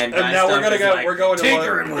 $600, and guy now we're stuff gonna is go. like We're going to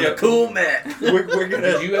tinkering with a cool mech. We're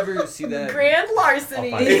gonna. Did you ever see that? Grand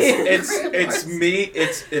larceny. I'll find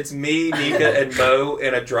It's me, Nika, and Mo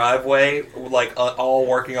in a driveway, like all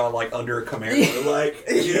working on like under a Camaro. Like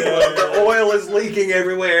the oil is leaking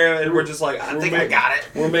everywhere, and we're just like, I think I got it.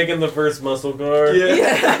 We're making the first muscle car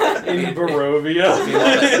Yeah. in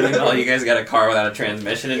Barovia. Meanwhile, you guys got a car without a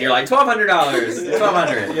transmission, and you're like $1,200.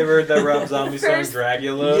 $1,200. You ever heard that Rob Zombie song First-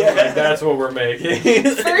 Dragula? Yeah. Like, that's what we're making.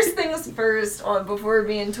 First things first, before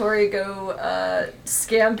me and Tori go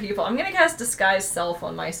scam people, I'm gonna cast Disguise Self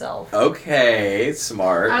on myself. Okay,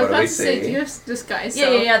 smart. I was What do about we to say, do see? you have disguise?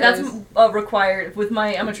 Yeah, self? that's 'Cause- required with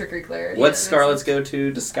my. I'm a trickery cleric. What's Yeah, Scarlett's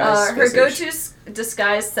go-to disguise? her message? go-to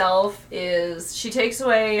disguise self is she takes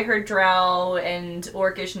away her drow and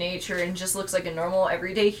orcish nature and just looks like a normal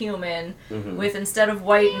everyday human Mhm. with, instead of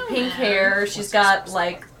white and pink hair, she's got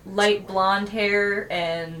like light blonde hair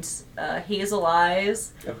and hazel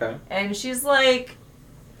eyes, Okay. and she's like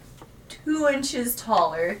 2 inches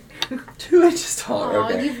taller. 2 inches taller. Aw,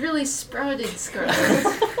 Okay. you've really sprouted, Scarlet.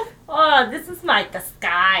 Oh, this is my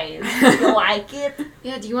disguise. You like it?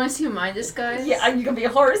 Yeah, do you want to see my disguise? Yeah, are you gonna be a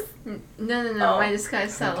horse? No, Oh. my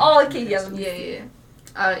disguise self. Oh, okay, yeah.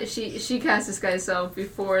 Yeah. She cast disguise self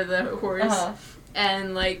before the horse, Uh-huh.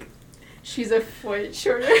 and like, she's a foot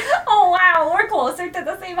shorter. Oh wow, we're closer to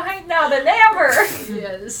the same height now than ever.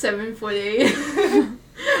 Yeah, 7'8".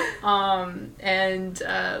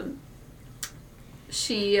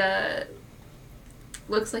 She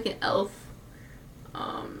looks like an elf.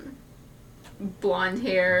 Blonde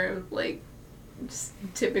hair, like just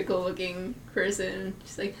typical looking person.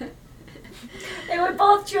 She's like, They would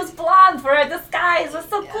both choose blonde for a disguise. That's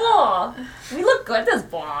so cool. We look good as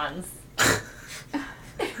blondes.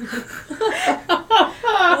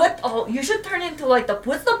 What? Oh, you should turn into like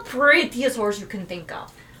what's the prettiest horse you can think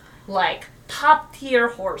of? Like top tier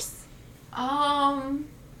horse.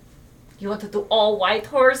 You want to do all white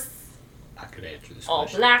horse, I could answer this all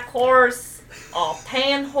question. black horse, all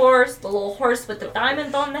tan horse, the little horse with the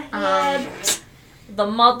diamond on the head. The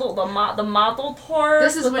modeled horse.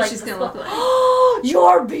 This is with, what like, she's the gonna look like. Oh,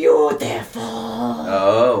 you're beautiful.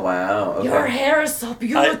 Oh wow. Okay. Your hair is so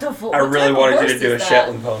beautiful. I What really type of wanted you horse to do a is that?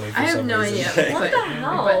 Shetland pony. For I have some no reason. idea. What but, the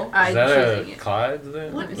hell? But I'm Is that choosing a it. Clyde's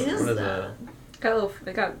then? What What is are that? Got a little,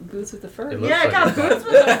 they got boots with the fur. It looks Yeah, I like got a- boots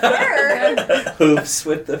with the fur. Hoops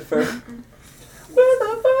with the fur. With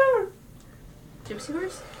the fur. Gypsy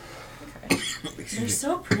horse? They're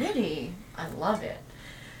so pretty. I love it.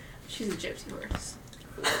 She's a gypsy horse.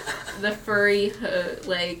 The furry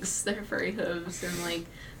legs, the furry hooves, and like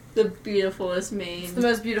the beautifulest mane. It's the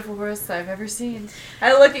most beautiful horse I've ever seen.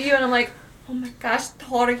 I look at you and I'm like, oh my gosh,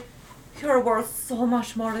 Tori, you're worth so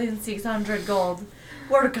much more than 600 gold.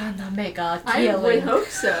 We're gonna make a I killing. would hope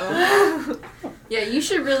so. Yeah, you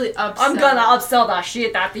should really upsell. I'm gonna upsell the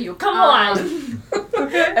shit out of you. Come on.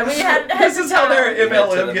 And we had This is how their To the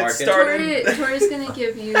MLM gets market. started. Tori's gonna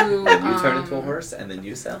give you. You turn into a horse and then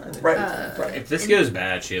you sell it. Right. Uh, right. If this goes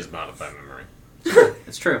bad, she has modified memory.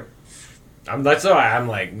 It's true. That's why I'm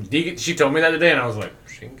like, she told me that today, and I was like,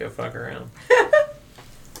 she can go fuck around.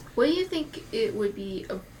 What do you think it would be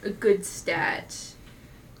a good stat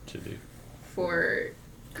To do. for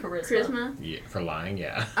charisma? Yeah, for lying,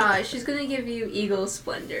 yeah. She's gonna give you Eagle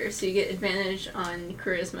Splendor, so you get advantage on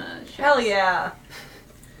charisma checks. Hell yeah.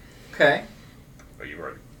 Okay. Oh, you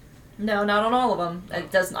already. No, not on all of them.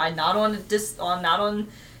 It doesn't. I'm not on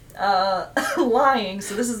lying.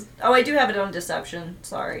 So this is. Oh, I do have it on deception.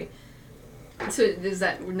 Sorry. So is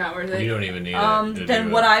that not worth it? You don't even need it. to Then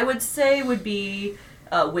do what it. I would say would be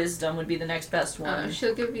wisdom would be the next best one.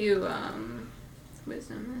 She'll give you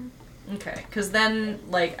wisdom. Okay, because then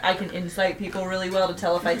like I can insight people really well to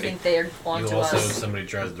tell if I think they are onto You also, if us. somebody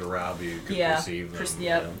tries to rob you, you can Yeah, perceive them.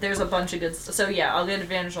 yeah. There's a bunch of good stuff. So yeah, I'll get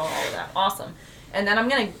advantage on all of that. Awesome. And then I'm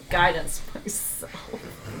gonna guidance myself.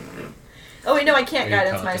 Oh wait, no, I can't Are you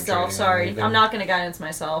guidance myself. concentrating on Sorry, anything? I'm not gonna guidance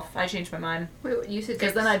myself. I changed my mind. Wait, what, you said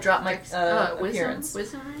Because then I drop my wisdom? appearance.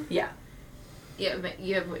 Wisdom, right? Yeah. Yeah, but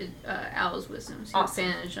you have Owl's wisdom, so you have Awesome.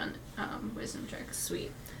 advantage on wisdom checks.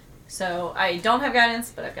 Sweet. So I don't have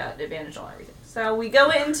guidance, but I've got advantage on everything. So we go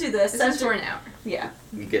into the This is for center. an hour. Yeah.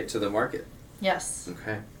 You get to the market. Yes.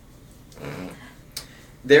 Okay.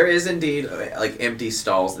 There is indeed like empty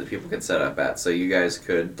stalls that people could set up at, so you guys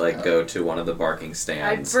could like go to one of the barking I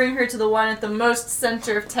stands. bring her to the one at the most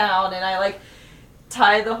center of town, and I like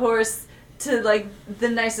tie the horse to like the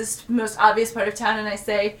nicest, most obvious part of town, and I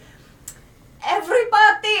say,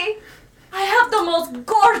 "Everybody, I have the most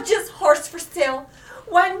gorgeous horse for sale,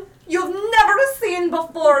 one you've never seen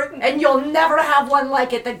before, and you'll never have one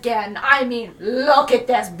like it again. I mean, look at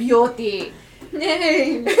this beauty."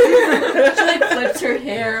 Yay! She like flips her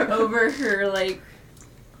hair over her like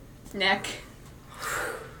neck.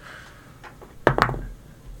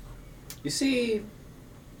 You see,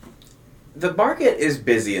 the market is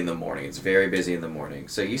busy in the morning. It's very busy in the morning.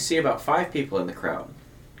 So you see about 5 people in the crowd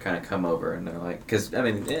kind of come over, and they're like, because, I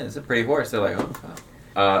mean, yeah, it's a pretty horse. They're like, oh,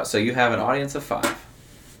 wow. So you have an audience of 5.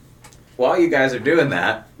 While you guys are doing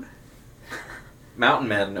that, mountain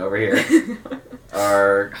men over here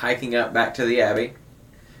are hiking up back to the Abbey.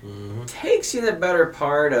 Mm-hmm. Takes you the better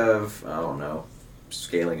part of, I don't know,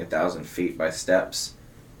 scaling 1,000 feet by steps.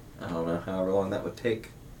 I don't know however long that would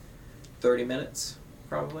take. 30 minutes,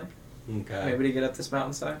 probably. Okay. Maybe to get up this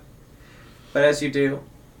mountainside. But as you do,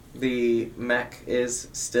 the mech is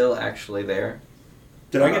still actually there.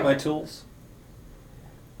 Did I get my tools?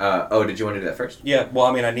 Did you want to do that first? Yeah, well,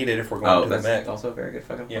 I mean, I need it if we're going to the that's mech. also a very good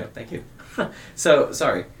fucking point. Yeah. Thank you. So,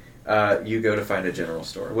 sorry. You go to find a general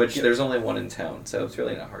store, which Yep. there's only one in town, so it's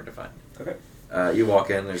really not hard to find. Okay. You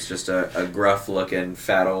walk in, there's just a gruff-looking,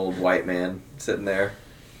 fat old white man sitting there.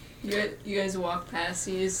 You guys walk past,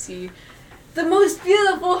 you just see the most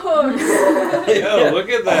beautiful horse. Yo, look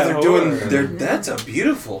at that. That's a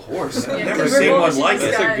beautiful horse. I've Yeah, never 'cause we're seen both one in like it. That's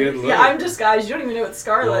a disguise. good look. Yeah, I'm disguised. You don't even know it's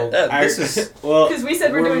Scarlet. This is... well, Because we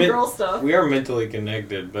said we're doing girl stuff. We are mentally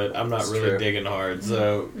connected, but I'm not That's really true. digging hard.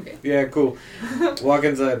 So Okay. yeah, cool. Walk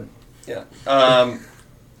inside. Yeah. Let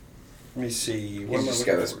me see. What He's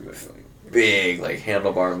am I just looking got for? Big, like,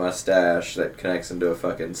 handlebar mustache that connects into a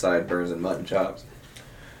fucking sideburns and mutton chops.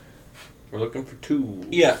 We're looking for tools.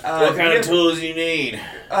 Yeah. What kind of tools do you need?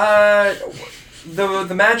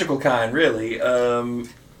 The magical kind, really. You're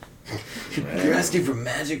asking for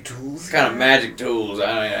magic tools? What kind of magic tools?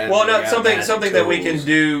 I Well, no, got something magic that we can tools.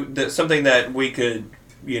 do. Something that we could,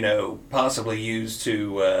 possibly use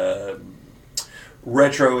to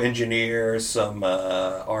retro engineer some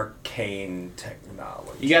arcane technology.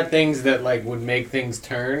 You got things that like would make things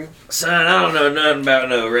turn. Son, I don't know nothing about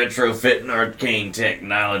no retrofitting arcane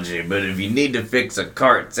technology, but if you need to fix a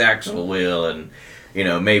cart's axle wheel and,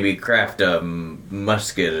 maybe craft a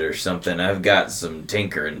musket or something, I've got some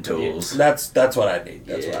tinkering tools. That's what I need.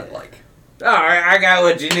 That's what I'd like. Alright, I got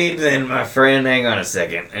what you need then, my friend. Hang on a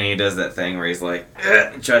second. And he does that thing where he's like,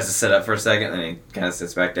 he tries to sit up for a second, then he kind of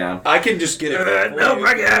sits back down. I can just get it. Nope,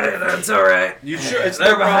 I got it. That's alright. You sure? It's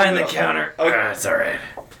They're no behind the problem. counter. Okay. It's alright.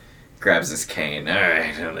 Grabs his cane.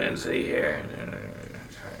 Alright, and then see here.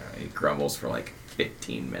 He grumbles for like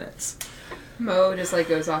 15 minutes. Mo just like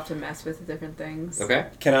goes off to mess with different things. Okay.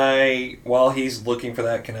 Can I, while he's looking for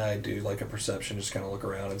that, can I do like a perception, just kind of look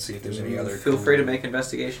around and see if there's any other... Feel free to make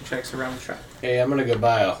investigation checks around the shop. Hey, I'm gonna go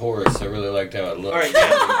buy a horse. I really liked how it looked. All right,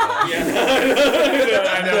 yeah.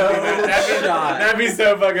 I know. That'd be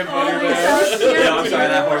so fucking funny. my man. gosh. Yeah, I'm sorry,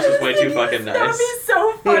 that horse is way too fucking That would nice. be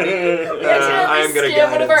so funny. We I am gonna accidentally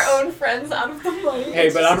scam one of our guidance. own friends out of the money.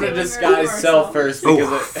 Hey, but I'm gonna disguise self first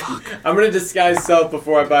because I'm gonna disguise self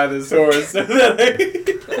before I buy this horse. So that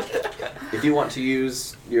If If you want to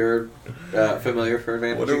use your familiar for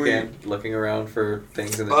advantage, What you are can. Looking around for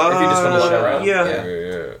things in the... if you just want to look around.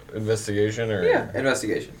 yeah. Investigation or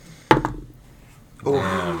Investigation. Oh.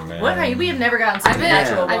 man. What? We have never gotten I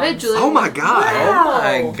supernatural bet ones. Julie. Oh my god.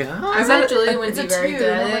 Oh my god. I bet Julie would It's be a very 2,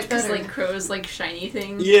 good not at much it because better. like crows like shiny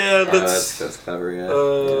things. Yeah, That's clever,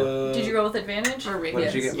 yeah. Did you roll with advantage? Or ring. What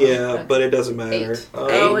did you get? Yeah, but it doesn't matter. 8.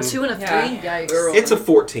 Oh, a 2 and a 3? Yeah. Yikes. It's a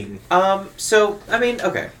 14. So, I mean,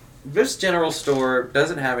 okay. This general store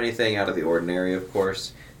doesn't have anything out of the ordinary, of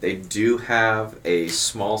course. They do have a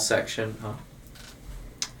small section. Huh?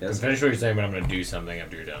 Yes. Finish what you're saying, but I'm going to do something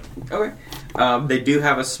after you're done. Okay. They do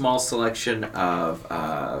have a small selection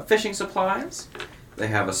of fishing supplies. They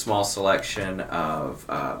have a small selection of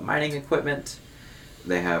mining equipment.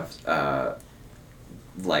 They have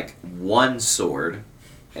like one sword,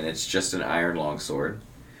 and it's just an iron longsword.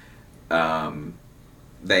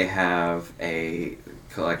 They have a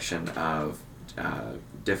collection of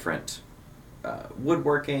different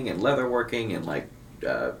woodworking and leatherworking and like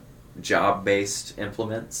job-based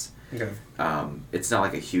implements. Okay. It's not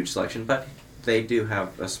like a huge selection, but they do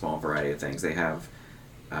have a small variety of things. They have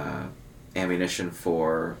ammunition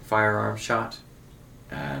for firearm shot,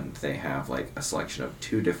 and they have like a selection of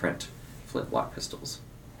 2 different flintlock pistols.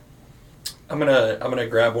 I'm gonna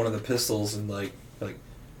grab one of the pistols and like,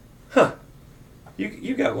 huh?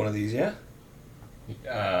 You got one of these, yeah?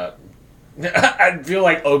 I feel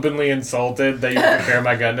like openly insulted that you compare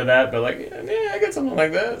my gun to that, but like, yeah, I got something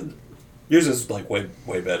like that. Yours is like way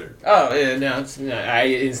better. Oh, yeah, no, I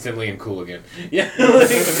instantly am cool again. Yeah, but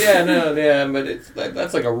it's like,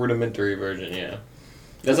 that's like a rudimentary version, yeah.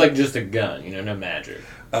 That's like just a gun, no magic.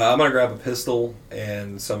 I'm gonna grab a pistol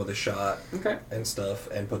and some of the shot Okay. and stuff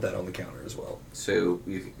and put that on the counter as well. So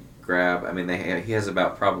you can grab. I mean, he has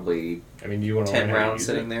about probably I mean, do you want to 10 learn how to round use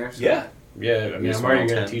sitting it? there. So Yeah. Yeah, I mean, Use I'm one already on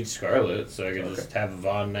going 10. to teach Scarlet, so I can just have a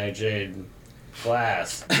Von Nightshade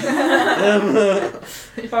class. Welcome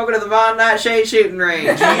to the Von Nightshade shooting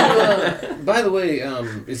range. By the way,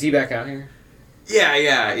 is he back out here? Yeah.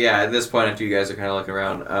 At this point, after you guys are kind of looking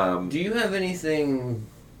around, Do you have anything,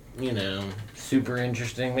 super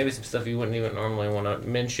interesting? Maybe some stuff you wouldn't even normally want to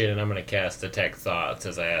mention, and I'm going to cast Detect Thoughts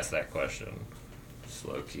as I ask that question.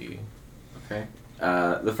 Slow key. okay.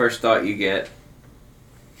 The first thought you get.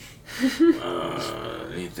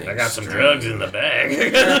 I got some drugs in the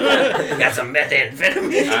bag. Got some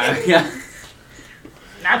methamphetamine. Yeah.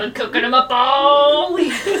 I've been cooking them up all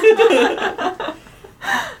week.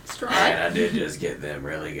 Straw. I did just get them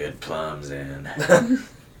really good plums in.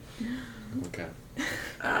 Okay.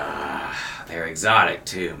 They're exotic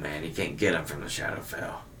too, man. You can't get them from the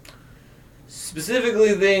Shadowfell.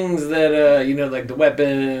 Specifically things that, like the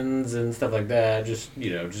weapons and stuff like that, just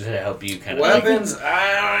to help you kind of... Weapons?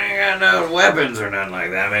 I ain't got no weapons or nothing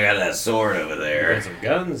like that. I got that sword over I there. got some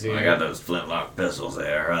guns here. I got those flintlock pistols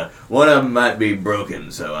there. One of them might be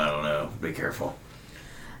broken, so I don't know. Be careful.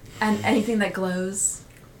 And anything that glows.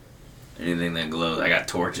 Anything that glows. I got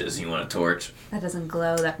torches. You want a torch? That doesn't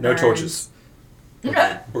glow. That No burns. torches.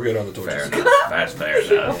 We're good on the Fair torches. enough. That's fair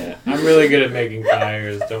enough. Yeah, I'm really good at making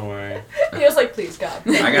fires, don't worry. He was like, please, God.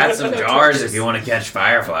 I got some jars if you want to catch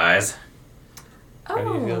fireflies. How do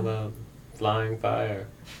you feel Oh. about flying fire?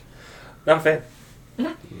 Not a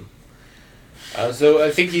fan. So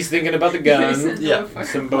I think he's thinking about the gun. Yeah.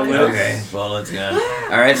 Some bullets. Okay, bullets, gun.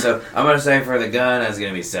 Alright, so I'm going to say for the gun, that's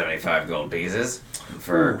going to be 75 gold pieces.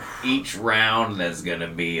 For each round, that's going to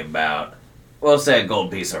be about, we'll say a gold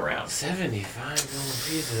piece a round. 75 gold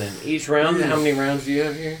pieces in each round. How many rounds do you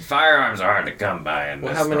have here? Firearms are hard to come by in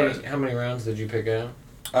Well, this how many rounds did you pick out?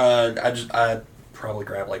 I probably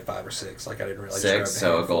grabbed like 5 or 6. Like I didn't realize. 6,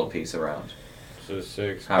 so a gold piece a round. So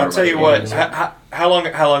 6. However I'll tell you much what. How long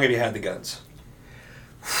have you had the guns?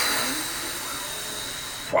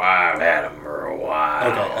 I've had them for a while.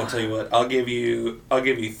 Okay, I'll tell you what. I'll give you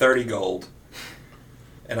 30 gold,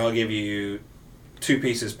 and I'll give you 2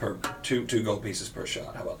 gold pieces per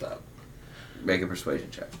shot. How about that? Make a persuasion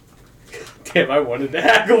check. Damn, I wanted to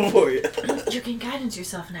haggle for you. You can guidance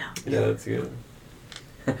yourself now. Yeah, that's good.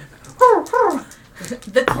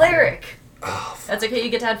 The cleric. Oh, That's okay. You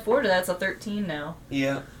get to add 4 to that. That's a 13 now.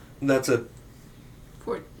 yeah, that's a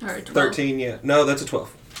 12. 13. Yeah, no, that's a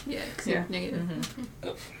 12. Yeah, 'cause Yeah. you're negative. Mm-hmm.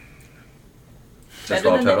 That's Better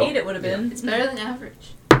 12 than the total. 8 it would have been. It's better than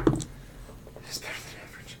average. It's better than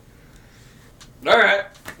average. Alright.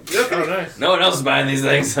 Oh, nice. No one else is buying these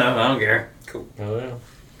things, so I don't care. Cool. Oh, yeah.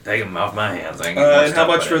 Take them off my hands. I can get more And how stuff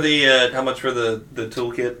much with for it. the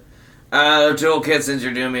toolkit? The toolkit, since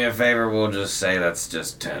you're doing me a favor, we'll just say that's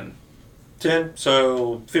just 10. 10.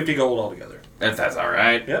 So 50 gold altogether. If that's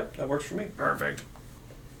alright. Yep, that works for me. Perfect.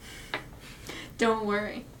 Don't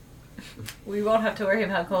worry. We won't have to worry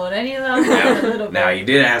about calling any of them. A little Now, bit. you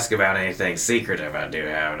did ask about anything secretive I do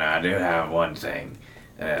have, and I do have one thing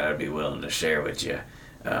that I'd be willing to share with you.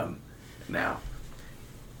 Now,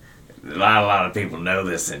 a lot of people know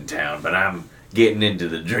this in town, but I'm getting into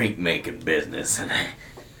the drink-making business. And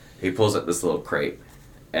He pulls up this little crate,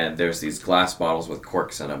 and there's these glass bottles with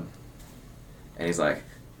corks in them. And he's like,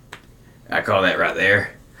 I call that right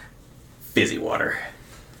there fizzy water.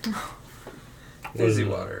 Fizzy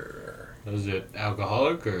water. Is it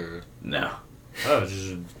alcoholic or? No. Oh, it's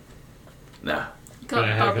just. No. Got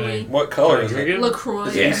Can I have bubbly. What color Can I is drink it? it?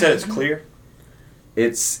 LaCroix. Yeah. You said it's clear.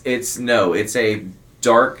 it's a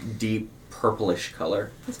dark, deep purplish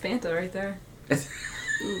color. That's Fanta right there.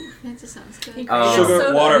 Ooh, that just sounds good. Sugar,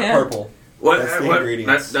 soda, water, yeah. purple. That's the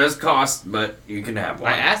ingredients. That does cost, but you can have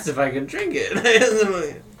one. I asked if I could drink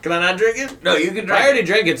it. Can I not drink it? No, you can drink I already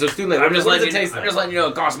drank it, so it's too late. I'm just what does letting it you. taste I'm like? just letting you know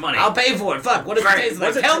it costs money. I'll pay for it. Fuck. What does Right. it taste like?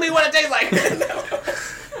 What's it Tell me what it tastes like.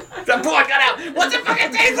 The boy got out. What's it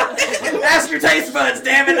fucking taste like? Ask your taste buds,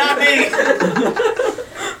 damn it, not me.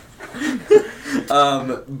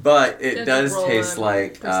 But it Just does roll taste a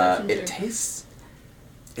like perception it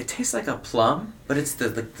check. tastes like a plum, but it's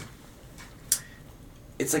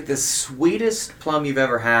it's like the sweetest plum you've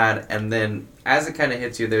ever had, and then as it kind of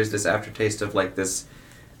hits you, there's this aftertaste of like this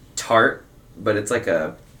tart, but it's like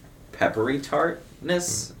a peppery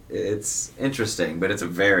tartness. It's interesting, but it's a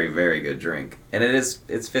very, very good drink, and it's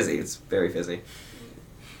fizzy. It's very fizzy.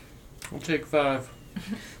 I'll take 5.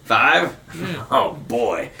 5? Oh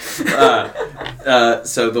boy.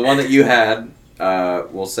 So the one that you had,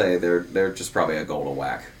 we'll say they're just probably a gold a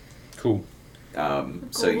whack. Cool.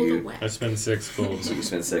 So you I spend 6 gold. so you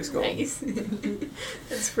spend 6 gold. Nice.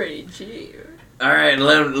 That's pretty cheap. All right,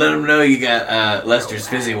 let them know you got Lester's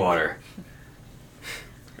fizzy water.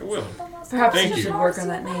 I will. Perhaps Thank you you. should work on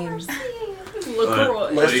that name.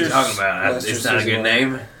 LaCroix. What are you Lester's- talking about? It's Lester's not a fizzy good water.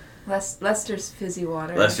 name. Lester's fizzy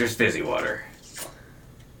water. Lester's fizzy water.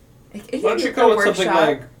 It Why don't can you be call a it something workshop.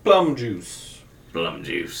 like plum juice? Plum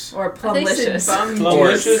juice. Or I think it's plumlicious. bum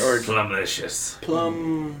Plumlicious? Or Plumlicious.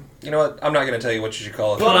 Plum. you know what? I'm not going to tell you what you should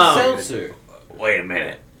call it. Plum Plum. seltzer. Wait a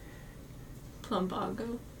minute.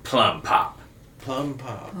 Plumbago. Plum pop. Plum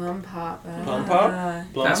pop. Plum pop. Plum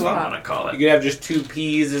pop? Plum That's what pop? I'm gonna call You it. could have just 2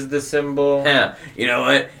 P's as the symbol. Yeah. You know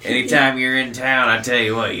what? Anytime you're in town, I tell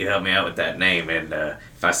you what, you help me out with that name, and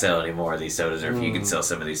if I sell any more of these sodas, or if you can sell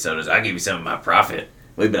some of these sodas, I'll give you some of my profit.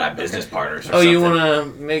 We've been business partners. Or Oh, you something.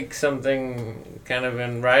 want to make something kind of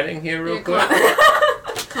in writing here, real Yeah,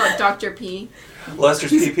 quick? Call it Dr. P.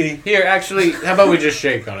 Lester's PP. Here, actually, how about we just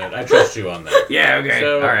shake on it? I trust you on that. Yeah. Okay.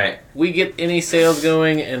 So- All right. We get any sales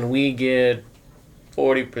going, and we get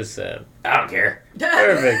 40%. I don't care.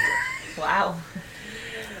 Perfect. Wow.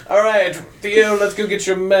 All right, Theo, let's go get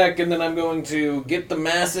your mech, and then I'm going to get the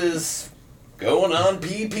masses going on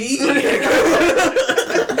PP.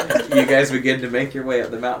 You guys begin to make your way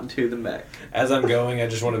up the mountain to the mech. As I'm going, I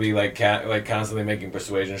just want to be like constantly making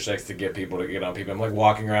persuasion checks to get people to get on people. I'm like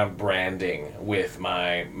walking around branding with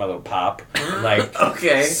my little pop. Like,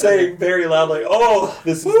 Okay. Saying very loudly, oh,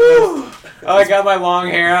 this is oh, I got my long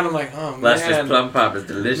hair out. I'm like, oh man, Lester's plum pop is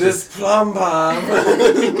delicious. this plum pop.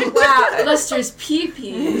 Wow. Lester's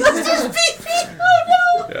pee-pee.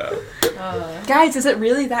 Yeah. Guys, is it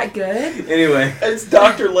really that good? Anyway, It's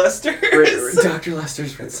Dr. Lester. Dr.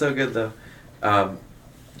 Lester's been so good though.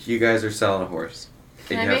 You guys are selling a horse.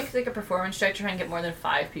 Can And I you make like a performance check to try and get more than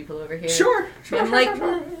 5 people over here? Sure. I'm like,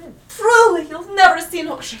 truly, you've never seen a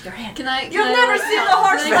horse. Shake your hand. Can I? You've never seen a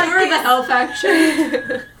horse Can I give her like the this. health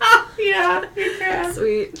action? Yeah, you can.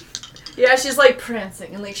 Sweet. Yeah, she's like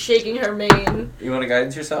prancing and like shaking her mane. You want to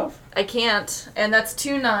guidance yourself? I can't, and that's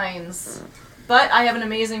 2 9s. But I have an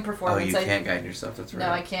amazing Oh, performance. you can't guide yourself. That's right. No,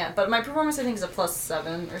 I can't. But my performance, I think, is a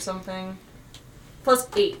 +7 or something.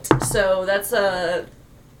 +8. So that's a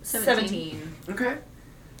 17. Okay.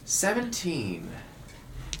 17.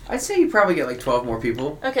 I'd say you probably get like 12 more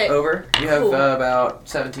people. Okay. Over. You have Cool. About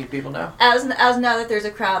 17 people now. As now that there's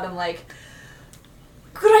a crowd, I'm like,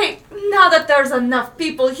 great! Now that there's enough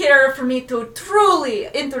people here for me to truly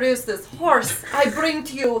introduce this horse, I bring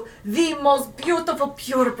to you the most beautiful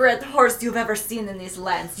purebred horse you've ever seen in these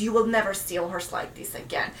lands. You will never see a horse like this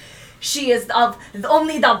again. She is of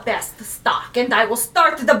only the best stock, and I will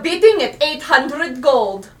start the bidding at 800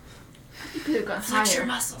 gold. You could have gone Flex your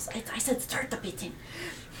higher. muscles. I said start the bidding.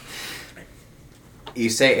 You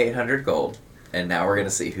say 800 gold, and now we're gonna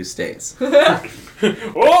see who stays.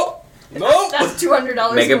 Oh no! That's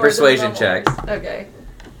 $200. Make a more persuasion than check. normal horse. Okay.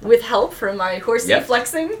 With help from my horsey Yep.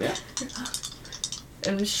 flexing. Yeah.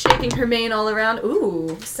 And shaking her mane all around.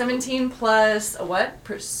 Ooh, 17 plus a what?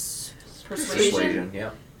 Persuasion.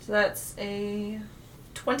 Yeah. So that's a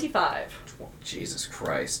 25. Jesus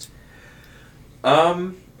Christ.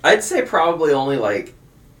 I'd say probably only like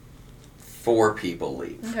 4 people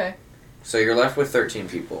leave. Okay. So you're left with 13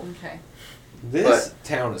 people. Okay. This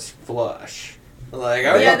town is flush. Like,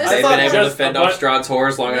 Yeah, this They've is been able to just fend a off bu- Strahd's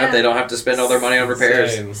horse long enough. Yeah. They don't have to spend all their money on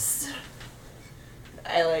repairs. Insane.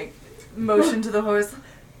 I like motion to the horse.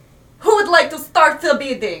 Who would like to start the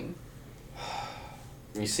bidding?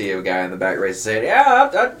 You see a guy in the back race saying,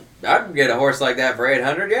 "Yeah, I'd get a horse like that for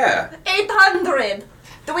 800. Yeah, 800.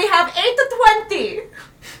 Do we have 8 to 20?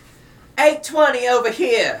 820 over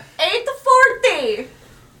here. 8 to 40.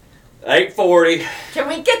 840. Can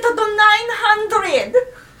we get to the 900?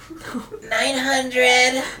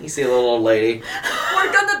 900. You see a little old lady.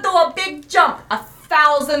 We're gonna do a big jump.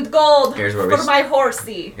 1,000 gold Here's where we for my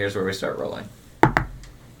horsey. Here's where we start rolling.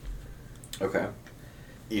 Okay.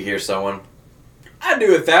 You hear someone. I'd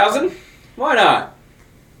do 1,000. Why not?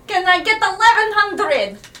 Can I get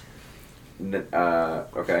 1,100?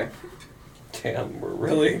 Okay. damn, we're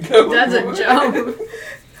really going. That's a jump.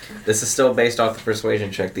 This is still based off the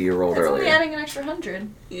persuasion check that you rolled That's only earlier. adding an extra 100.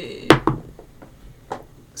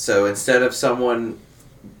 So instead of someone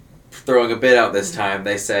throwing a bid out this time,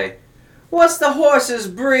 they say, "What's the horse's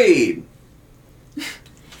breed?"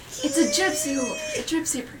 It's a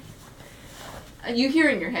gypsy breed. You hear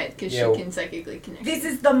in your head because Yeah. she can psychically connect. This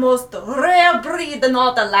is the most rare breed in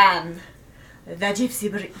all the land. The gypsy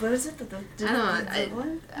breed. What is it? I don't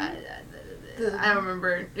know. I don't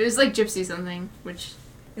remember. It was like gypsy something, which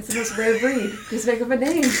It's the most rare breed. Just make up a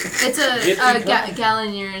name. it's a Gypsy cob.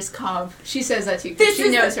 Gallinier's cob. She says that too. 'Cause This she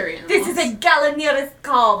is knows a- her animals. This is a Gallineer's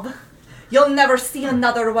cob. You'll never see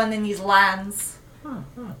another one in these lands.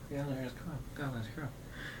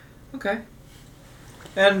 Okay.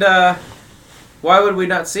 And, why would we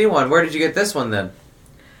not see one? Where did you get this one then?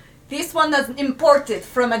 This one is imported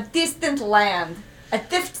from a distant land. A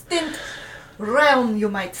distant realm, you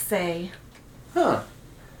might say. Huh.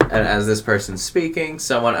 And as this person's speaking,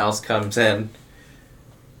 someone else comes in.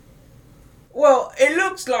 Well, it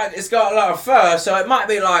looks like it's got a lot of fur, so it might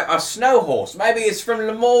be like a snow horse. Maybe it's from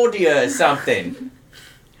Lamordia or something.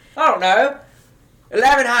 I don't know.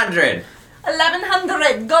 1,100.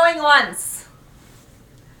 1,100 going once.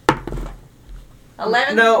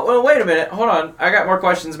 11. No, well, wait a minute. Hold on. I got more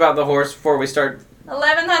questions about the horse before we start.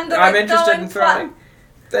 1,100. I'm interested going in throwing.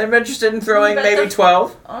 I'm interested in throwing But maybe the-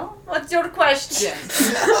 12. Oh, what's your question?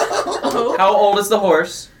 How old is the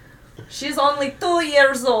horse? She's only 2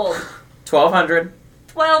 years old. 1,200.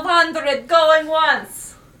 1,200 going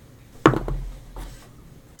once.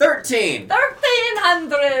 13.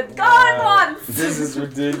 1,300 going Wow. once. This is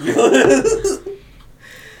ridiculous.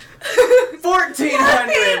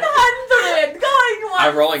 1,400. 1,500 going once.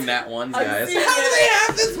 I'm rolling that ones, I'm guys. serious. How do they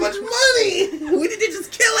have this much money? We need to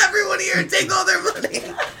just kill everyone here and take all their money.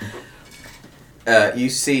 You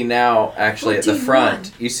see now, actually, at the 14-1.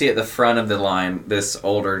 front, you see at the front of the line, this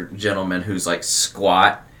older gentleman who's like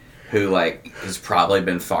squat, who like has probably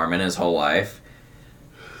been farming his whole life.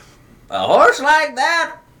 A horse like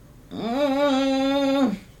that?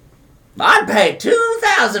 I'd pay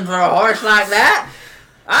 2,000 for a horse like that.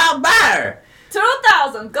 I'll buy her.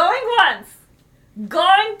 2,000 going once.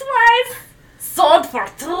 Going twice. Sold for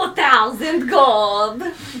 2,000 gold.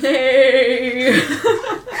 Hey.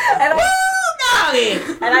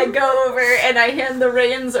 and, I go over and I hand the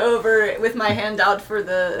reins over with my hand out for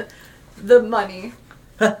the money.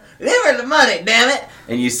 Give her the money, damn it!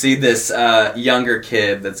 And you see this younger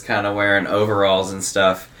kid that's kind of wearing overalls and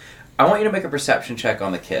stuff. I want you to make a perception check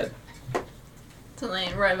on the kid. So I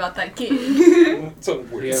ain't worried about that kid. So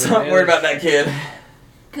weird. Yeah. Don't worry about that kid.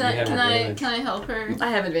 Can You I have can I advantage. can I help her? I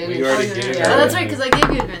have advantage. We already Oh, did. yeah. Oh, that's right, because I gave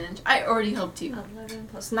you advantage. I already helped you. 11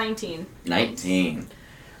 plus 19. 19.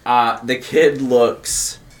 The kid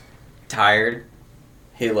looks tired.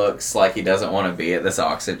 He looks like he doesn't want to be at this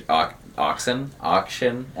auction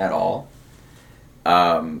at all.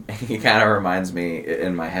 He kind of reminds me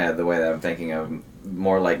in my head, the way that I'm thinking of,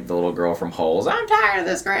 more like the little girl from Holes. I'm tired of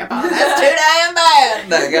this, Grandpa. That's too damn bad.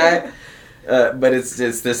 That guy. But it's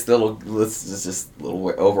this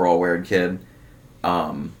little overall weird kid.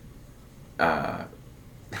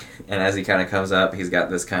 And as he kind of comes up, he's got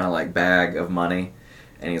this kind of like bag of money,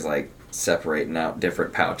 and he's like separating out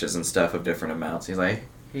different pouches and stuff of different amounts. He's like,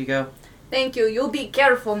 "Here you go." Thank you. You'll be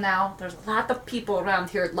careful now. There's a lot of people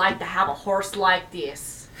around here who'd like to have a horse like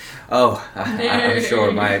this. Oh, I'm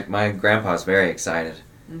sure my grandpa's very excited.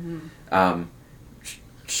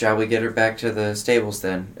 Shall we get her back to the stables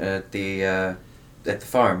then at the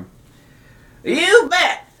farm? You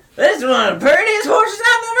bet. This is one of the prettiest horses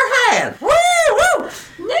I've ever had. Woo woo.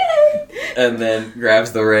 and then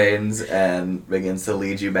grabs the reins and begins to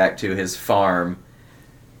lead you back to his farm.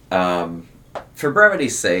 For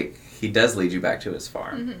brevity's sake, he does lead you back to his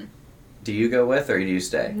farm. Mm-hmm. Do you go with, or do you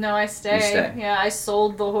stay? No, I stay. You stay. Yeah, I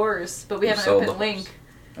sold the horse, but we You haven't sold opened the horse. Link.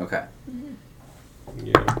 Okay.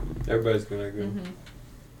 Yeah, everybody's gonna go. Mm-hmm.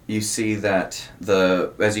 You see that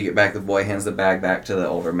as you get back, the boy hands the bag back to the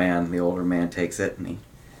older man. The older man takes it, and he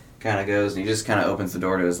kind of goes, and he just kind of opens the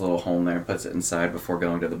door to his little home there and puts it inside before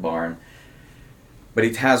going to the barn. But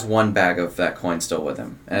he has one bag of that coin still with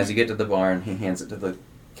him. And as you get to the barn, he hands it to the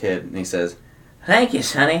kid, and he says, Thank you,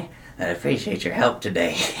 Sonny. I appreciate your help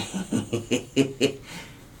today.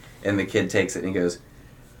 and the kid takes it, and he goes,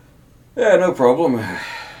 yeah, no problem.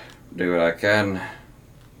 Do what I can.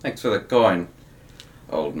 Thanks for the coin,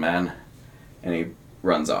 old man. And he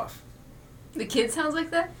runs off. The kid sounds like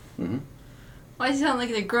that? Mm-hmm. Why does he sound like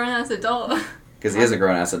a grown-ass adult? Because he is a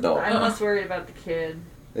grown-ass adult. I'm most worried about the kid.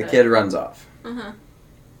 The kid runs off. Uh-huh.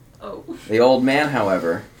 Oh. The old man,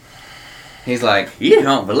 however, he's like, You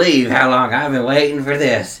don't believe how long I've been waiting for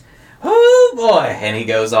this. oh boy! And he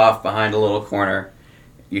goes off behind a little corner.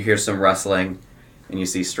 You hear some rustling, and you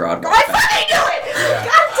see Strahd walk back. fucking do it! Yeah.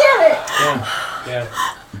 God damn it! Yeah.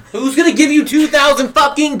 Who's gonna give you 2,000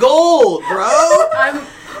 fucking gold, bro? I'm...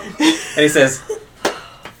 And he says,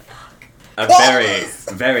 a very,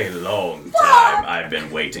 very long time I've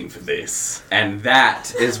been waiting for this. And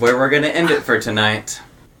that is where we're going to end it for tonight.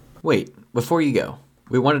 Wait, before you go,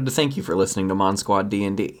 we wanted to thank you for listening to Mon Squad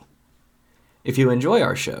D&D. If you enjoy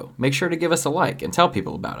our show, make sure to give us a like and tell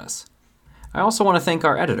people about us. I also want to thank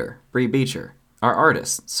our editor, Bree Beecher, our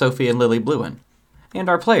artists, Sophie and Lily Bluen, and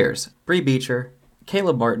our players, Bree Beecher,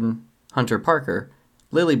 Caleb Martin, Hunter Parker,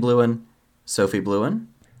 Lily Bluen, Sophie Bluen,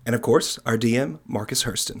 And of course, our DM, Marcus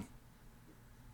Hurston.